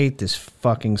why I hate this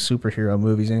fucking superhero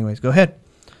movies anyways. Go ahead.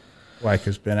 Why,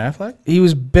 because Ben Affleck?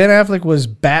 Ben Affleck was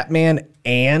Batman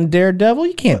and Daredevil?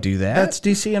 You can't do that. That's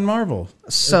DC and Marvel.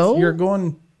 So? You're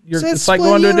going... So it's it's like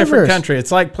split going to a different universe. country.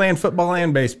 It's like playing football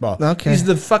and baseball. Okay. He's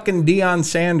the fucking Deion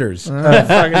Sanders of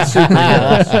fucking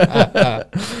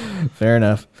superheroes. Fair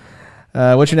enough.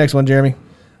 What's your next one, Jeremy?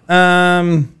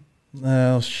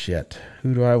 Well, shit.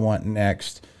 Who do I want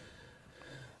next?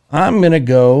 I'm going to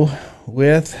go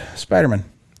with Spider-Man.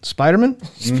 Spider-Man?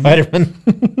 Spider-Man.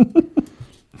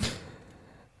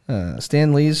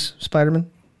 Stan Lee's Spider-Man?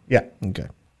 Yeah. Okay.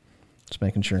 Just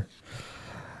making sure.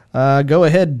 Go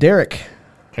ahead, Derek.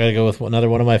 I gotta go with another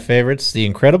one of my favorites, The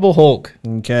Incredible Hulk.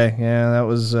 Okay. Yeah, that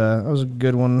was a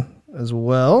good one as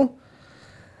well.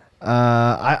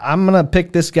 I'm going to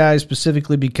pick this guy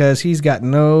specifically because he's got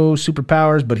no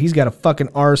superpowers, but he's got a fucking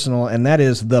arsenal, and that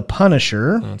is the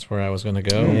Punisher. That's where I was gonna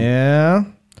go. Yeah.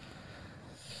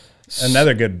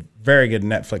 Another good, very good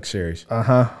Netflix series.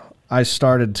 I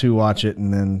started to watch it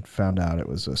and then found out it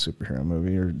was a superhero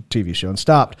movie or TV show and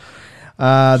stopped.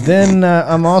 Then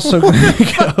I'm also going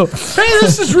to go. Hey,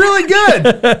 this is really good.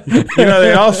 You know,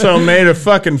 they also made a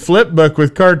fucking flip book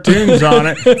with cartoons on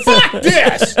it. Fuck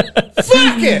this.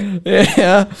 Fuck it.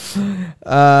 Yeah.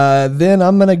 Then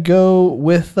I'm going to go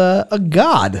with a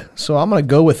god. So I'm going to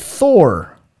go with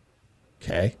Thor.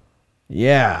 Okay.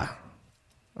 Yeah.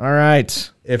 All right.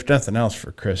 If nothing else,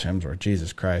 for Chris Hemsworth,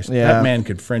 Jesus Christ. Yeah. That man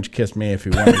could French kiss me if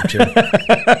he wanted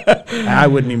to. I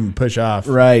wouldn't even push off.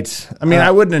 Right. I mean,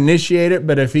 I wouldn't initiate it,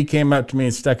 but if he came up to me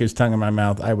and stuck his tongue in my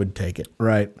mouth, I would take it.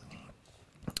 Right.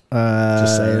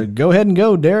 Just saying. Go ahead and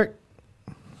go, Derek.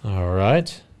 All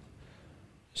right.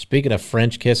 Speaking of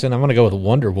French kissing, I'm gonna go with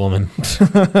Wonder Woman.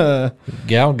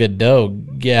 Gal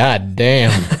Gadot. God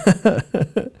damn.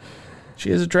 She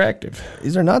is attractive.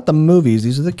 These are not the movies.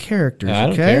 These are the characters. I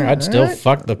don't okay? care. I'd All still right.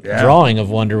 fuck the drawing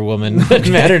of Wonder Woman.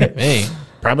 Doesn't matter to me.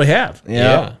 Probably have.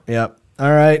 Yeah. Yep.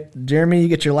 All right, Jeremy, you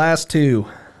get your last two.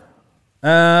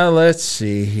 Let's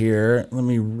see here. Let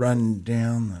me run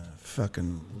down the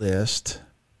fucking list.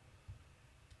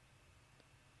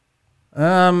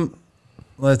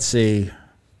 Let's see.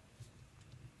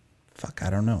 Fuck, I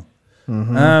don't know.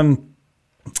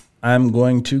 I'm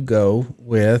going to go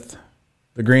with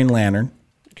the Green Lantern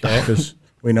because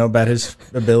we know about his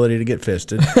ability to get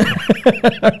fisted.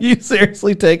 Are you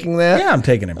seriously taking that? Yeah, I'm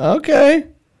taking him. Okay.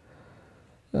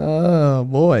 Oh,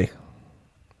 boy.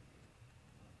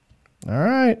 All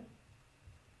right.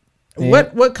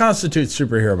 What constitutes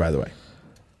superhero, by the way?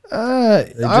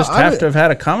 They just have to have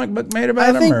had a comic book made about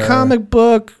him? I think or? comic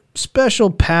book, special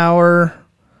power,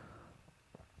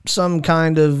 some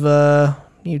kind of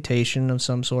mutation of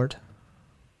some sort.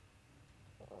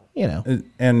 You know,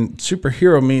 And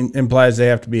superhero implies they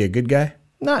have to be a good guy?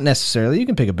 not necessarily. You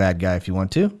can pick a bad guy if you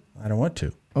want to. I don't want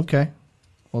to. Okay.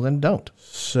 Well, then don't.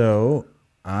 So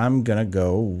I'm going to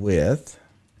go with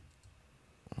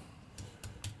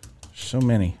so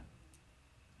many.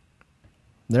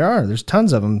 There's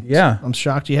tons of them. Yeah. I'm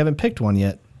shocked you haven't picked one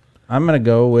yet. I'm going to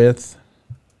go with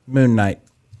Moon Knight.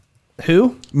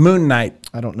 Who? Moon Knight.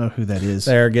 I don't know who that is.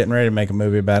 They're getting ready to make a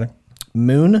movie about him.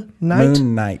 Moon Knight?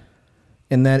 Moon Knight.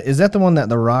 And is that the one that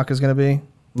The Rock is going to be?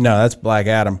 No, that's Black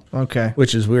Adam. Okay.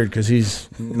 Which is weird because he's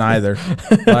neither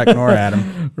Black nor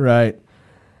Adam. Right.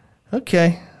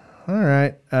 Okay. All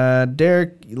right.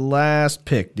 Derek, last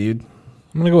pick, dude. I'm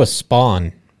going to go with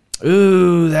Spawn.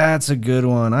 Ooh, that's a good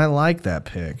one. I like that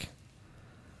pick.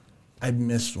 I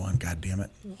missed one. God damn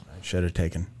it. I should have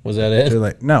taken. Was that it? Too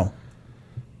late. No.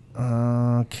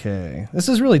 Okay. This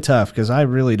is really tough because I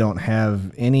really don't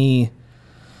have any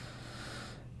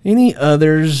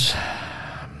others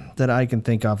that I can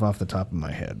think of off the top of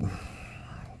my head.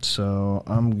 So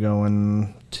I'm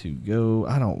going to go.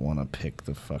 I don't want to pick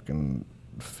the fucking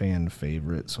fan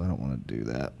favorite, so I don't want to do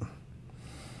that.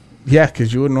 Yeah,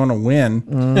 because you wouldn't want to win.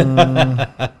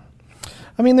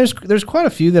 I mean, there's quite a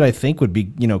few that I think would be,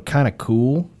 kind of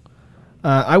cool.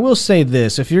 I will say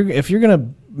this: if you're gonna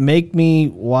make me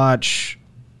watch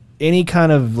any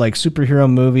kind of like superhero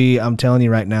movie, I'm telling you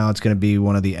right now, it's gonna be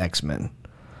one of the X-Men.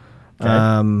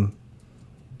 Okay.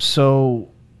 So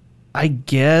I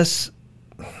guess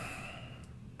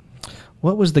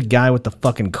what was the guy with the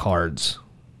fucking cards?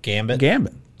 Gambit.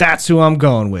 Gambit. That's who I'm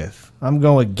going with. I'm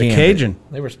going with The Gambit. Cajun.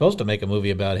 They were supposed to make a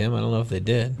movie about him. I don't know if they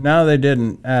did. No, they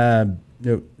didn't. It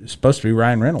was supposed to be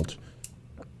Ryan Reynolds.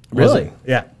 Really?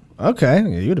 Yeah. Okay,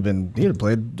 he'd have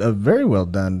played a very well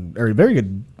done, or very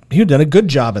good. He'd done a good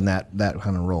job in that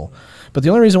kind of role. But the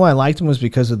only reason why I liked him was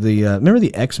because of the remember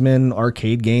the X-Men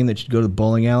arcade game that you'd go to the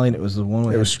bowling alley, and it was the one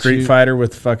where It was Street Fighter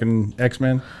with fucking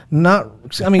X-Men. Not,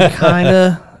 I mean, kind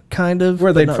of.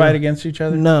 Where but they'd not fight really. against each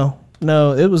other? No,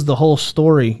 it was the whole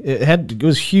story. It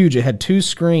was huge. It had 2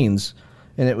 screens,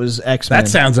 and it was X-Men. That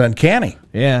sounds uncanny.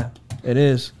 Yeah, it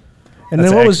is. And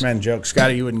That's then an what was X-Men joke.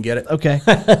 Scotty, you wouldn't get it. okay?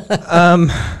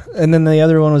 And then the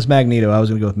other one was Magneto. I was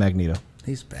gonna go with Magneto.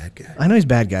 He's a bad guy. I know he's a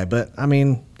bad guy, but I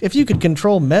mean, if you could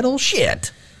control metal,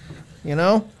 shit, you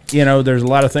know. You know, there's a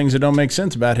lot of things that don't make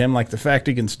sense about him, like the fact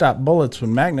he can stop bullets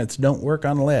when magnets don't work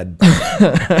on lead.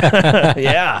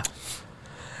 Yeah.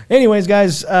 Anyways,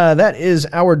 guys, that is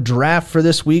our draft for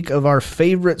this week of our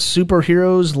favorite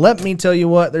superheroes. Let me tell you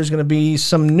what, there's going to be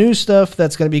some new stuff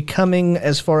that's going to be coming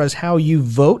as far as how you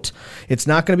vote. It's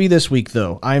not going to be this week,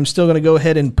 though. I'm still going to go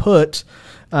ahead and put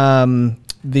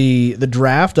the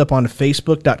draft up on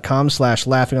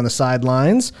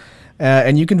facebook.com/laughingonthesidelines.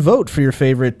 And you can vote for your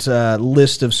favorite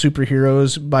list of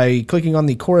superheroes by clicking on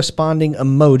the corresponding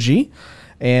emoji.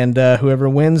 And whoever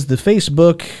wins the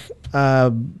Facebook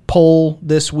poll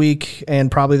this week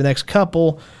and probably the next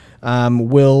couple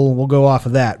will go off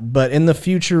of that. But in the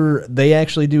future, they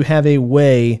actually do have a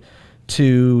way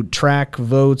to track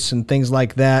votes and things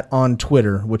like that on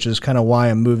Twitter, which is kind of why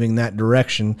I'm moving that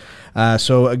direction.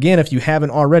 So again, if you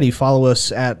haven't already, follow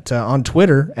us on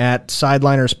Twitter at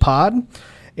SidelinersPod.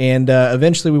 And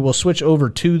eventually we will switch over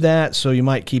to that, so you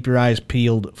might keep your eyes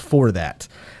peeled for that.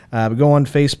 Go on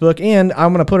Facebook, and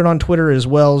I'm going to put it on Twitter as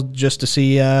well just to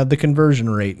see the conversion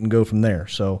rate and go from there.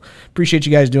 So appreciate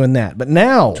you guys doing that. But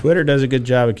now... Twitter does a good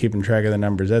job of keeping track of the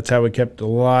numbers. That's how we kept a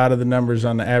lot of the numbers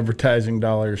on the advertising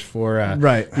dollars for,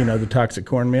 Right. the toxic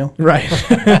cornmeal. Right.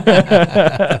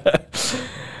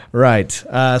 Right.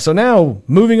 So now,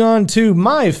 moving on to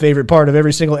my favorite part of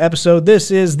every single episode. This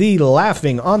is the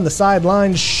Laughing on the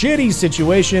Sidelines shitty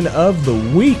situation of the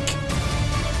week.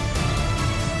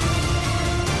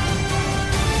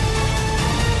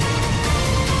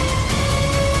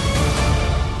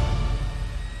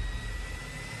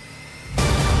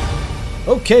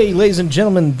 Okay, ladies and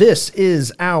gentlemen, this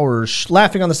is our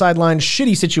Laughing on the Sidelines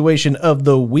shitty situation of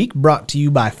the week, brought to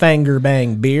you by Fanger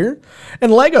Bang Beer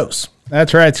and Legos.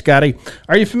 That's right, Scotty.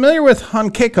 Are you familiar with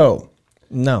Hankeiko?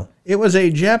 No. It was a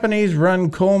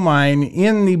Japanese-run coal mine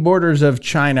in the borders of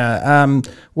China,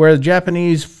 where the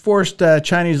Japanese forced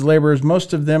Chinese laborers.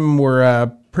 Most of them were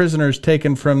prisoners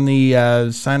taken from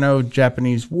the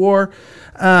Sino-Japanese War,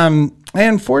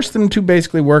 and forced them to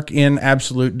basically work in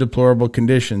absolute deplorable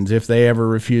conditions. If they ever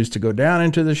refused to go down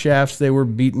into the shafts, they were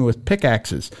beaten with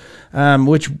pickaxes,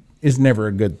 which is never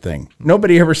a good thing.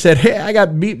 Nobody ever said, hey, I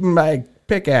got beaten by a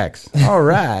pickaxe. All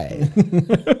right.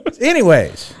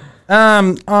 Anyways,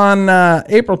 on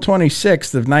April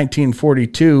 26th of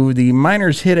 1942, the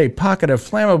miners hit a pocket of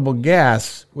flammable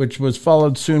gas, which was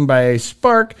followed soon by a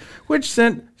spark, which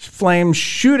sent flames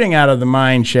shooting out of the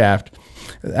mine shaft.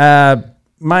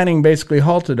 Mining basically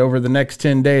halted over the next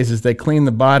 10 days as they cleaned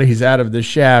the bodies out of the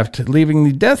shaft, leaving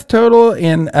the death total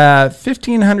in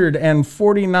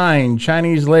 1,549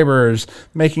 Chinese laborers,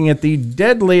 making it the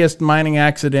deadliest mining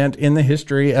accident in the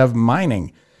history of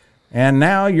mining. And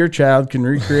now your child can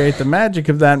recreate the magic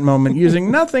of that moment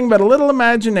using nothing but a little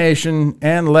imagination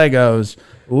and Legos.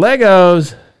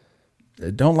 Legos,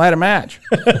 don't light a match.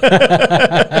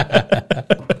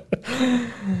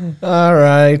 All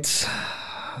right.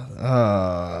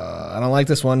 I don't like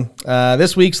this one.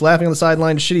 This week's Laughing on the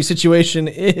Sidelines shitty situation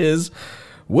is,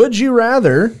 would you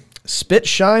rather spit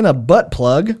shine a butt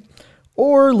plug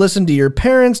or listen to your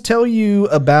parents tell you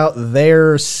about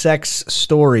their sex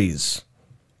stories?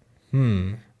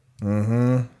 So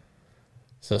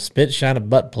spit shine a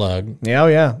butt plug. Yeah, oh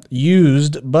yeah.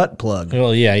 Used butt plug.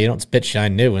 Well, yeah, you don't spit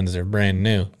shine new ones. They're brand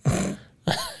new.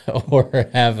 Or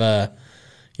have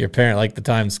your parent, like the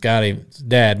time Scotty's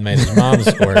dad made his mom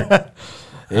squirt.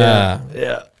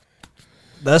 Yeah.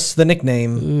 Thus the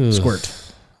nickname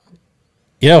Squirt.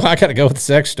 I got to go with the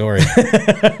sex story.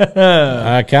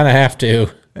 I kind of have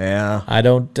to. Yeah. I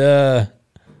don't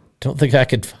think I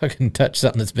could fucking touch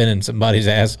something that's been in somebody's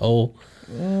asshole.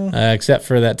 Except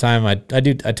for that time I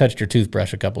touched your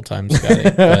toothbrush a couple times,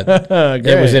 Scotty, but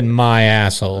it was in my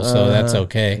asshole, so that's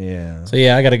okay. Yeah. So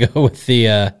yeah, I got to go with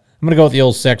the I'm gonna go with the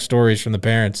old sex stories from the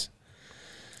parents.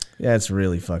 Yeah, it's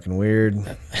really fucking weird.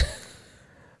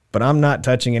 But I'm not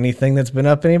touching anything that's been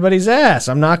up anybody's ass.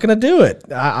 I'm not going to do it.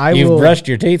 You've brushed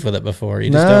your teeth with it before.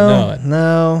 You just don't know it.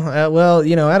 No. Well,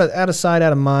 out of sight,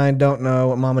 out of mind. Don't know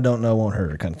what mama don't know won't hurt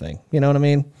her, kind of thing. You know what I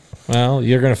mean? Well,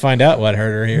 you're going to find out what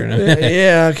hurt her here in a minute.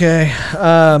 Yeah. Okay.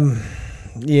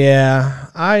 Yeah.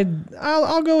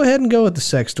 I'll go ahead and go with the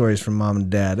sex stories from mom and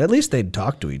dad. At least they'd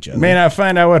talk to each other. May not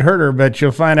find out what hurt her, but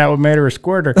you'll find out what made her a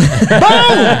squirter. Boom!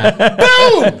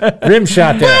 Rim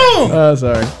shot there. Boom! Oh,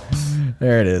 sorry.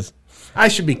 There it is. I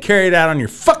should be carried out on your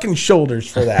fucking shoulders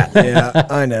for that. Yeah,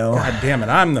 I know. God damn it.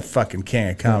 I'm the fucking king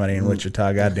of comedy in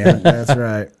Wichita, God damn it. That's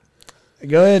right.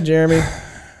 Go ahead, Jeremy.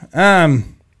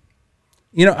 I'm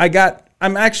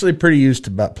actually pretty used to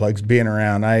butt plugs being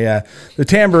around. The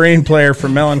tambourine player for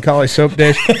Melancholy Soap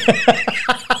Dish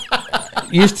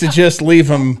used to just leave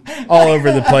them all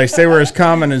over the place. They were as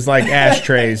common as like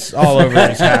ashtrays all over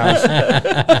his house.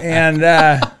 And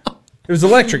it was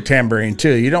electric tambourine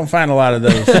too. You don't find a lot of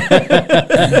those.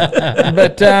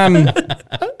 But I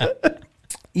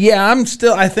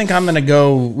think I'm going to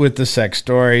go with the sex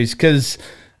stories because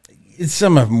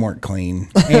some of them weren't clean,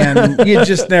 and you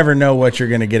just never know what you're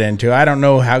going to get into. I don't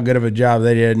know how good of a job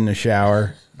they did in the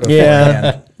shower.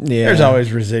 Yeah. There's always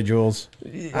residuals.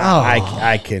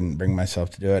 I couldn't bring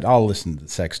myself to do it. I'll listen to the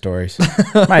sex stories.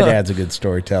 My dad's a good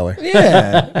storyteller.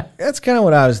 Yeah, that's kind of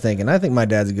what I was thinking. I think my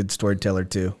dad's a good storyteller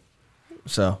too.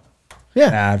 So,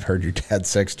 yeah. I've heard your dad's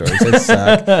sex stories. They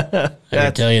suck. I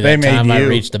can tell you that time I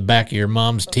reached the back of your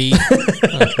mom's teeth.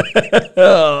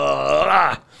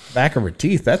 Back of her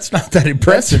teeth. That's not that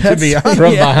impressive, to be honest.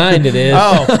 From behind it is.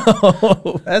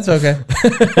 Oh, that's okay.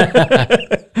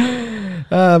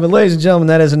 But ladies and gentlemen,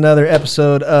 that is another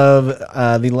episode of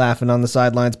the Laughing on the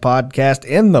Sidelines podcast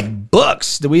in the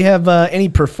books. Do we have any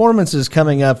performances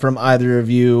coming up from either of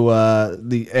you,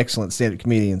 the excellent stand-up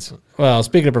comedians? Well,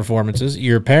 speaking of performances,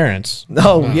 your parents.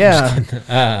 Oh,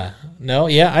 yeah. No,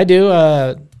 yeah, I do.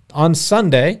 On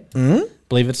Sunday,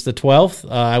 believe it's the 12th,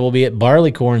 I will be at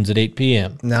Barleycorns at 8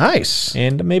 p.m. Nice.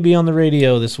 And maybe on the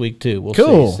radio this week, too. We'll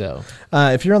Cool. see. So.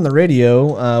 If you're on the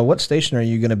radio, what station are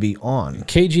you going to be on?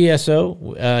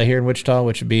 KGSO here in Wichita,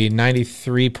 which would be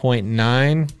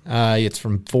 93.9. It's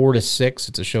from 4 to 6.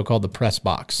 It's a show called The Press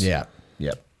Box. Yeah.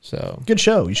 Yep. So Good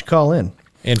show. You should call in.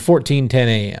 And 1410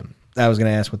 a.m. I was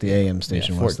going to ask what the AM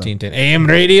station was. 1410 a.m.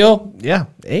 radio. Yeah,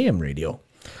 AM radio.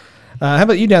 How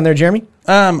about you down there, Jeremy?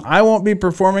 I won't be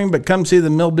performing, but come see the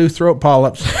Mildew Throat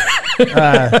Polyps.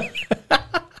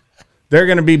 They're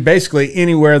going to be basically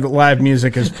anywhere that live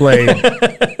music is played.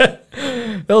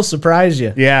 They'll surprise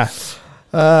you. Yeah.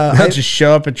 They'll just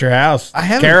show up at your house.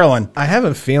 Carolyn. I have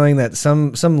a feeling that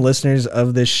some listeners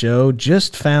of this show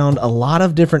just found a lot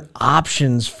of different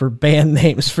options for band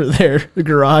names for their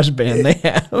garage band they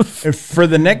have. For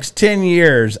the next 10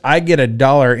 years, I get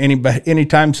 $1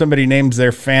 anytime somebody names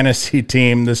their fantasy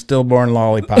team the Stillborn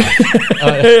Lollipop.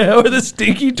 Or the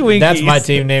Stinky Twinkies. That's my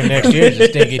team name next year, the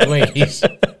Stinky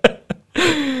Twinkies.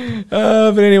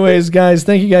 But anyways, guys,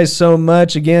 thank you guys so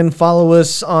much. Again, follow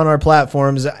us on our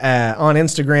platforms on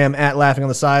Instagram at Laughing on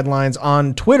the Sidelines,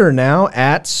 on Twitter now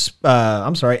at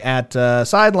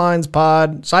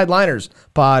Sideliners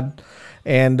Pod,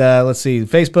 and let's see,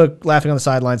 Facebook, Laughing on the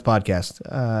Sidelines Podcast,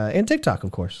 and TikTok,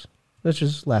 of course. That's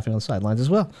just Laughing on the Sidelines as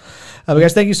well. But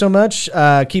guys, thank you so much.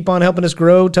 Keep on helping us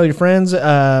grow. Tell your friends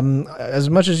as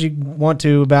much as you want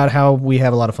to about how we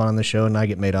have a lot of fun on the show and I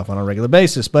get made off on a regular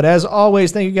basis. But as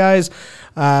always, thank you guys.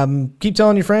 Keep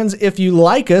telling your friends if you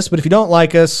like us, but if you don't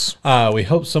like us... we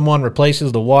hope someone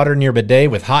replaces the water in your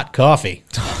bidet with hot coffee.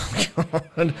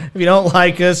 If you don't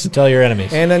like us... Tell your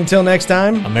enemies. And until next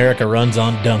time... America runs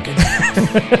on Duncan.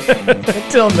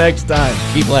 Until next time.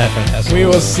 Keep laughing. We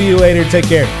will see you later. Take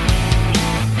care.